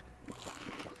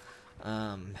of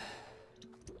that.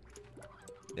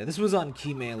 Yeah, this was on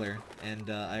Key Mailer, and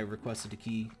I requested a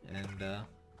key, and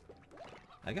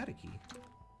I got a key.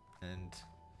 And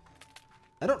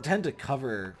I don't tend to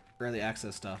cover early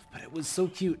access stuff, but it was so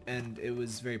cute, and it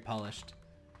was very polished.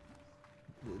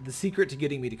 The secret to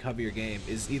getting me to cover your game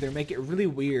is either make it really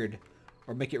weird,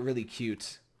 or make it really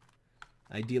cute.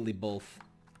 Ideally both.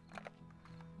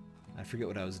 I forget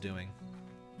what I was doing.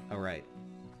 Oh, right.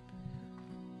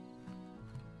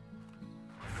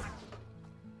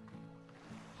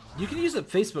 You can use a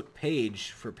Facebook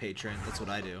page for Patreon. That's what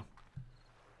I do.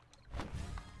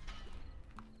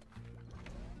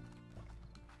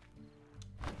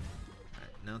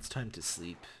 Alright, now it's time to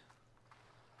sleep.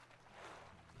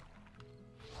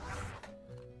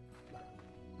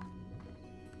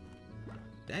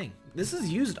 Dang, this has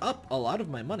used up a lot of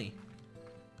my money.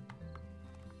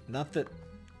 Not that,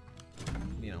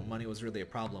 you know, money was really a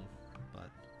problem, but...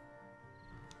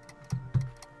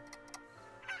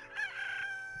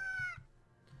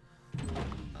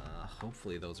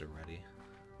 hopefully those are ready.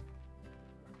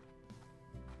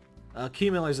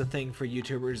 Keymailer is a thing for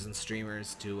YouTubers and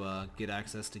streamers to get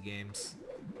access to games.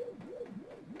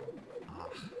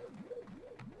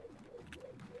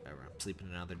 Whatever, I'm sleeping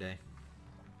another day.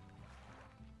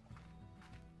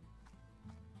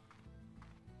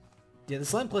 Yeah, the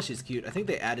slime plushie is cute. I think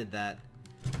they added that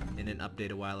in an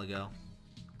update a while ago.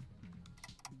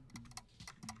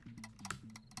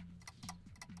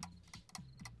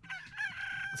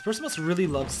 This person must really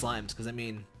love slimes, because I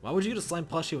mean, why would you get a slime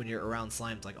plushie when you're around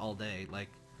slimes like all day? Like,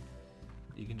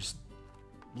 you can just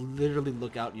literally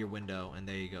look out your window and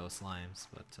there you go, slimes.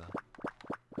 But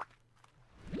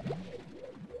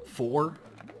 4?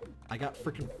 I got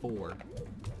freaking 4.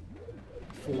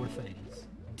 4 things.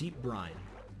 Deep brine.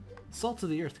 Salt of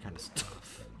the earth kind of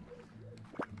stuff.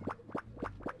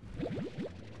 Okay.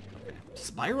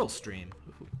 Spiral stream.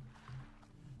 Ooh.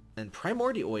 And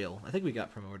primordial oil. I think we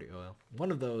got primordial oil.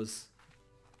 One of those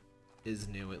is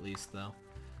new at least though.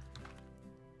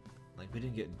 Like we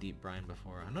didn't get deep brine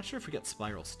before. I'm not sure if we got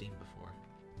spiral steam before.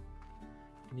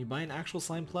 Can you buy an actual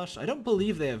slime plush? I don't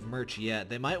believe they have merch yet.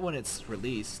 They might when it's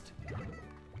released.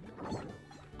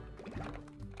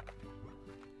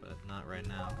 But not right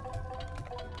now.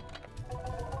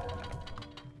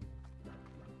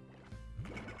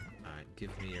 Alright, give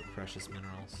me your precious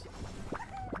minerals.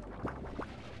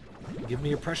 Give me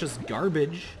your precious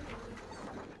garbage.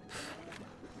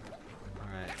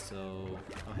 Alright, so...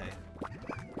 oh hey.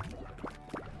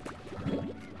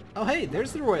 Oh hey,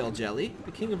 there's the royal jelly.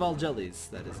 The king of all jellies.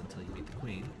 That is until you meet the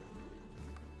queen.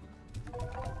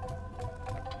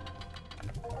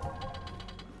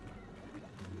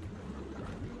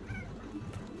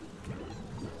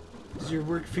 Does your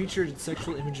work featured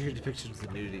sexual imagery or depictions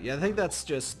of nudity? Yeah, I think that's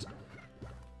just...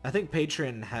 I think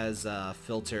Patreon has a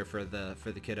filter for the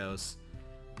kiddos.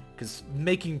 Because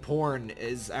making porn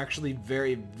is actually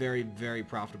very, very, very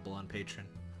profitable on Patreon.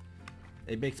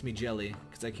 It makes me jelly,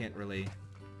 because I can't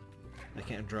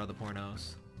draw the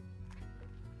pornos.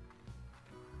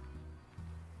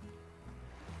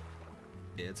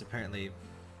 Yeah, it's apparently a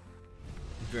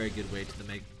very good way to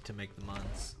make the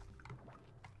muns.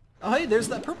 Oh hey, there's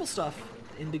that purple stuff!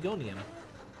 Indigonium.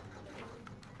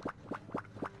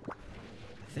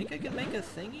 I think I can make a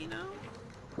thingy now?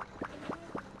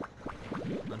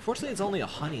 Unfortunately, it's only a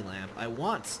honey lamp. I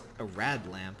want a rad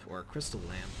lamp or a crystal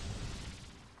lamp.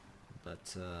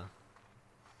 But,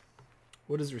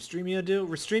 what does Restreamio do?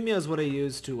 Restreamio is what I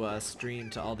use to stream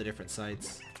to all the different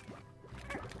sites.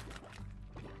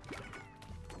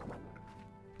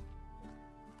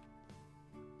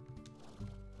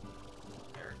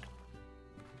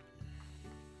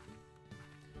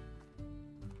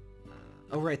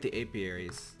 Oh right, the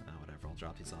apiaries. Oh, whatever, I'll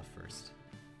drop these off first.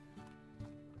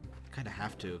 Kinda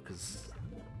have to, because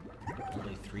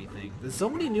only 3 things. There's so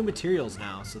many new materials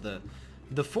now, so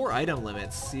the 4 item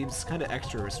limit seems kinda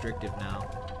extra restrictive now.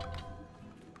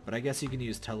 But I guess you can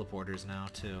use teleporters now,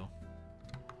 too.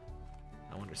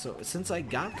 I wonder, so since I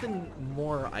got the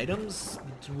more items,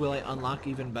 will I unlock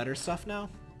even better stuff now?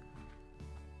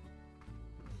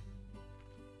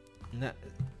 No,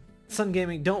 Sun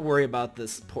Gaming, don't worry about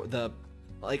this,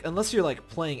 like, unless you're, like,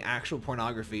 playing actual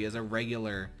pornography as a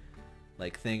regular,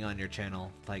 like, thing on your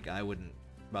channel. Like, I wouldn't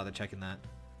bother checking that.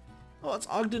 Oh, it's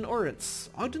Ogden Oritz.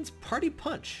 Ogden's Party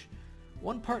Punch.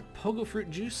 1 part pogo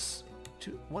fruit juice,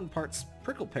 1 part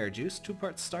prickle pear juice, 2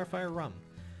 parts starfire rum.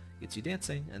 Gets you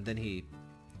dancing, and then he,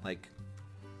 like...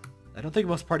 I don't think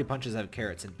most party punches have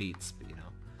carrots and beets, but, you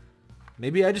know.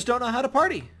 Maybe I just don't know how to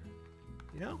party!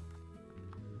 You know?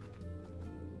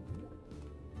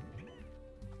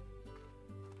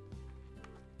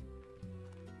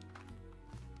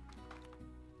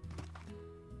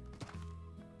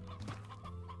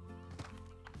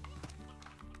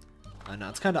 No,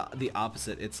 it's kind of the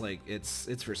opposite. It's like,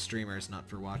 it's for streamers, not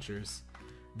for watchers.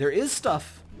 There is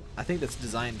stuff, I think, that's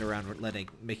designed around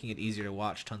making it easier to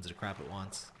watch tons of crap at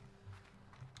once.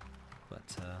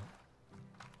 But,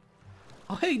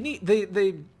 oh hey, neat!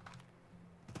 They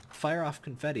fire off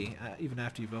confetti, even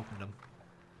after you've opened them.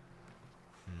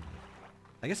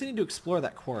 I guess I need to explore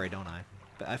that quarry, don't I?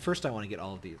 But at first I want to get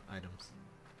all of these items.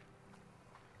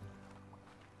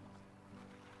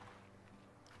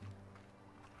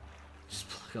 Just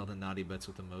plug all the naughty bits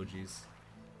with emojis.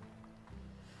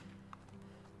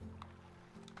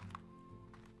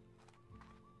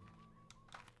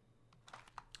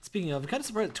 Speaking of, I'm kind of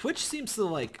surprised. Twitch seems to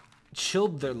like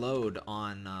chilled their load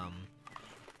on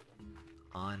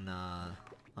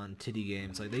titty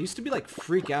games. Like they used to be like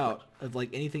freak out of like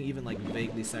anything even like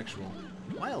vaguely sexual.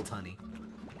 Wild honey.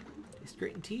 Tastes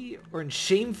great in tea or in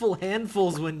shameful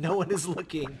handfuls when no one is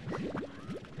looking.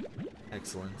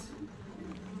 Excellent.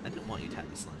 I didn't want you to have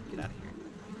me slime. Get out of here.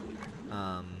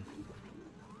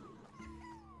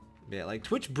 Yeah, like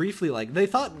Twitch briefly, like they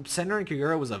thought Senran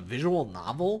Kagura was a visual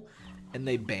novel, and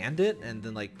they banned it, and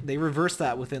then like they reversed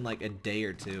that within like a day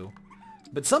or two.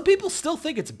 But some people still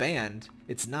think it's banned.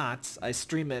 It's not. I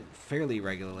stream it fairly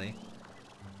regularly.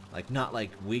 Like not like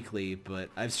weekly, but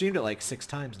I've streamed it like 6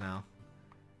 times now.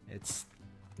 It's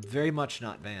very much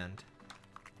not banned.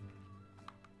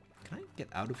 Can I get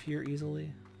out of here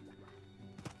easily?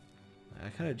 I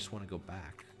kind of just want to go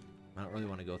back. I don't really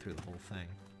want to go through the whole thing.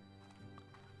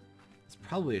 It's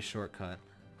probably a shortcut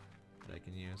that I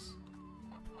can use.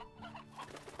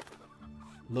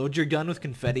 Load your gun with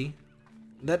confetti.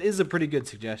 That is a pretty good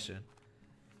suggestion.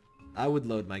 I would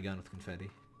load my gun with confetti,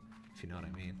 if you know what I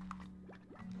mean.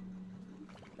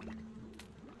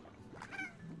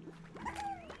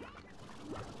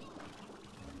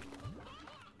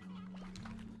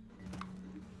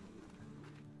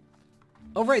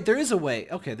 Oh right, there is a way.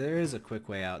 Okay, there is a quick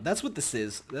way out. That's what this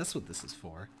is. That's what this is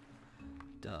for.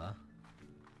 Duh.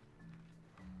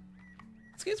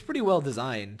 This game's pretty well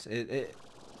designed.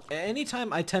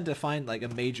 Anytime I tend to find like a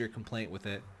major complaint with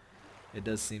it, it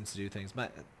does seem to do things.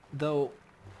 Though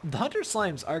the hunter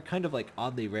slimes are kind of like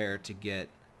oddly rare to get.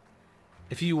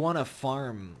 If you want to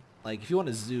farm, like if you want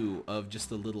a zoo of just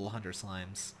the little hunter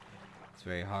slimes, it's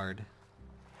very hard.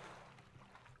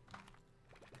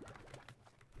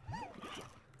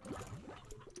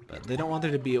 But they don't want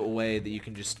there to be a way that you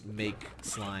can just make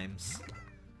slimes.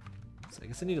 So I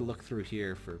guess I need to look through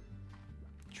here for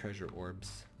treasure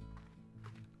orbs.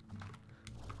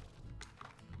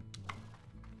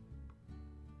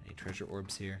 Any treasure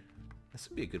orbs here? This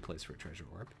would be a good place for a treasure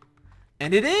orb.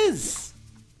 And it is!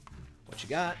 What you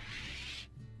got?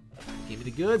 Give me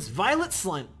the goods. Violet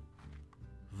slime.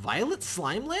 Violet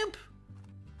slime lamp?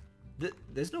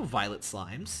 There's no violet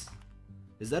slimes.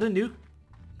 Is that a new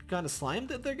kind of slime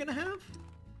that they're gonna have?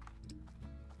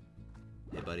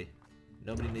 Hey buddy,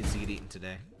 nobody needs to get eaten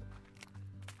today.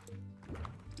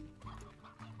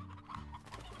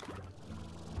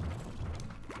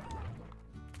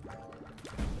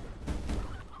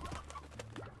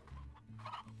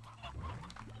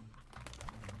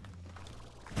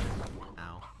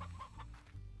 Ow.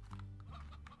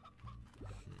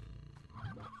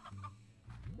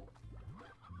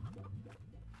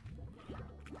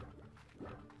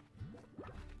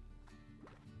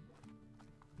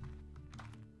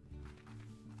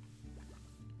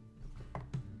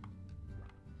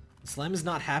 Slime is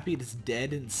not happy, it is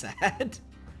dead and sad.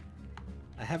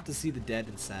 I have to see the dead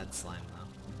and sad slime though.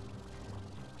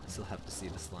 I still have to see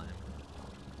the slime.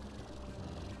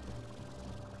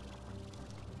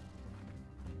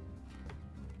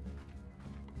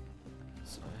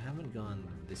 So I haven't gone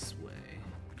this way.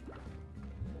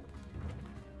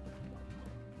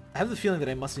 I have the feeling that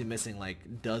I must be missing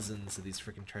like dozens of these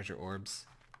freaking treasure orbs.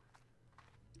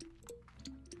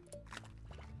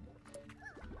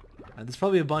 There's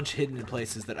probably a bunch hidden in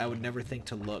places that I would never think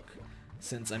to look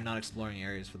since I'm not exploring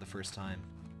areas for the first time.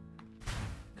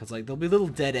 Because like there'll be little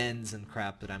dead ends and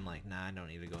crap that I'm like, nah, I don't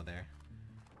need to go there.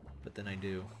 But then I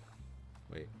do.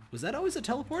 Wait, was that always a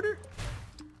teleporter?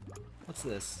 What's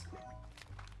this?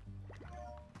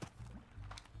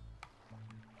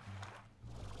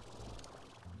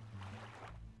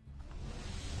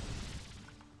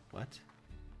 What?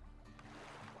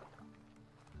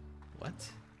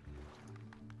 What?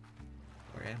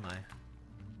 Where am I?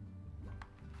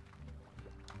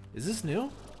 Is this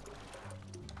new?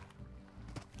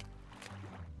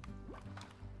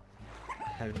 I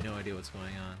have no idea what's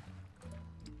going on.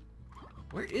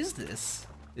 Where is this?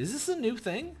 Is this a new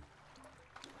thing?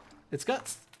 It's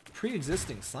got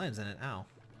pre-existing slimes in it. Ow.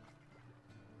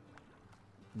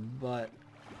 But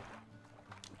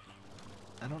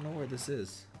I don't know where this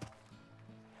is.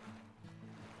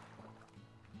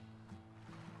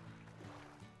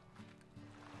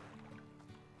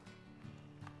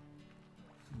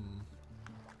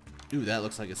 Ooh, that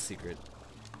looks like a secret.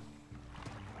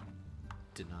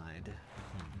 Denied.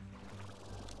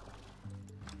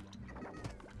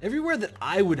 Everywhere that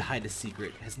I would hide a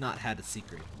secret has not had a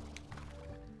secret.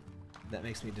 That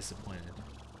makes me disappointed.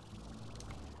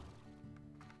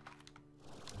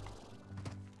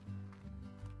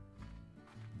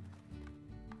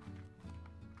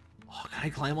 Oh, can I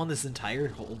climb on this entire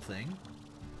whole thing?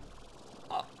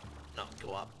 Oh, no,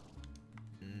 go up.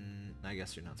 I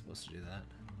guess you're not supposed to do that.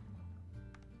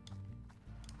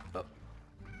 Oh.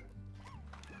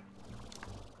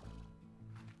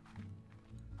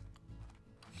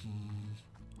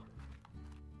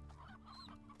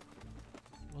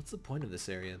 What's the point of this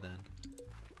area then?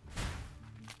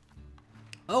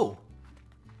 Oh!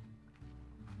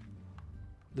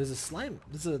 There's a slime.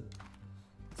 There's a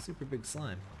super big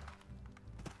slime.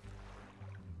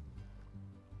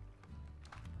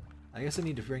 I guess I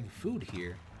need to bring food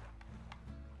here.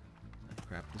 Oh,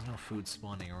 crap, there's no food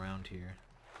spawning around here.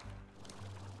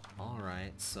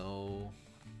 Alright, so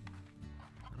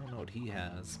I don't know what he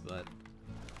has, but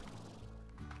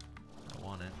I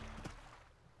want it.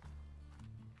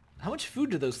 How much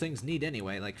food do those things need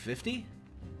anyway? Like 50?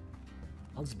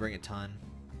 I'll just bring a ton.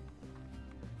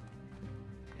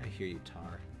 I hear you,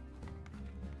 Tar.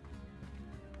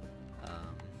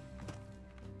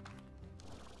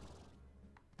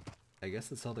 I guess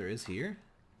that's all there is here?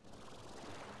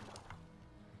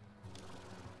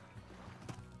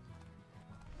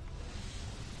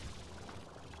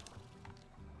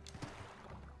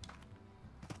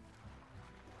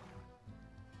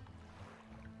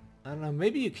 I don't know,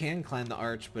 maybe you can climb the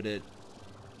arch, but it...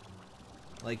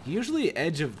 Like, usually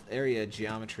edge of area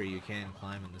geometry you can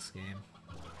climb in this game.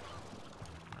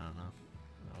 I don't know.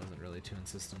 I wasn't really too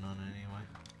insistent on it anyway.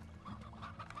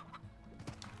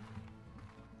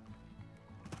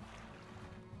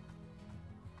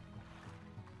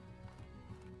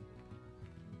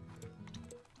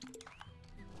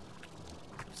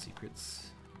 Secrets.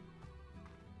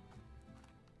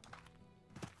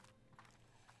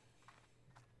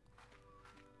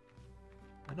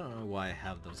 I don't know why I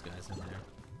have those guys in there.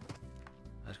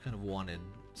 I just kind of wanted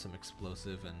some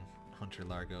explosive and hunter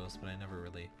largos, but I never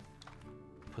really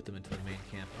put them into the main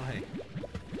camp. Oh hey.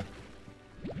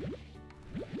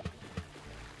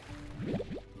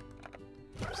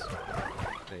 Oops.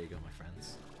 There you go, my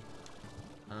friends.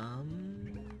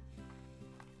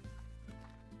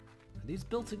 Are these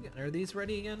built again? Are these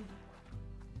ready again?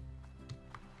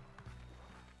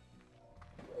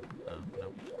 Oh,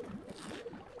 no.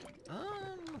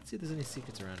 Let's see if there's any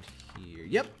secrets around here.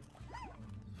 Yep!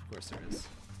 Of course there is.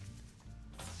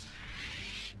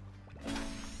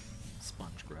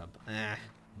 Sponge grub. Eh,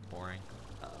 boring.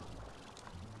 Uh-oh.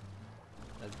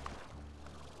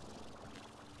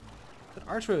 That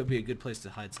archway would be a good place to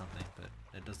hide something, but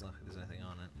it doesn't look like there's anything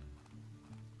on it.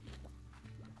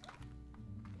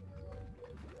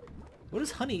 What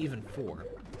is honey even for?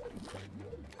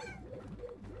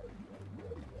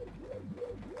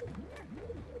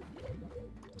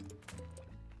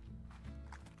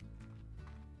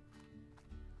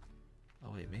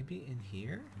 Oh wait, maybe in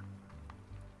here?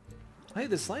 Oh, hey,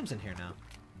 there's slimes in here now.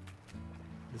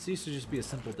 This used to just be a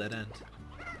simple dead end.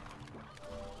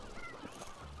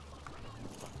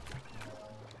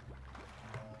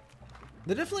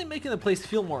 They're definitely making the place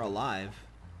feel more alive.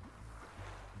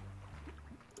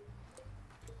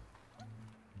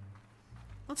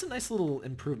 Lots of nice little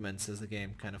improvements as the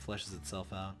game kind of fleshes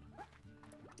itself out.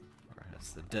 Or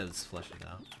as the devs flesh it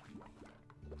out.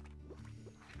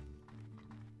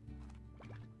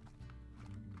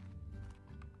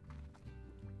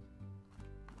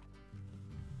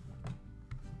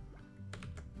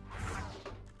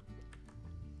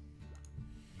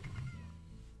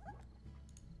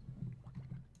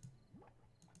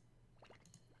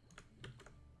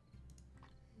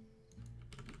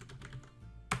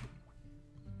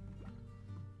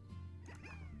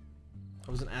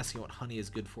 I wasn't asking what honey is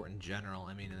good for in general.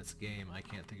 I mean, in this game, I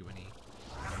can't think of any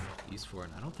use for it.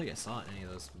 And I don't think I saw it in any of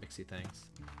those mixy things.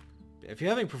 If you're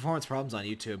having performance problems on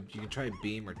YouTube, you can try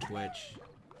Beam or Twitch.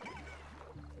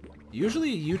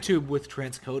 Usually YouTube with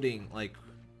transcoding, like,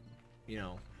 you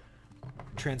know,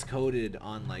 transcoded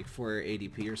on like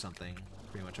 480p or something,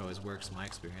 pretty much always works in my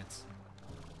experience.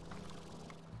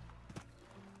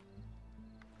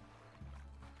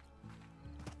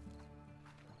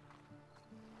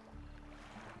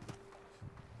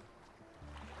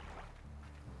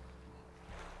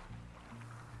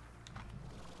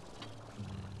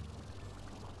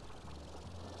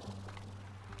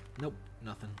 Nope,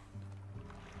 nothing.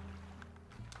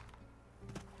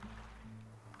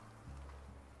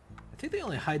 I think they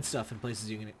only hide stuff in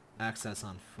places you can access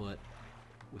on foot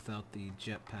without the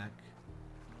jetpack.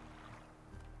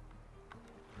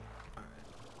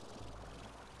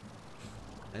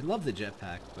 I love the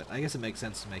jetpack, but I guess it makes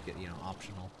sense to make it, you know,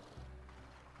 optional.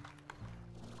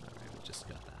 Alright, we just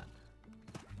got that.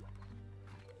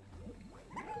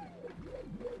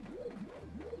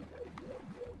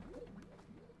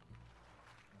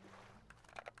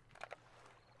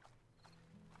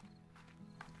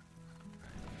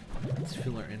 Let's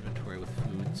fill our inventory with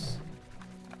foods.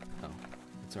 Oh,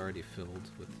 it's already filled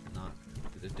with not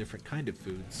a different kind of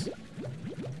foods.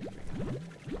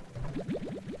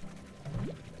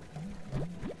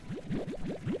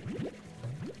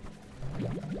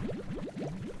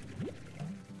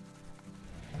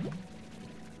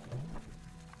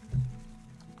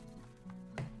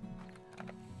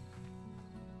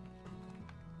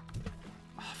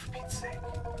 Oh, for Pete's sake.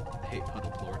 I hate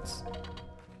puddle plorts.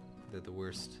 They're the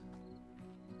worst.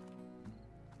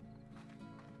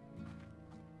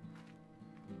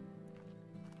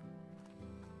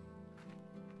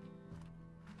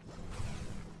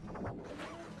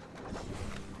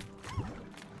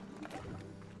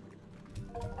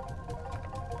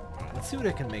 Let's see what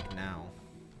I can make now.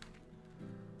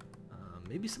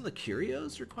 Maybe some of the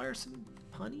curios require some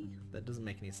honey? That doesn't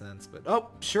make any sense, but... Oh,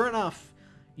 sure enough!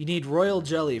 You need royal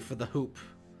jelly for the hoop.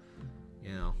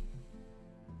 You know.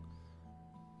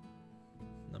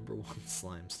 Number 1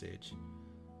 slime stage.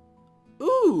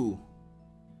 Ooh!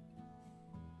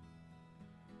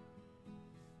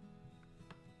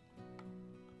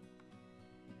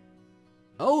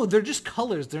 Oh, they're just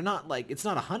colors. They're not like, it's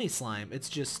not a honey slime. It's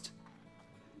just...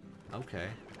 Okay.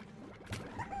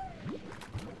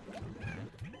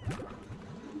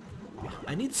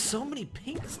 I need so many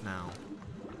pinks now.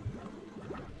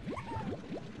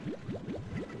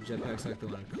 Jetpack's like the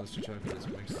one in Coaster Chocolate is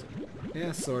mixed.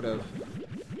 Yeah, sort of.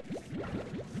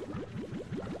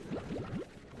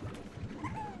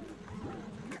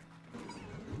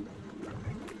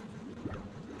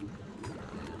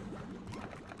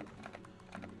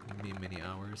 Many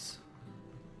hours.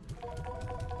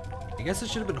 I guess I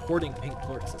should have been hoarding pink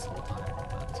plorts this whole time,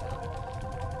 but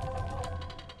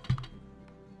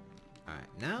alright,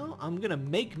 now I'm gonna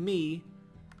make me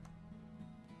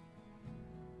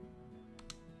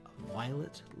a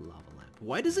violet lava lamp.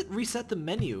 Why does it reset the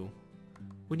menu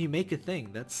when you make a thing?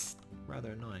 That's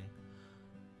rather annoying.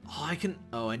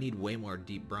 Oh, I need way more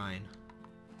deep brine.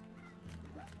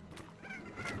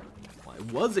 Well, I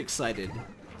was excited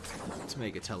to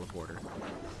make a teleporter.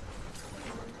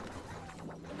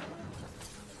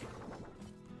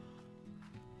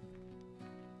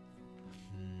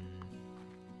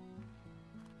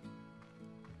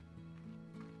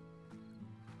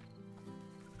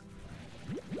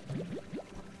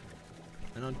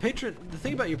 And on Patreon, the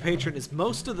thing about your Patreon is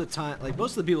most of the time, like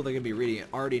most of the people that are gonna be reading it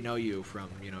already know you from,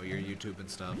 you know, your YouTube and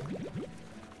stuff.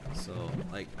 So,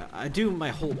 like, I do my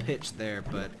whole pitch there,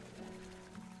 but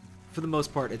for the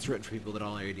most part, it's written for people that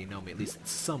already know me, at least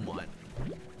somewhat.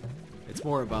 It's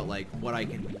more about, like, what I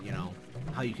can, you know,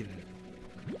 how you can,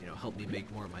 you know, help me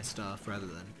make more of my stuff rather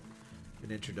than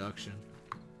an introduction.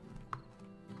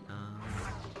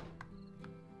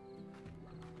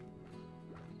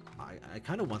 I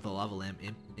kind of want the lava lamp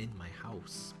in my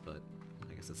house, but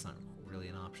I guess that's not really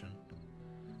an option.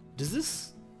 Does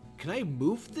this... Can I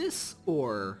move this,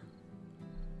 or...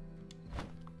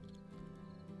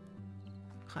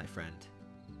 Hi, friend.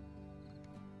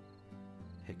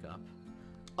 Hiccup.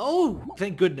 Oh,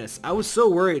 thank goodness. I was so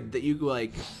worried that you,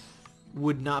 like,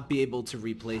 would not be able to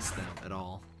replace them at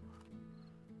all.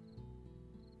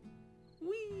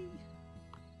 Whee!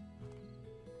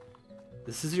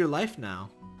 This is your life now.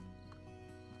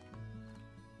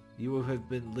 You have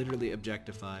been literally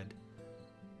objectified.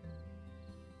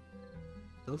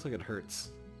 It looks like it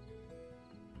hurts.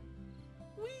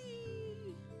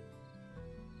 Whee!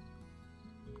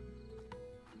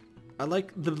 I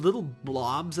like the little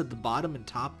blobs at the bottom and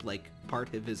top, like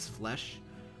part of his flesh,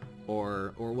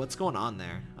 or what's going on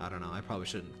there. I don't know. I probably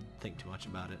shouldn't think too much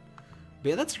about it. But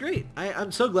yeah, that's great.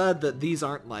 I'm so glad that these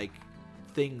aren't like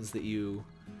things that you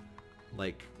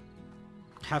like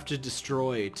have to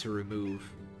destroy to remove.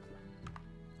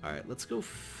 Alright, let's go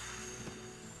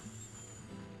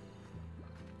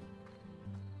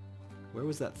where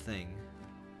was that thing?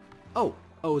 Oh!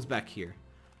 Oh, it's back here.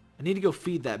 I need to go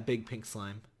feed that big pink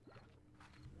slime.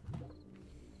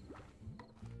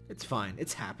 It's fine.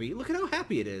 It's happy. Look at how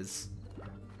happy it is.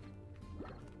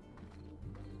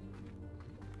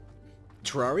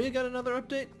 Terraria got another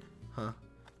update? Huh.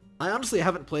 I honestly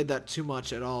haven't played that too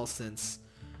much at all since,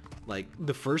 like,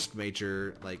 the first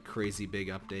major, like, crazy big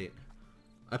update.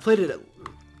 I played it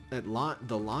at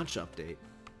the launch update,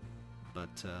 but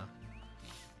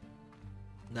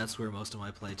that's where most of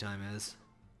my playtime is.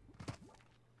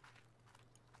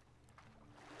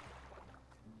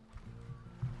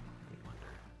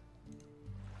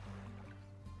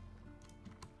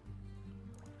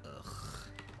 Ugh.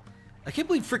 I can't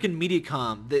believe frickin'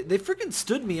 Mediacom. They frickin'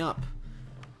 stood me up.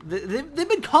 They've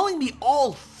been calling me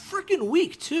all frickin'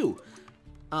 week too.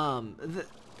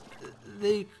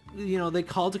 They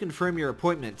called to confirm your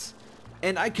appointment,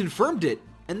 and I confirmed it,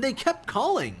 and they kept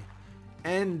calling,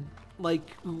 and like,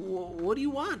 what do you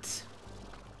want?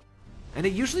 And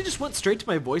it usually just went straight to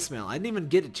my voicemail. I didn't even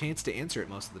get a chance to answer it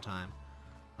most of the time.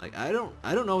 Like, I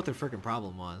don't know what their freaking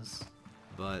problem was,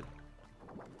 but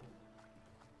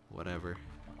whatever.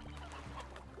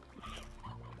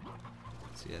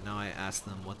 So yeah, now I asked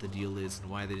them what the deal is and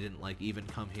why they didn't like even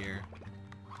come here.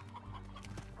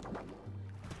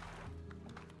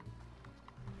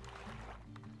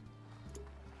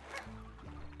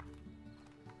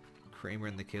 Kramer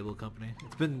and the Cable Company.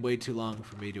 It's been way too long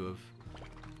for me to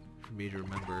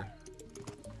remember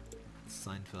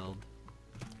Seinfeld.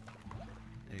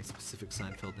 Any specific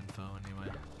Seinfeld info,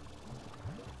 anyway.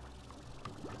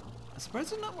 I'm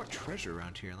surprised there's not more treasure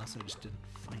around here, unless I just didn't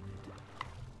find it.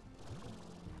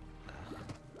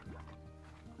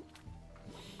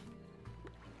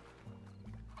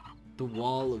 The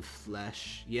Wall of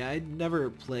Flesh. Yeah, I'd never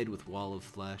played with Wall of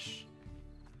Flesh.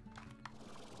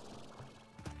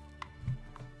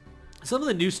 Some of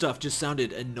the new stuff just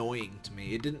sounded annoying to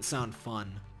me. It didn't sound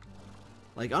fun.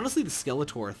 Like, honestly, the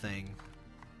Skeletor thing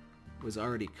was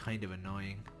already kind of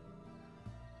annoying.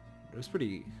 It was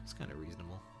kind of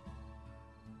reasonable.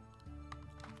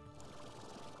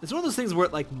 It's one of those things where,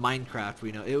 like Minecraft,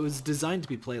 we know, it was designed to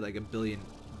be played like a billion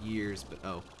years, but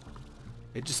oh.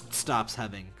 It just stops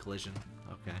having collision.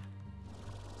 Okay.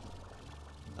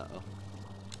 Uh-oh.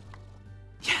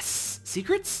 Yes!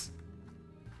 Secrets?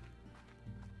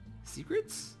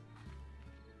 Secrets?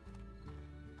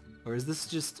 Or is this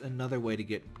just another way to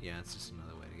get... Yeah, it's just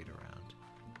another way to get around.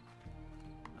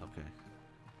 Okay.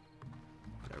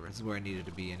 Whatever, this is where I needed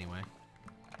to be anyway.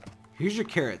 Here's your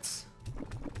carrots.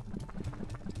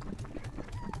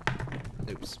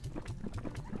 Oops.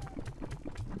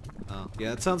 Oh, yeah,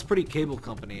 that sounds pretty cable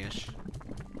company-ish.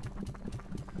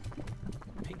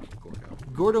 Pink Gordo.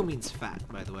 Gordo means fat,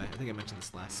 by the way. I think I mentioned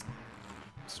this last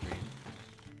stream.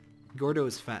 Gordo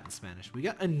is fat in Spanish. We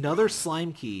got another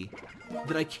slime key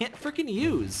that I can't frickin'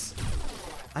 use.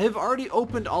 I have already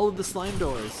opened all of the slime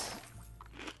doors.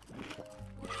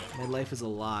 My life is a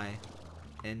lie.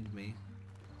 End me.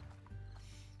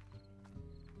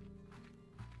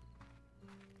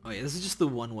 Oh yeah, this is just the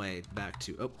one way back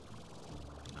to... Oh.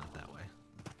 Not that way.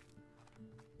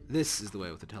 This is the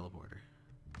way with the teleporter.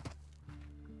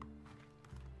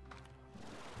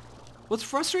 What's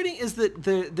frustrating is that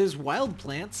there's wild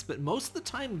plants, but most of the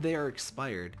time they are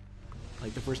expired.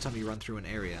 Like the first time you run through an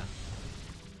area.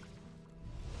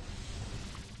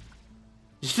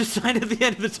 Just a sign at the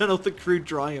end of the tunnel with the crude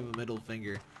drawing of a middle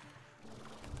finger.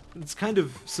 It's kind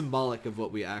of symbolic of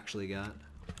what we actually got.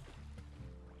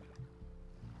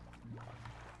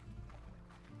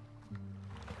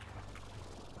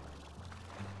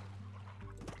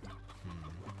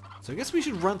 So I guess we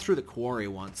should run through the quarry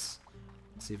once.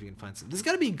 See if we can find some. There's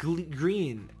got to be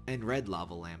green and red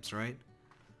lava lamps, right?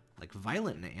 Like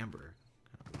violet and amber.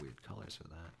 Kind of weird colors for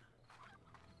that.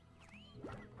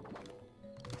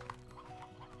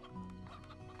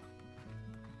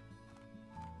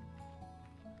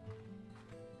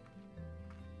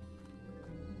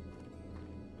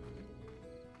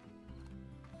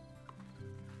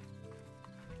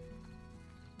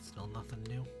 Still nothing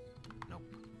new? Nope.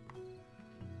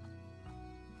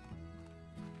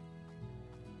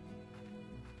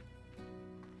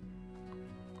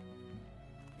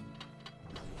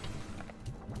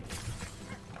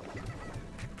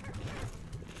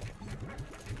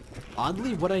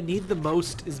 Oddly, what I need the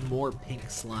most is more pink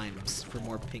slimes for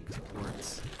more pink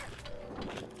supports.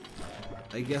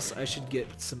 I guess I should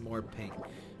get some more pink.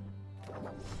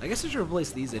 I guess I should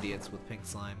replace these idiots with pink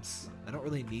slimes. I don't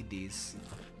really need these.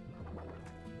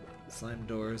 Slime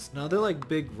doors. No, they're like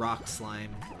big rock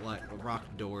slime, like rock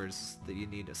doors that you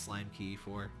need a slime key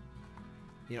for.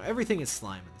 You know, everything is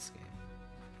slime in this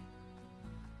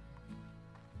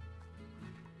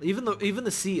game. Even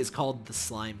the sea is called the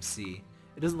Slime Sea.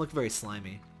 It doesn't look very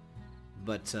slimy,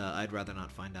 but I'd rather not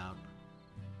find out.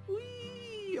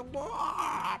 Whee!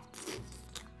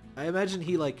 I imagine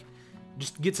he like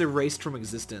just gets erased from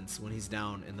existence when he's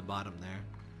down in the bottom there,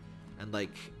 and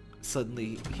like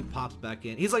suddenly he pops back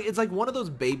in. He's like, it's like one of those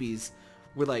babies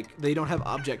where like they don't have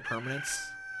object permanence,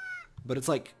 but it's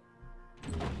like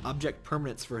object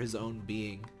permanence for his own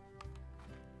being.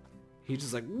 He's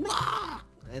just like, wah!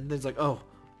 And then it's like, oh,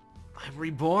 I'm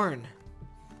reborn.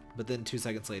 But then 2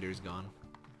 seconds later he's gone.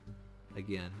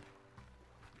 Again.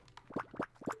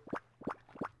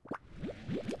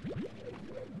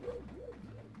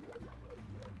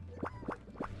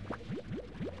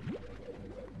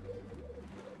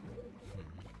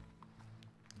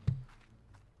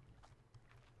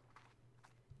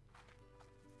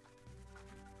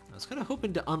 I was kind of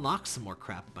hoping to unlock some more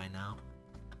crap by now.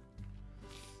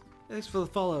 Thanks for the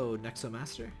follow,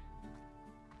 Nexomaster.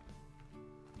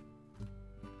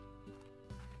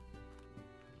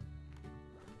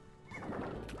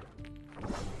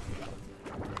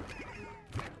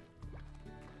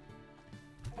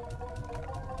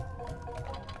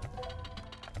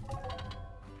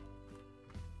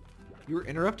 You were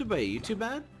interrupted by a YouTube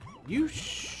ad? You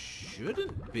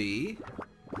shouldn't be.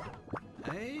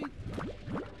 Hey,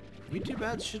 YouTube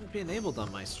ads shouldn't be enabled on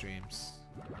my streams.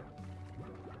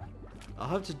 I'll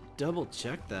have to double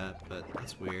check that, but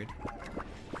that's weird.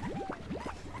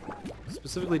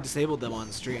 Specifically disabled them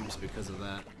on streams because of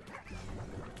that.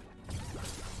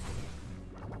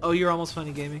 Oh, you're almost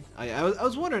funny gaming? I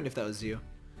was wondering if that was you.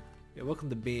 Yeah, welcome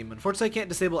to Beam. Unfortunately, I can't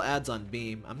disable ads on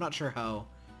Beam. I'm not sure how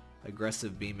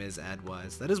aggressive Beam is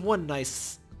ad-wise. That is one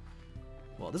nice...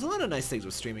 Well, there's a lot of nice things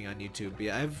with streaming on YouTube. But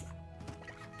yeah,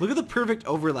 look at the perfect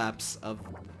overlaps of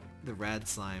the rad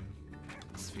slime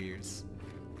spheres.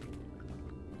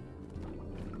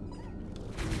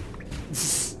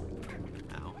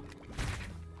 Ow.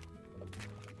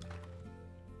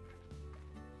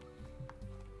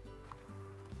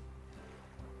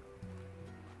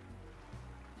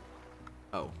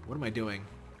 Oh, what am I doing?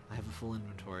 I have a full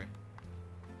inventory.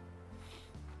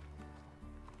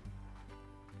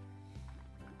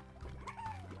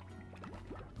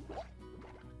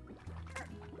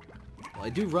 Well, I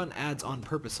do run ads on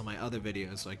purpose on my other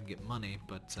videos so I can get money,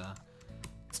 but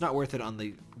it's not worth it on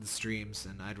the streams,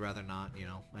 and I'd rather not, you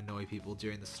know, annoy people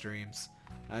during the streams.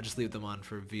 I just leave them on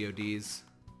for VODs.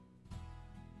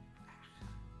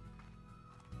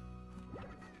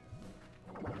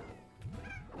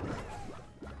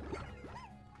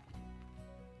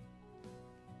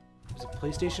 There's a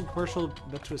PlayStation commercial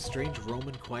about to a strange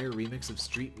Roman choir remix of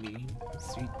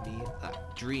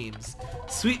Dreams.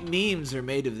 Sweet memes are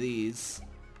made of these.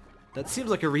 That seems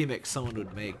like a remix someone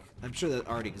would make. I'm sure that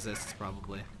already exists,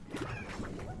 probably. But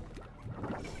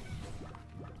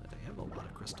I have a lot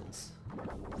of crystals.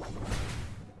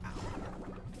 Ow.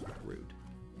 Rude.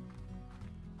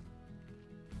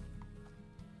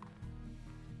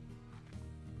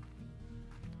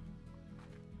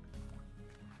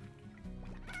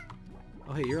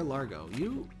 Oh hey, you're a Largo.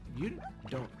 You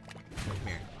don't... Come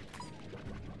here.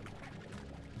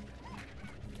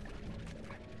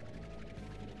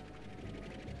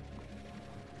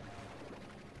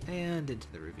 And into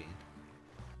the ravine.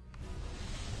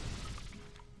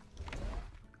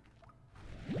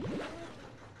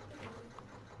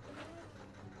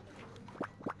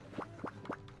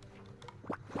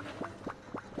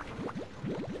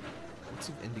 Lots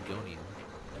of Indigonium.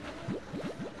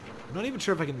 I'm not even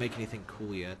sure if I can make anything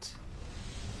cool yet.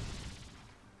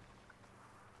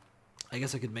 I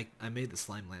guess I could make... I made the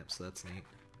slime lamp, so that's neat.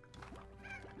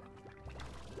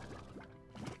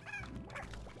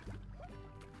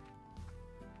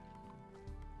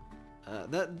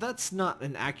 That's not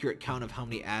an accurate count of how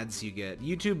many ads you get.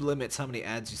 YouTube limits how many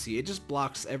ads you see. It just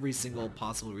blocks every single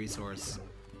possible resource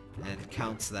and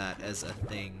counts that as a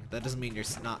thing. That doesn't mean you're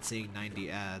not seeing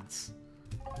 90 ads.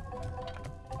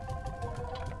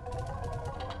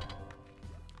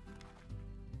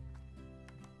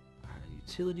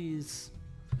 Utilities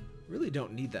really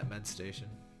don't need that med station.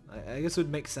 I guess it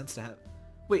would make sense to have...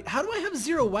 Wait, how do I have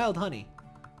 0 wild honey?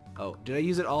 Oh, did I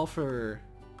use it all for...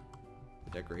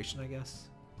 decoration, I guess?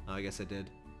 Oh, I guess I did.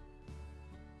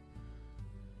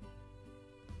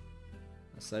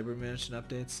 Cyber mansion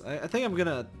updates. I think I'm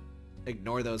gonna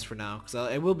ignore those for now, because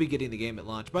I will be getting the game at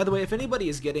launch. By the way, if anybody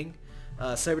is getting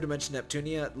Cyber Dimension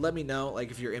Neptunia, let me know, like,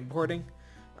 if you're importing.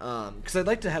 Because I'd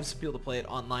like to have some people to play it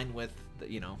online with,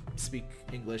 you know, speak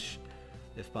English,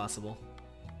 if possible.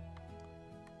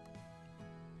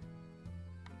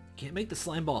 Can't make the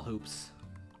slime ball hoops.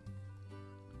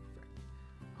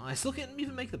 I still can't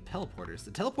even make the teleporters. The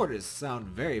teleporters sound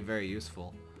very, very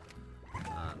useful.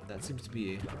 That seems to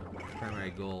be a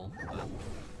primary goal. But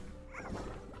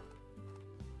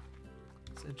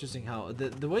it's interesting how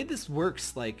the way this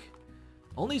works. Like,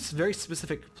 only very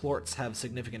specific plorts have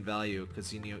significant value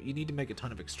because you need to make a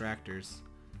ton of extractors.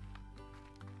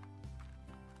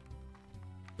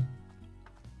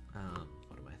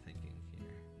 What am I thinking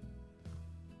here?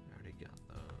 I already got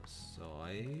those, so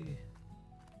I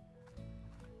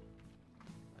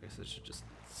guess I should just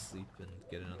sleep and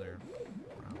get another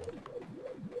round.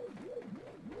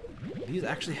 These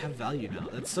actually have value now.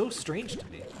 That's so strange to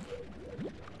me.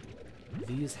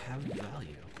 These have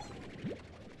value.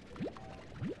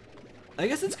 I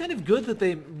guess it's kind of good that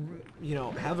they, you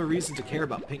know, have a reason to care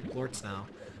about pink plorts now,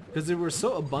 because they were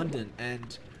so abundant,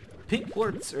 and pink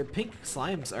plorts, or pink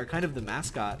slimes, are kind of the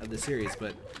mascot of the series,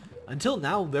 but until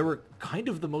now they were kind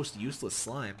of the most useless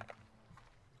slime.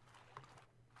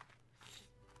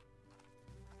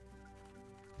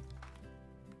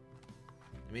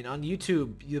 I mean, on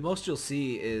YouTube, the most you'll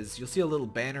see is, you'll see a little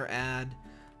banner ad,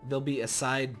 there'll be a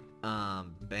side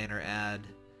banner ad,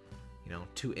 you know,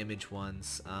 2 image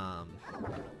ones,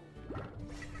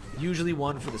 usually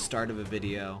one for the start of a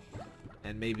video,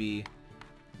 and maybe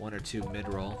 1 or 2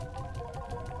 mid-roll.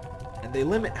 And they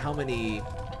limit how many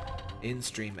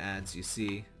in-stream ads you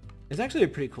see. It's actually a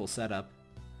pretty cool setup,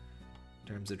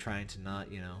 in terms of trying to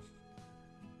not, you know,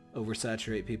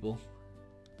 oversaturate people.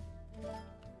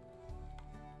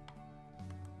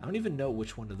 I don't even know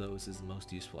which one of those is the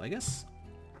most useful. I guess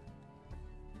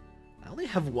I only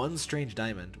have 1 strange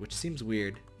diamond, which seems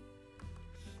weird.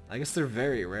 I guess they're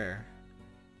very rare.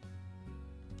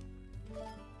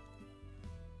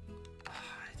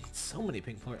 I need so many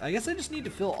pink plorts. I guess I just need to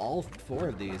fill all 4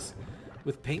 of these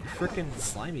with pink frickin'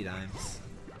 slimy dimes.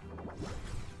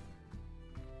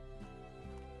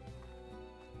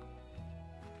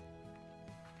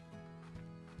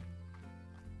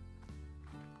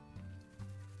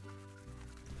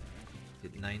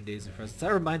 Get 9 days of presents.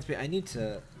 That reminds me, I need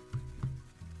to...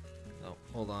 Oh,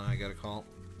 hold on, I got a call.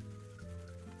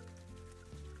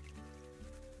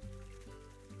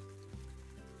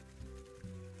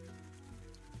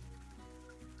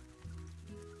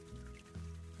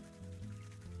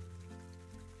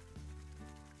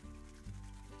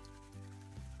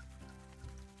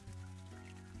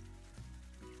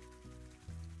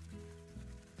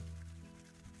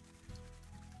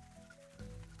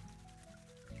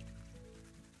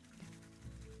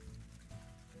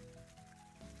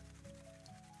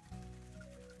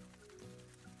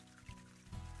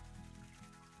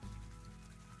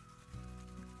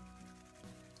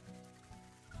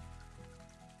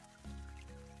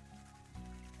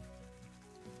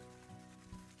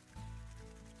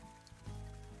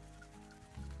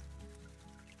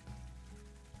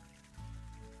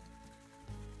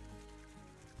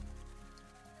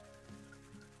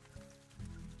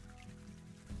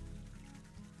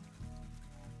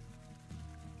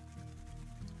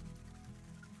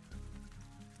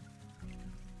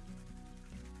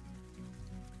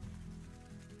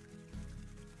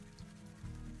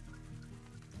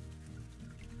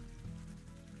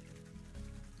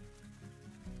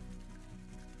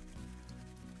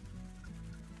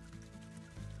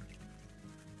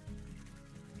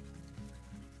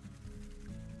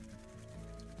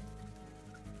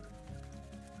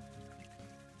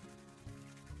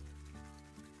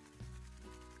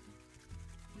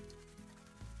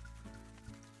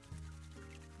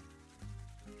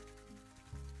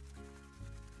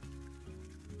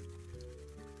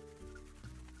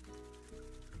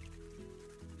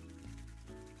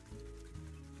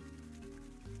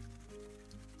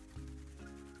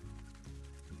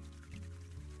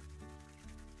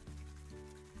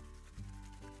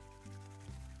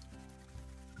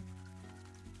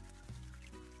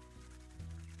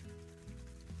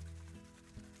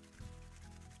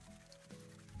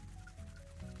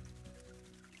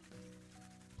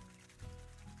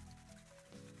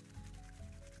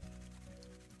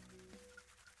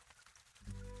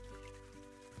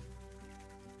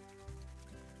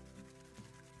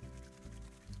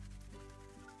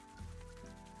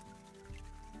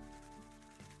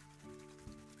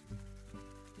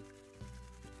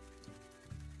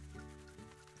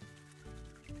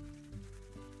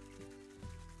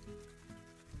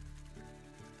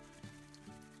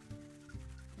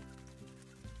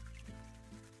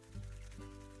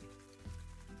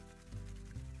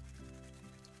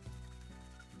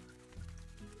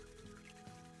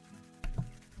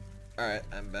 Alright,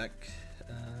 I'm back.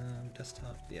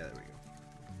 Desktop. Yeah, there we go.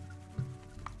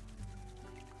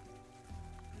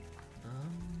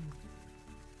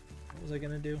 What was I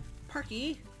gonna do?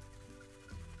 Parky!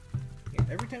 Here,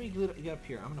 every time you get up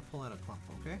here, I'm gonna pull out a clump,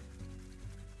 okay?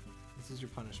 This is your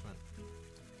punishment.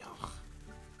 Ugh.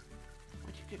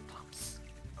 Why'd you get clumps?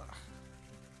 Ugh.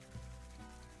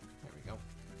 There we go.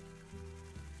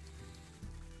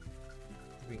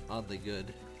 Being oddly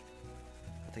good.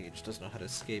 I think it just doesn't know how to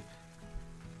escape.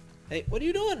 Hey, what are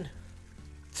you doing?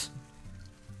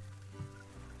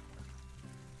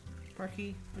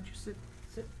 Parky, would you sit?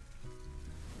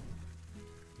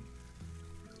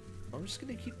 I'm just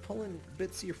gonna keep pulling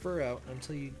bits of your fur out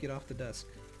until you get off the desk.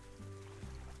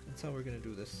 That's how we're gonna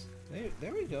do this.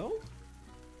 There we go.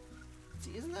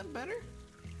 See, isn't that better?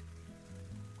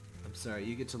 I'm sorry,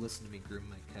 you get to listen to me groom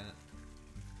my cat.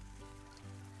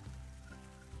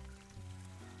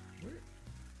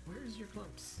 Where's your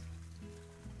clumps?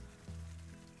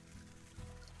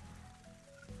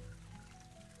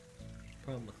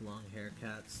 Problem with long hair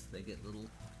cats, they get little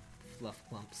fluff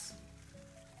clumps.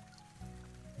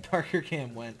 Parker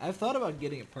Cam went. I've thought about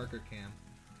getting a Parker Cam.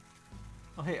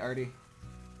 Oh hey Artie.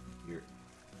 You're...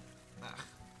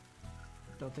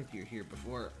 Don't think you were here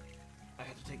before I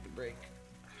had to take the break.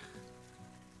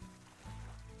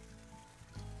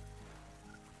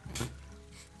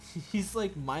 He's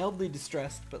like mildly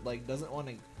distressed, but like doesn't want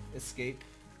to escape.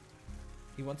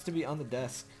 He wants to be on the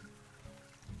desk.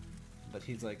 But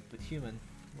he's like, but human,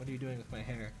 what are you doing with my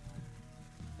hair?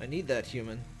 I need that,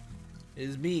 human. It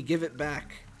is me, give it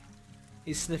back.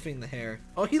 He's sniffing the hair.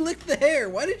 Oh, he licked the hair!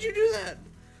 Why did you do that?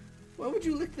 Why would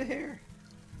you lick the hair?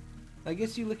 I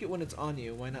guess you lick it when it's on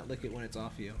you. Why not lick it when it's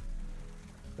off you?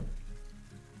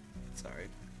 Sorry.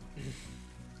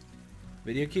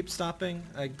 Video keeps stopping?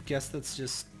 I guess that's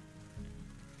just...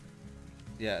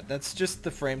 Yeah, that's just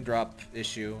the frame drop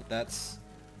issue. That's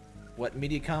what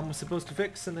Mediacom was supposed to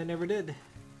fix, and they never did.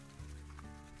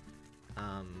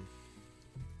 Yeah,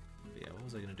 what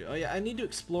was I gonna do? Oh yeah, I need to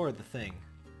explore the thing.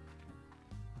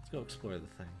 Let's go explore the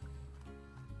thing.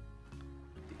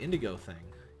 The indigo thing.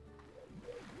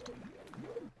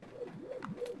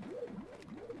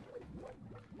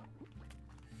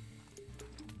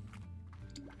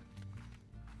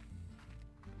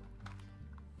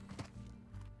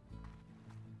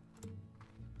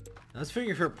 I was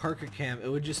figuring for a Parker Cam, it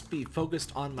would just be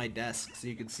focused on my desk so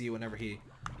you can see whenever he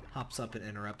hops up and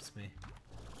interrupts me.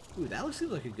 Ooh, that looks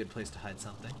like a good place to hide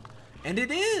something. And it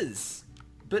is!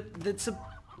 But it's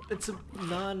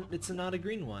not a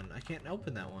green one. I can't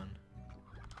open that one.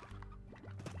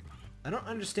 I don't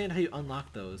understand how you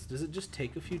unlock those. Does it just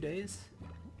take a few days?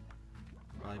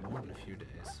 Probably more than a few days.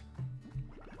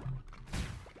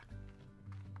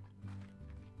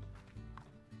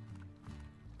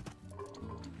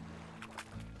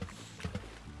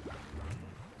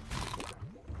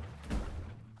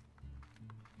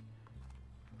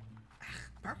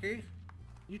 Parker,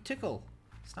 you tickle.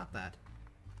 Stop that.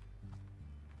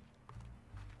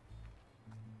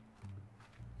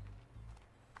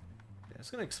 Yeah, I'm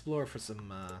just gonna explore for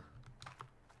some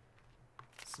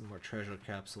more treasure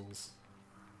capsules.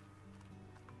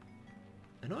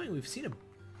 Annoying, we've seen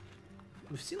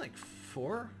like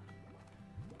 4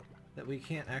 that we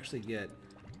can't actually get.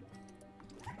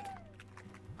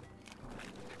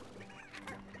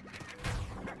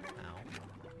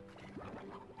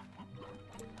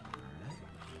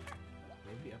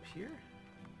 Here?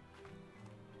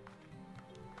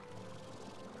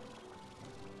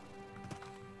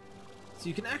 So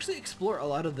you can actually explore a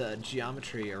lot of the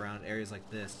geometry around areas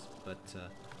like this, but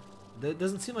it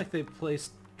doesn't seem like they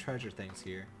placed treasure things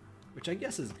here, which I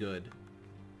guess is good.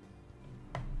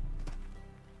 Oh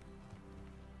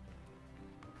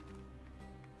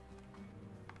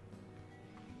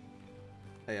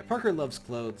yeah, Parker loves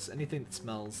clothes, anything that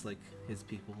smells like his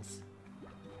people's.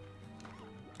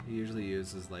 He usually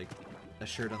uses like a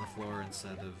shirt on the floor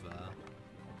instead of a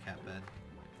cat bed.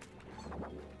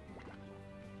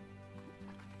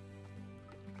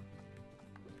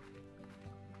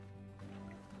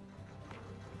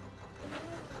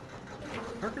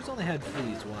 Parker's only had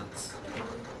fleas once.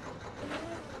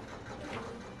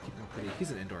 Keep him pretty. He's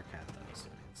an indoor cat though, so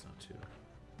it's not too.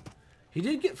 He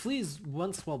did get fleas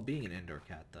once while being an indoor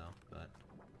cat though, but.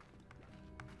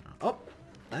 Oh,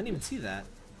 I didn't even see that.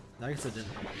 I guess I didn't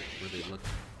really look.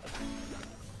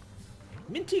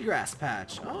 Minty grass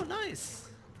patch. Oh, nice.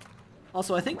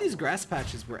 Also, I think these grass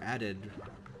patches were added.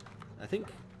 I think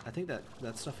that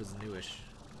stuff is newish.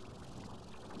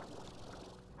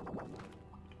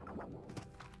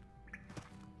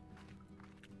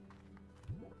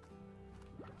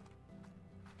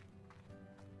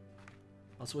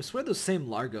 Also, I swear those same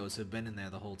Largos have been in there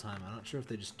the whole time. I'm not sure if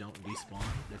they just don't despawn,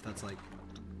 if that's like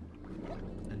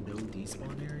a no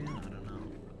despawn area. I don't know.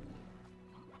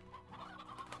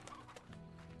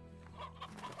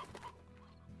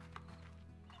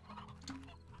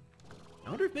 I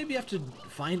wonder if maybe you have to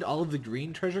find all of the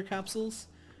green treasure capsules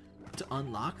to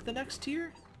unlock the next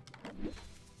tier?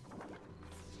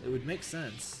 It would make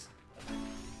sense.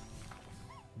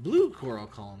 Blue coral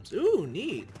columns. Ooh,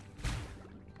 neat.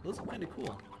 Those are kind of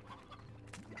cool.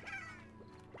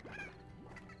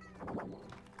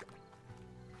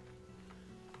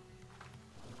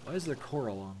 Why is there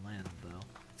coral on land, though?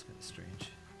 It's kind of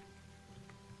strange.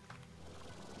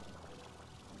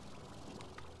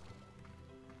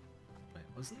 Wait,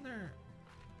 wasn't there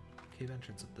a cave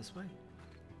entrance up this way?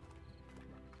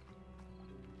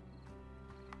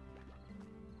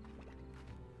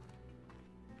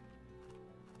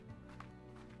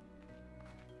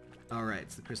 Alright,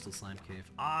 it's the Crystal Slime Cave.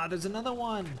 Ah, there's another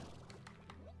one!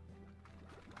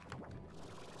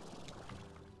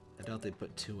 I doubt they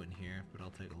put 2 in here, but I'll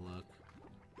take a look.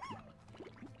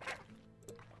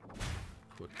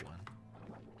 Quick one.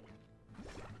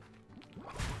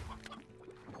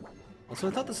 Also,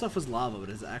 I thought this stuff was lava, but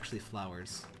it's actually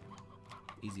flowers.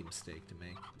 Easy mistake to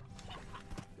make.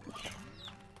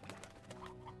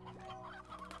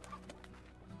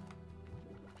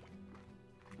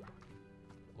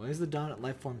 Why is the Dawn at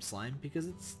Lifeform slime? Because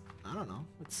it's, I don't know,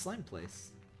 it's slime place.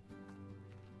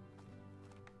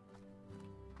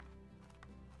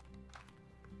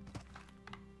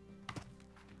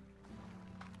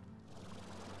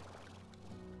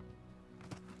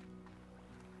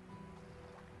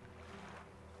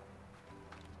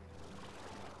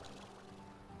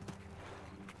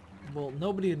 Well,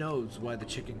 nobody knows why the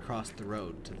chicken crossed the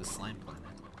road to the slime planet.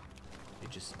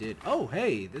 It just did. Oh,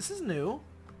 hey, this is new.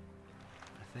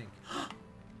 I think.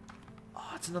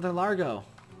 Oh, it's another Largo.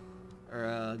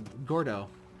 Or, Gordo.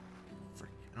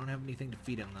 Frick, I don't have anything to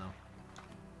feed him, though.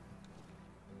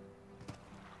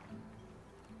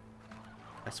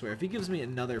 I swear, if he gives me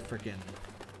another frickin'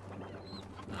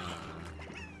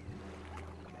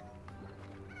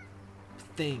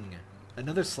 thing,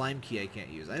 another slime key I can't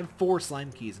use. I have 4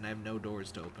 slime keys and I have no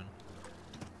doors to open.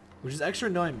 Which is extra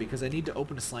annoying because I need to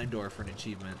open a slime door for an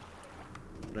achievement.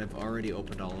 But I've already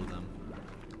opened all of them.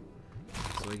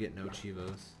 So I get no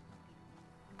Chivos.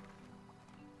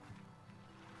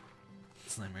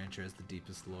 Slime Rancher has the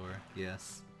deepest lore.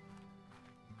 Yes.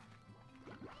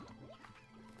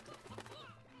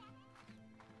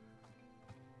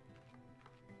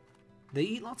 They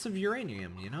eat lots of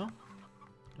uranium, you know?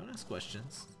 Don't ask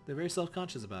questions. They're very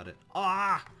self-conscious about it.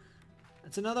 Ah!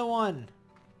 That's another one!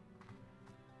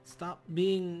 Stop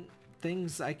being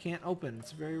things I can't open.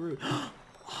 It's very rude.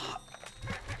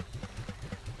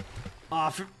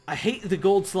 I hate the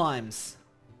gold slimes.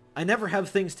 I never have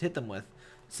things to hit them with.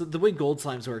 So the way gold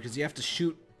slimes work is you have to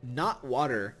shoot not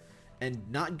water and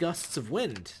not gusts of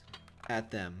wind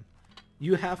at them.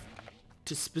 You have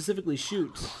to specifically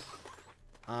shoot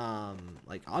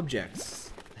like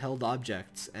objects, held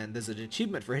objects, and there's an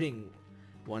achievement for hitting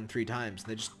one 3 times.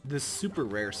 They're just this super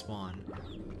rare spawn.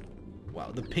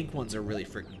 Wow, the pink ones are really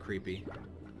freaking creepy.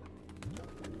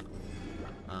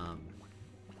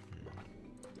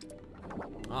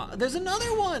 There's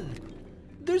another one!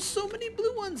 There's so many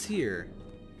blue ones here!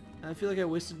 I feel like I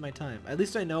wasted my time. At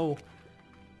least I know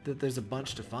that there's a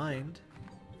bunch to find.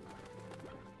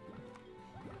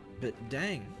 But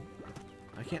dang,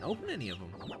 I can't open any of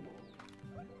them.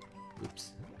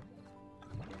 Oops.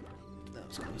 That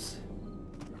was close.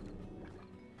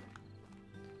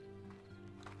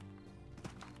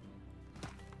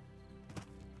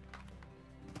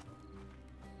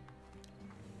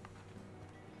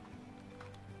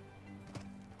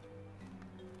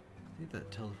 I think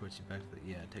that teleports you back to the...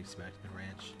 Yeah, it takes you back to the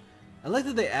ranch. I like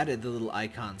that they added the little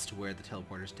icons to where the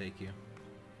teleporters take you.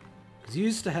 Because you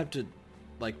used to have to,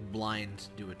 like, blind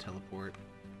do a teleport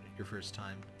your first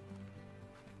time.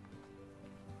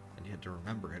 And you had to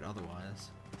remember it otherwise.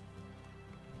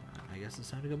 I guess it's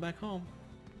time to go back home.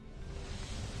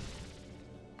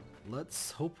 Let's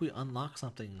hope we unlock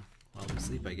something while we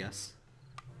sleep, I guess.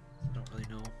 I don't really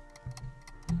know.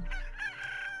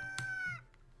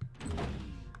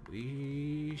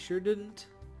 We sure didn't.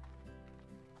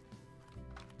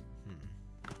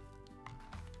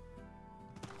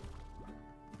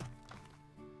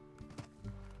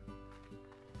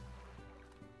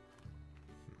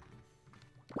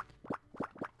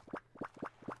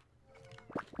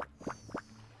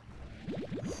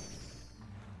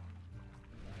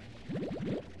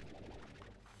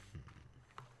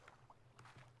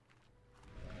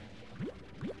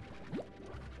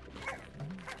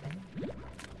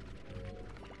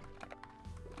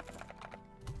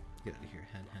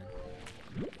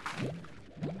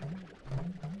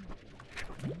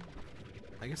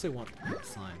 I guess I want pink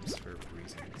slimes for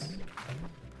reasons.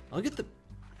 I'll get the...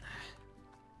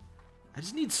 I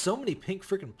just need so many pink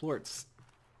freaking plorts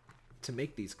to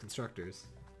make these constructors.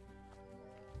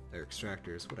 Or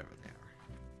extractors, whatever they are.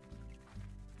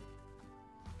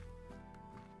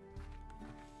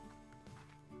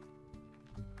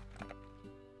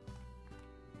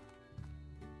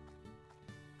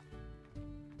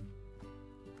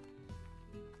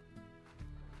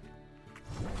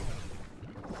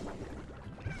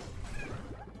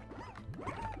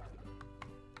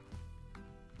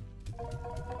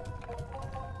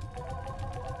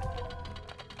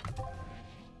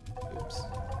 Oops.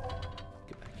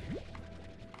 Get back here.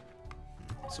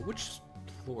 So which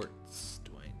plorts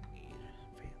do I need?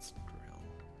 Advanced drill.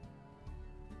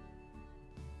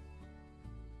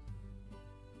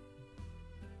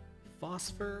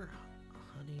 Phosphor,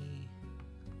 honey,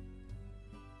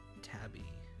 tabby.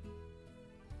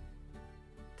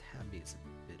 Tabby is a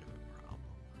bit of a problem.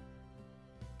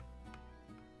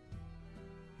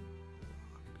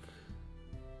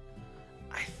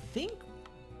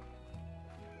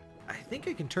 I think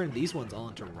I can turn these ones all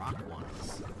into rock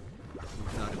ones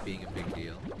without it being a big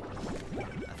deal.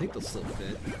 I think they'll still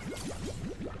fit.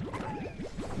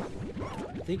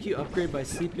 I think you upgrade by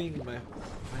sleeping. My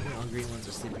all green ones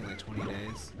are sleeping like 20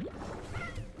 days.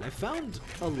 I found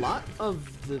a lot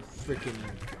of the freaking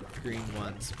green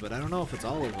ones, but I don't know if it's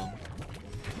all of them.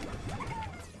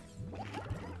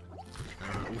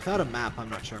 I don't know. Without a map, I'm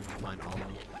not sure I'm gonna find all of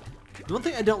them. The one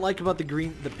thing I don't like about the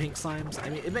pink slimes, I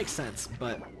mean, it makes sense,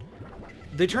 but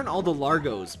they turn all the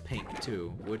Largos pink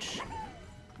too, which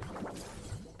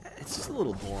it's just a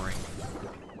little boring.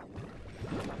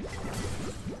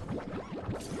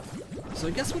 So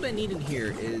I guess what I need in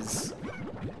here is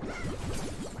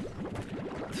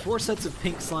 4 sets of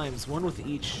pink slimes, one with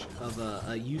each of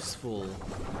a useful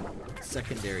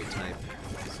secondary type.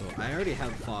 So I already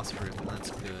have phosphorus, and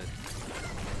that's good.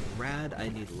 Rad, I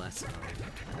need less of.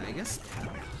 I guess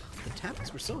the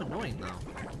tabbies were so annoying, though.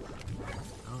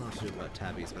 I don't know what to do about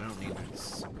tabbies, but I don't need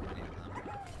so many of them.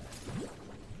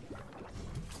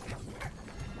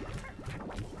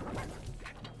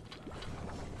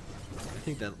 I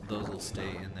think that those will stay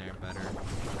in there better.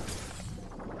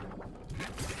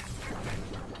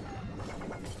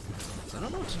 So I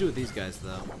don't know what to do with these guys,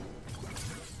 though.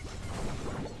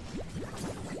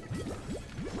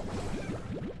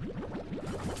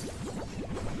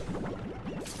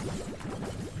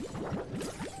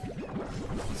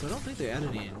 So I don't think they added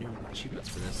any new achievements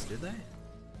for this, did they?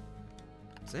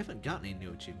 Because I haven't gotten any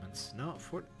new achievements. No,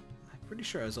 I'm pretty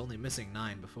sure I was only missing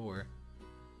 9 before.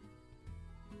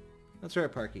 That's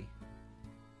right, Parky.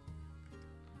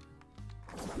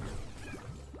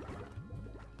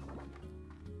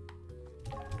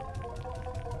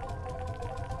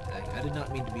 I did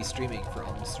not mean to be streaming for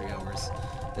almost 3 hours.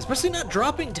 Especially not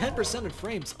dropping 10% of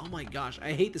frames. Oh my gosh,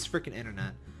 I hate this freaking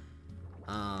internet.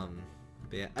 But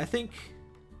yeah, I think...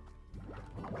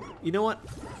 You know what?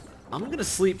 I'm gonna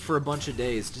sleep for a bunch of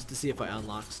days just to see if I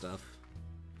unlock stuff.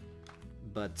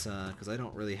 But, because I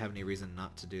don't really have any reason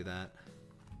not to do that.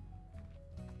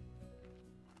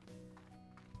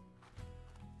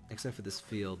 Except for this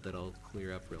field that I'll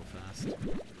clear up real fast.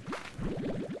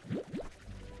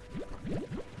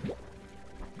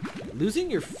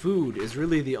 Losing your food is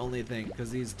really the only thing,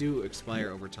 because these do expire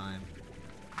over time.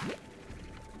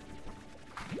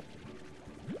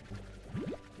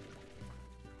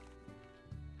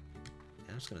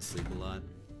 I'm just gonna sleep a lot.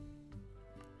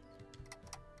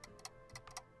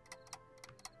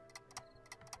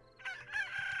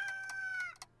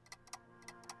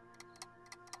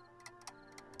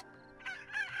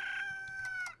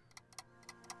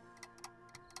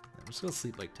 I'm just gonna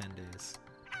sleep like 10 days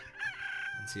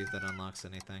and see if that unlocks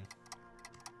anything.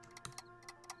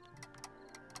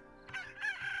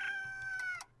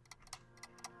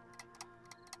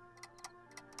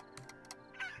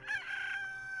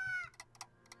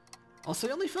 Also,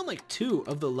 I only found like 2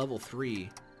 of the level 3,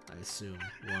 I assume,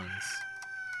 ones.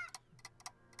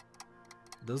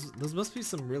 Those must be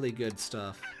some really good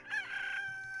stuff.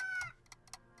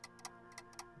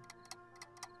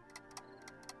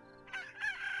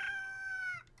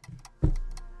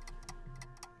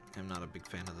 I'm not a big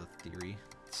fan of the theory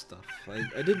stuff.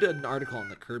 I did an article on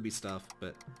the Kirby stuff,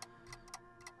 but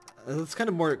it's kind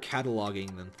of more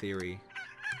cataloging than theory.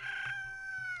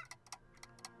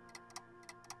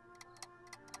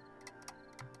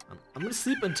 I'm gonna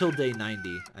sleep until day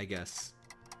 90, I guess.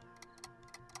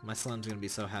 My slime's gonna be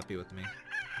so happy with me.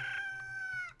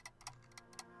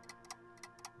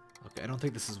 Okay, I don't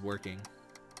think this is working.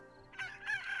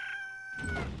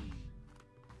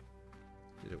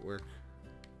 it work?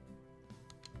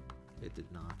 It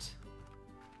did not.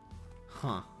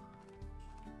 Huh.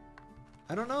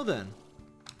 I don't know then.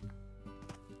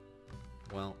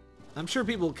 Well, I'm sure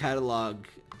people will catalog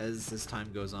as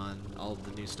time goes on all of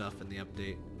the new stuff in the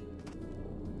update.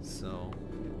 So,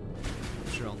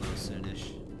 I'm sure I'll know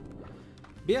soonish.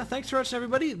 But yeah, thanks for watching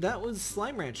everybody. That was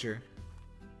Slime Rancher.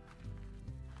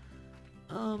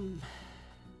 I don't know.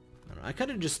 I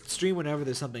kind of just stream whenever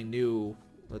there's something new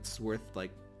that's worth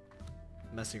like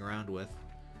messing around with.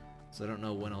 So I don't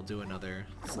know when I'll do another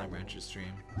Slime Rancher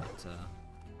stream, but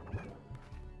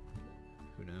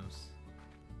who knows?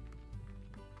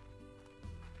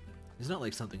 There's not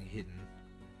like something hidden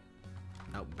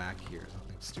out back here.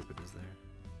 Something stupid is there.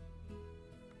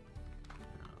 I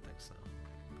don't think so.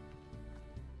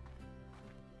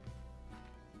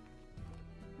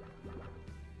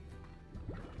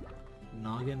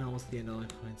 Noggin almost the end of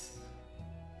life points.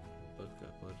 Book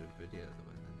uploaded video.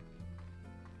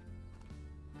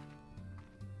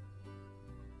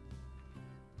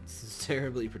 This is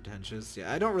terribly pretentious.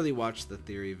 Yeah, I don't really watch the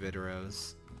theory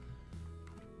videos.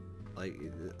 Like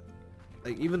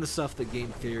even the stuff that Game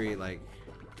Theory like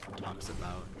talks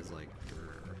about is like.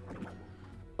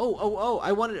 Oh!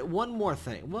 I wanted one more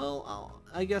thing. Well,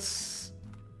 I guess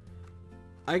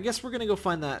we're gonna go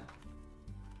find that.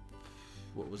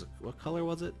 What was it? What color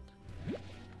was it?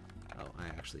 Oh, I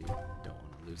actually don't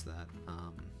want to lose that.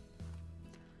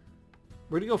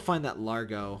 We're gonna go find that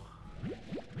Largo.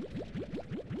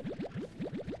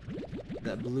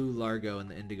 That blue Largo in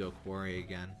the Indigo Quarry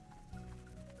again.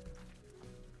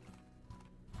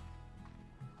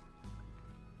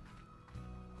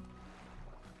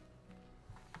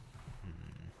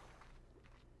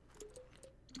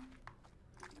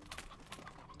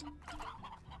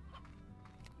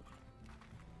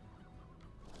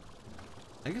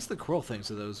 I guess the coral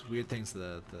things are those weird things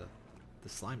the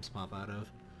slimes pop out of.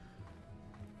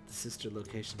 The sister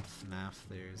location FNAF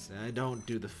theories. I don't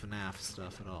do the FNAF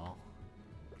stuff at all.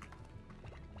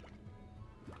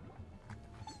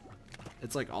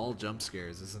 It's like all jump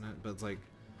scares, isn't it? But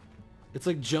it's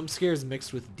like jump scares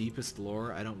mixed with deepest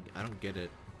lore. I don't get it.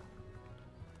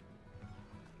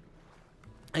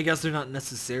 I guess they're not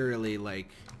necessarily like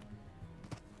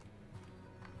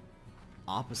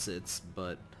opposites,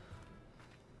 but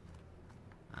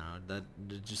I don't know,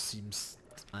 that just seems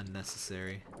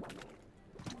unnecessary.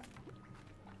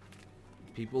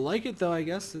 People like it though, I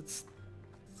guess it's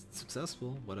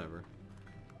successful, whatever.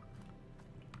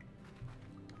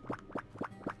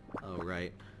 Oh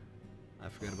right, I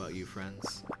forgot about you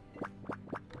friends.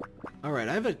 Alright,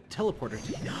 I have a teleporter.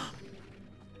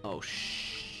 Oh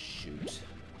shoot.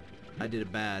 I did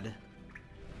it bad.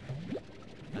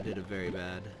 I did it very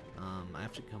bad. I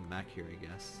have to come back here, I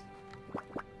guess.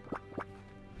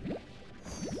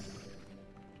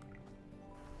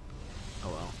 Oh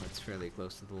well, that's fairly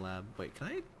close to the lab. Wait, can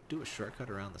I do a shortcut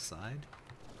around the side?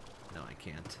 No, I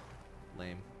can't.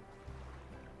 Lame.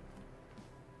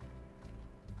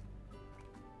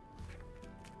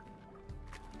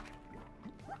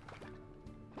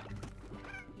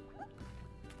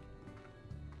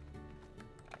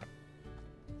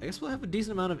 I guess we'll have a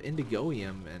decent amount of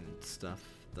Indigoium and stuff,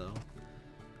 though.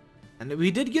 And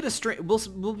we did get a straight.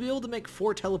 We'll be able to make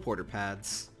 4 teleporter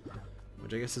pads,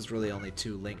 which I guess is really only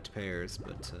 2 linked pairs,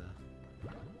 but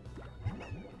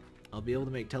I'll be able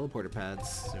to make teleporter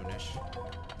pads soonish.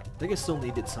 I think I still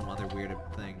needed some other weird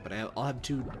thing, but I'll have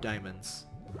 2 diamonds.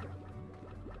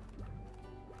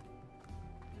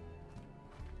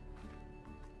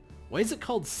 Why is it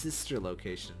called sister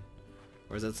location?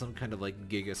 Or is that some kind of like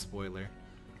giga spoiler?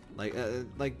 Like,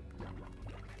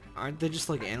 aren't they just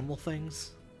like animal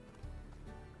things?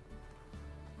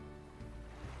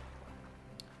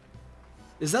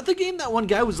 Is that the game that one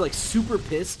guy was like super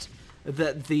pissed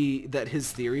that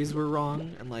his theories were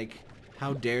wrong and like,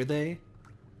 how dare they?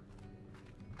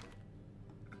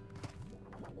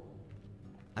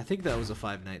 I think that was a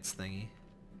Five Nights thingy.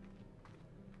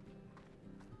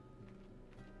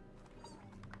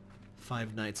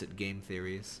 Five Nights at Game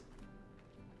Theories.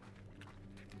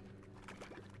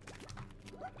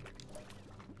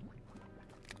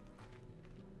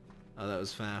 Oh, that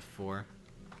was FNAF 4.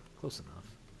 Close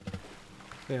enough.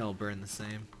 They all burn the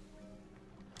same.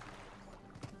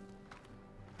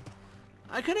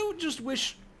 I kind of just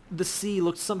wish the sea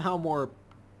looked somehow more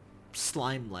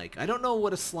slime-like. I don't know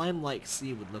what a slime-like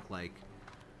sea would look like.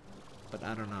 But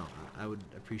I don't know. I would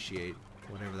appreciate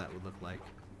whatever that would look like.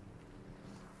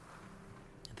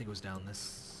 I think it was down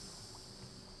this...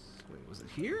 Wait, was it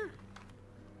here?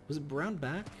 Was it around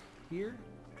back here?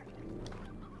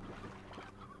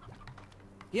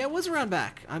 Yeah, it was around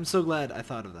back. I'm so glad I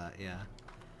thought of that, yeah.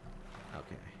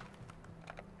 Okay.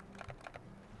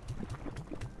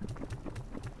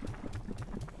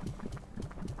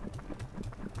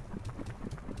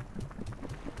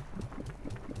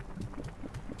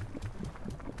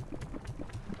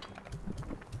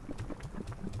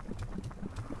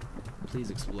 Please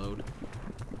explode.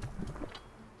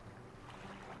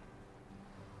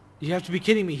 You have to be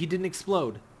kidding me, he didn't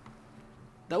explode.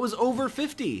 That was over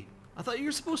 50. I thought you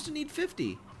were supposed to need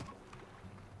 50.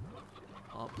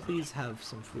 Oh, please have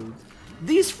some food.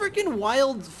 These freaking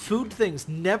wild food things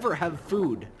never have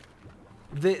food.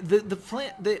 The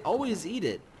plant, they always eat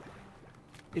it.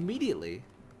 Immediately.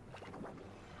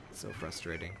 So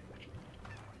frustrating.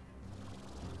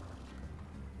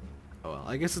 Oh well,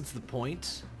 I guess it's the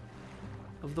point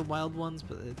of the wild ones,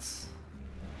 but it's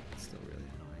still really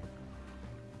annoying.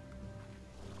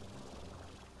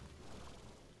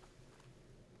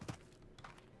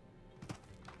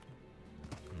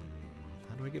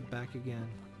 How do I get back again?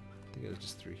 I think it was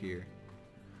just through here.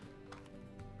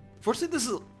 Fortunately, this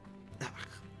is... Caught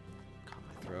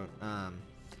my throat.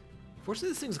 Fortunately,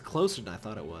 this thing's closer than I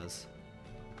thought it was.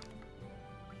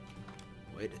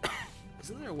 Wait,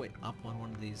 isn't there a way up on one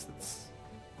of these that's...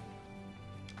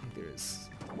 I think there is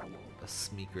a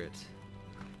secret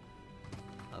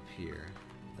up here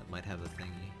that might have a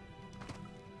thingy.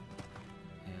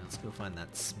 Yeah, let's go find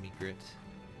that secret.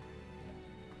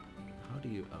 How do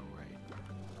you... Oh, right.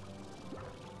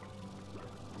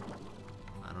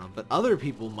 I don't know, but other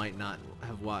people might not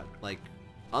have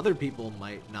other people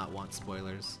might not want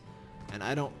spoilers. And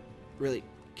I don't really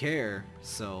care,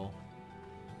 so...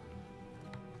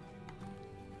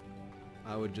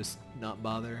 I would just not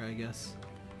bother, I guess.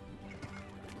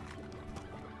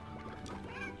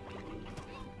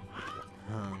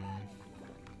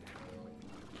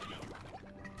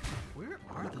 Where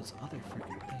are those other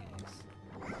freaking things?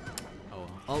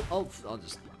 Oh, I'll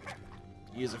just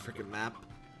use a freaking map.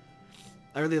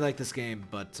 I really like this game,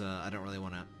 but I don't really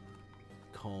want to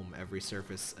comb every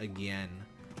surface again,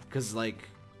 because like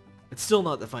it's still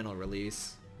not the final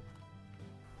release.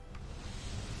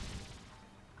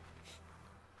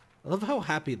 I love how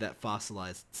happy that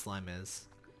fossilized slime is.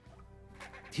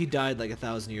 He died like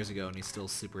 1,000 years ago and he's still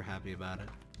super happy about it.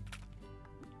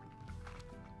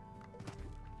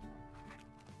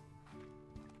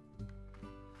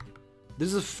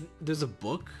 There's a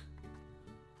book?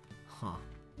 Huh.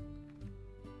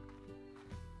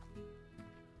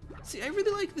 See, I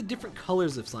really like the different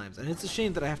colors of slimes, and it's a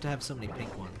shame that I have to have so many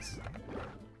pink ones.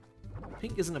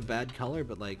 Pink isn't a bad color,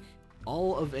 but like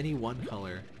all of any one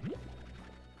color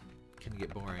can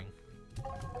get boring.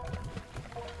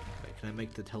 Wait, can I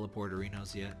make the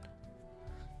teleporterinos yet?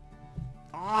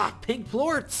 Ah, pink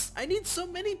plorts! I need so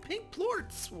many pink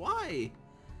plorts! Why?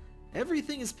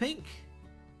 Everything is pink.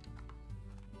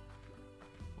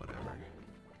 Whatever.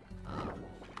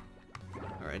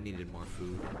 Alright, I needed more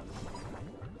food.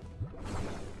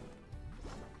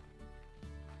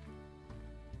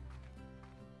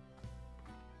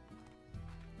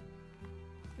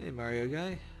 Hey, Mario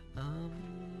guy.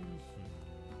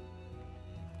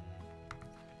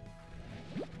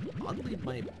 Oddly,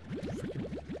 my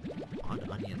freaking odd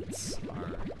onions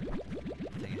are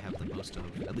the thing I have the most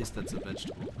of. At least that's a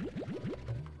vegetable.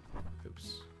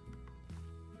 Oops.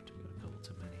 Took out a couple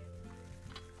too many.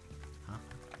 Huh?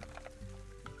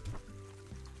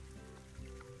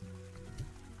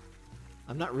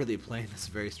 I'm not really playing this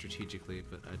very strategically,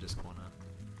 but I just want to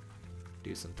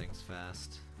do some things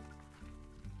fast.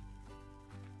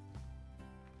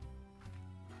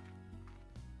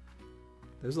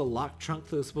 There's a lock trunk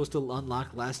that was supposed to unlock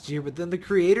last year, but then the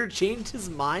creator changed his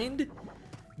mind?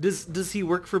 Does he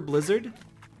work for Blizzard?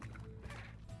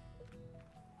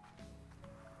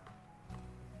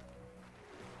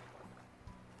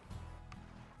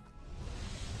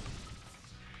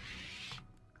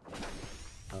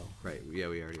 Oh, right. Yeah,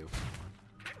 we already opened one.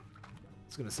 I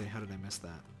was gonna say, how did I miss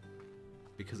that?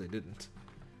 Because I didn't.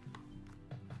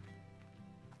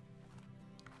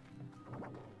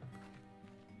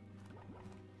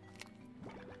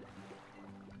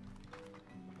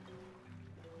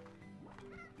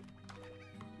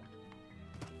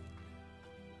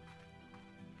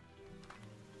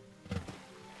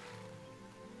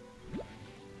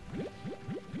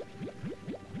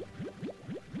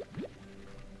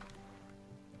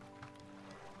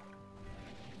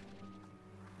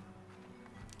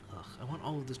 I want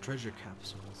all of those treasure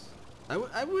capsules.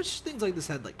 I wish things like this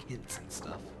had like hints and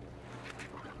stuff.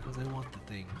 Because I want the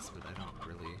things, but I don't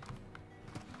really...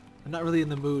 I'm not really in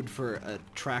the mood for a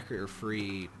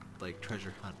tracker-free like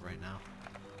treasure hunt right now.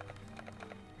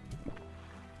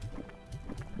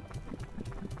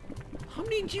 How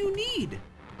many do you need?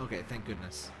 Okay, thank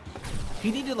goodness.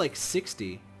 He needed like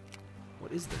 60.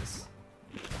 What is this?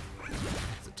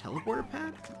 It's a teleporter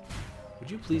pad? Would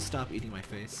you please stop eating my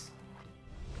face?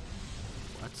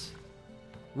 What?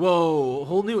 Whoa, a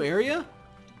whole new area?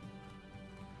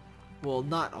 Well,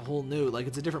 not a whole new, like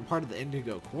it's a different part of the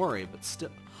Indigo Quarry, but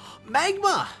still.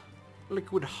 Magma!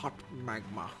 Liquid hot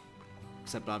magma.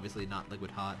 Except obviously not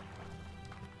liquid hot.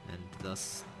 And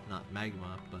thus not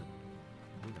magma, but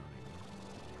we don't know.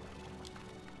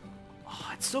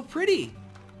 Oh, it's so pretty!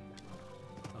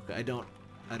 Okay, I don't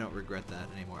regret that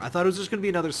anymore. I thought it was just gonna be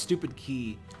another stupid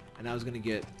key, and I was gonna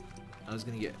get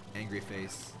angry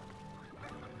face.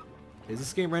 Is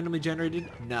this game randomly generated?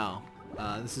 No.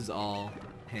 This is all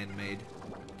handmade.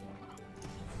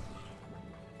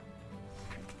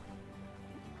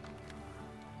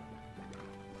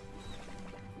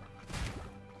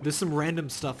 There's some random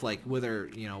stuff like whether,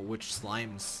 you know, which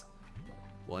slimes,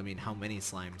 well, I mean, how many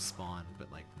slimes spawn,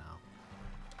 but like, no.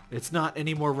 It's not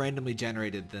any more randomly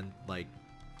generated than, like,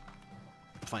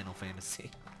 Final Fantasy.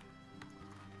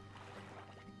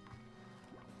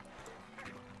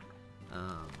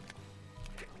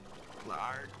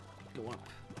 Lard, go up.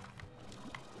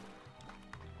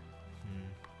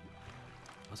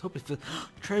 I was hoping for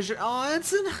treasure. Oh,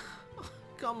 Anson!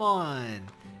 Come on.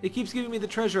 It keeps giving me the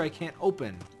treasure I can't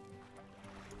open.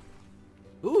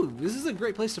 Ooh, this is a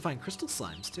great place to find crystal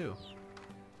slimes, too.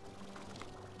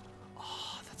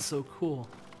 Oh, that's so cool.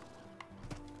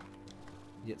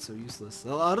 Yet so useless.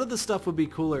 A lot of the stuff would be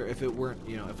cooler if it weren't,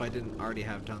 you know, if I didn't already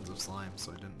have tons of slime,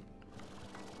 so I didn't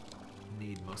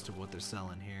need most of what they're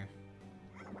selling here.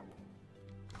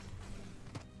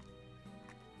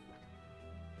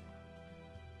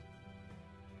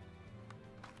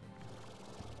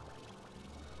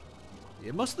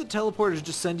 Yeah, most of the teleporters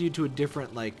just send you to a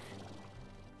different, like,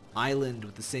 island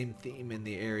with the same theme in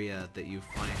the area that you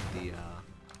find the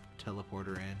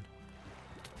teleporter in.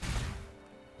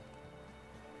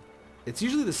 It's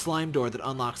usually the slime door that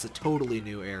unlocks a totally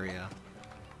new area.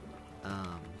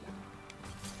 And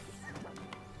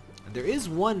there is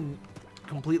one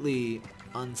completely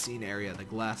unseen area, the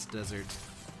glass desert,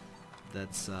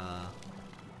 that's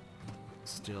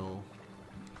still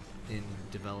in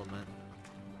development.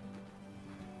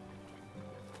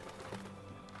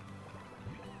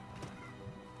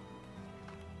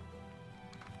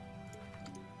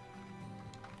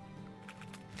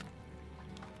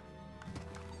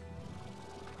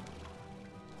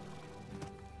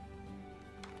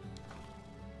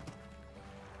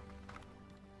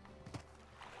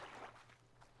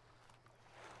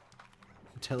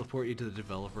 Teleport you to the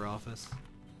developer office.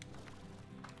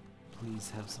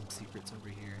 Please have some secrets over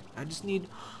here. I just need...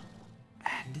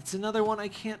 And it's another one I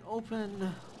can't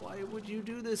open. Why would you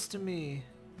do this to me?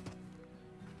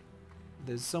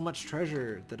 There's so much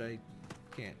treasure that I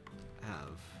can't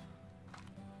have.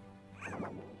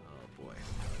 Oh boy.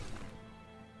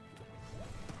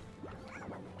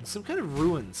 And some kind of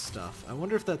ruin stuff. I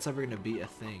wonder if that's ever going to be a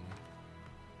thing.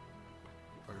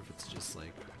 Or if it's just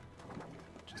like...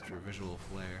 just for visual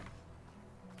flair.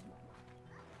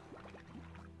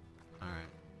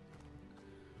 Alright.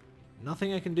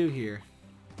 Nothing I can do here.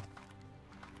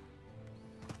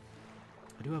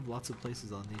 I do have lots of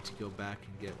places I'll need to go back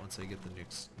and get once I get the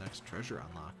next treasure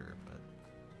unlocker, but...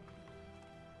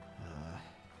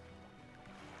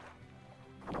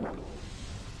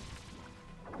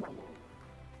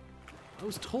 I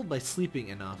was told by sleeping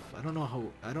enough. I don't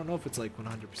know if it's like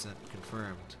 100%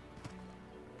 confirmed.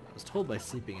 I was told by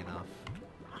sleeping enough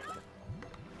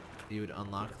you would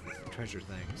unlock the treasure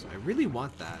thing, so I really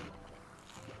want that.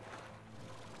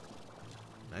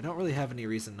 I don't really have any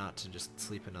reason not to just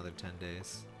sleep another 10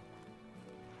 days.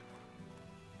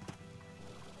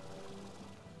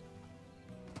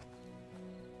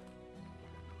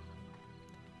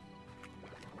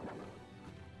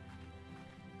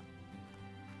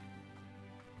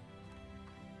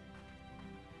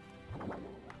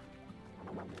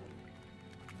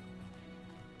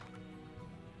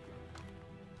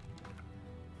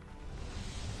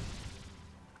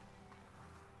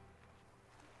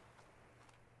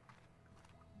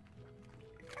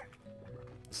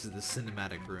 This is the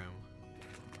cinematic room.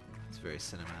 It's very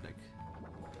cinematic.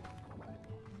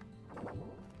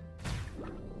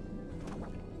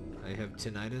 I have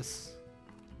tinnitus.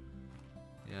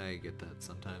 Yeah, I get that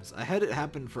sometimes. I had it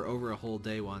happen for over a whole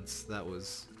day once. That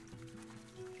was...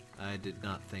 I did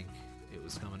not think it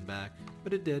was coming back,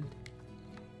 but it did.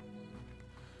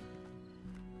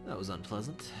 That was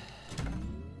unpleasant.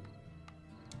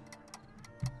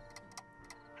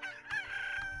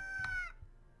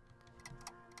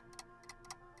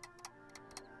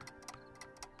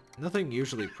 Nothing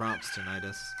usually prompts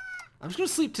tinnitus. I'm just gonna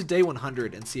sleep to day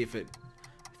 100 and see if it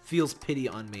feels pity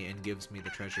on me and gives me the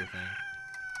treasure thing.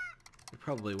 It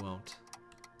probably won't.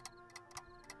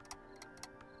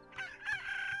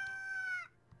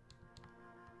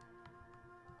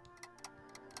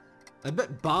 I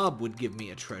bet Bob would give me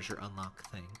a treasure unlock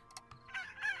thing.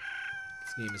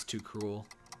 This game is too cruel.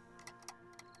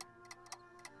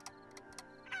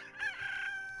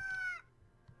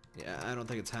 Yeah, I don't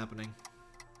think it's happening.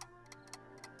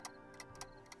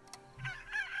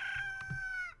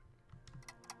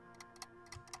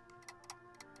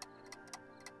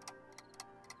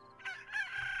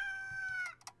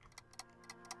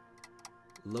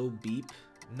 Low beep?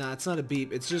 Nah, it's not a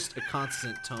beep. It's just a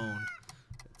constant tone.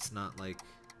 It's not like...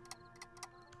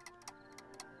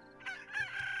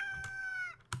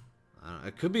 I don't know.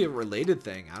 It could be a related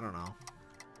thing. I don't know.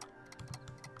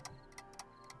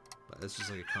 But it's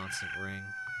just like a constant ring.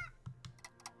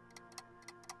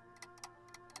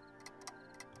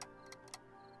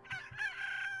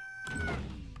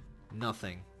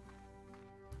 Nothing.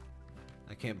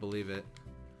 I can't believe it.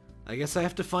 I guess I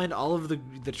have to find all of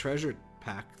the treasure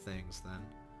pack things then.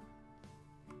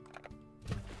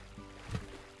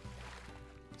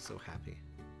 So happy.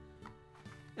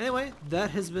 Anyway, that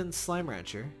has been Slime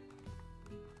Rancher.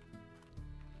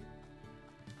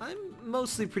 I'm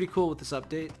mostly pretty cool with this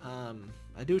update.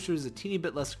 I do wish it was a teeny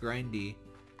bit less grindy.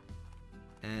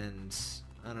 And,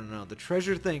 I don't know, the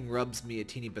treasure thing rubs me a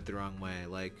teeny bit the wrong way.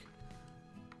 Like,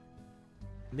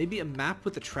 maybe a map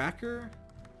with a tracker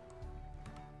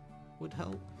would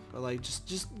help. Or like,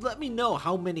 just let me know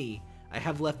how many I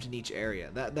have left in each area.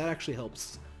 That actually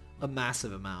helps a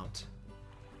massive amount.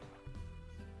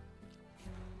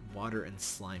 Water and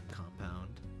slime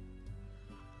compound.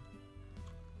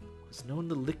 Was known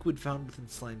the liquid found within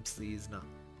slime sea is not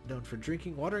known for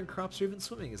drinking, water, and crops, or even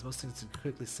swimming, as most things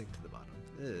quickly sink to the bottom.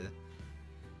 Ugh.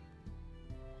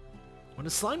 When a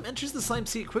slime enters the slime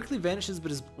sea, it quickly vanishes,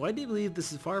 but is widely believed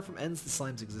this is far from ends the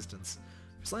slime's existence.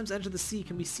 If slimes enter the sea,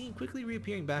 can be seen quickly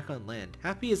reappearing back on land.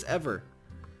 Happy as ever.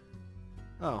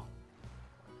 Oh.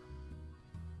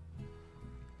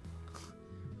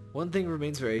 One thing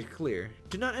remains very clear.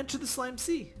 Do not enter the slime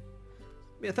sea.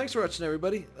 Yeah, thanks for watching,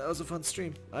 everybody. That was a fun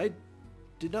stream. I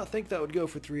did not think that would go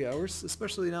for 3 hours,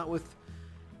 especially not with...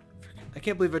 I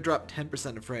can't believe I dropped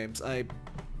 10% of frames. I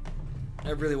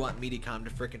really want Mediacom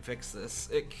to frickin' fix this.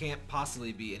 It can't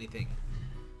possibly be anything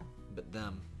but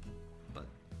them. But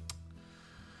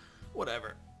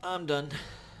whatever. I'm done.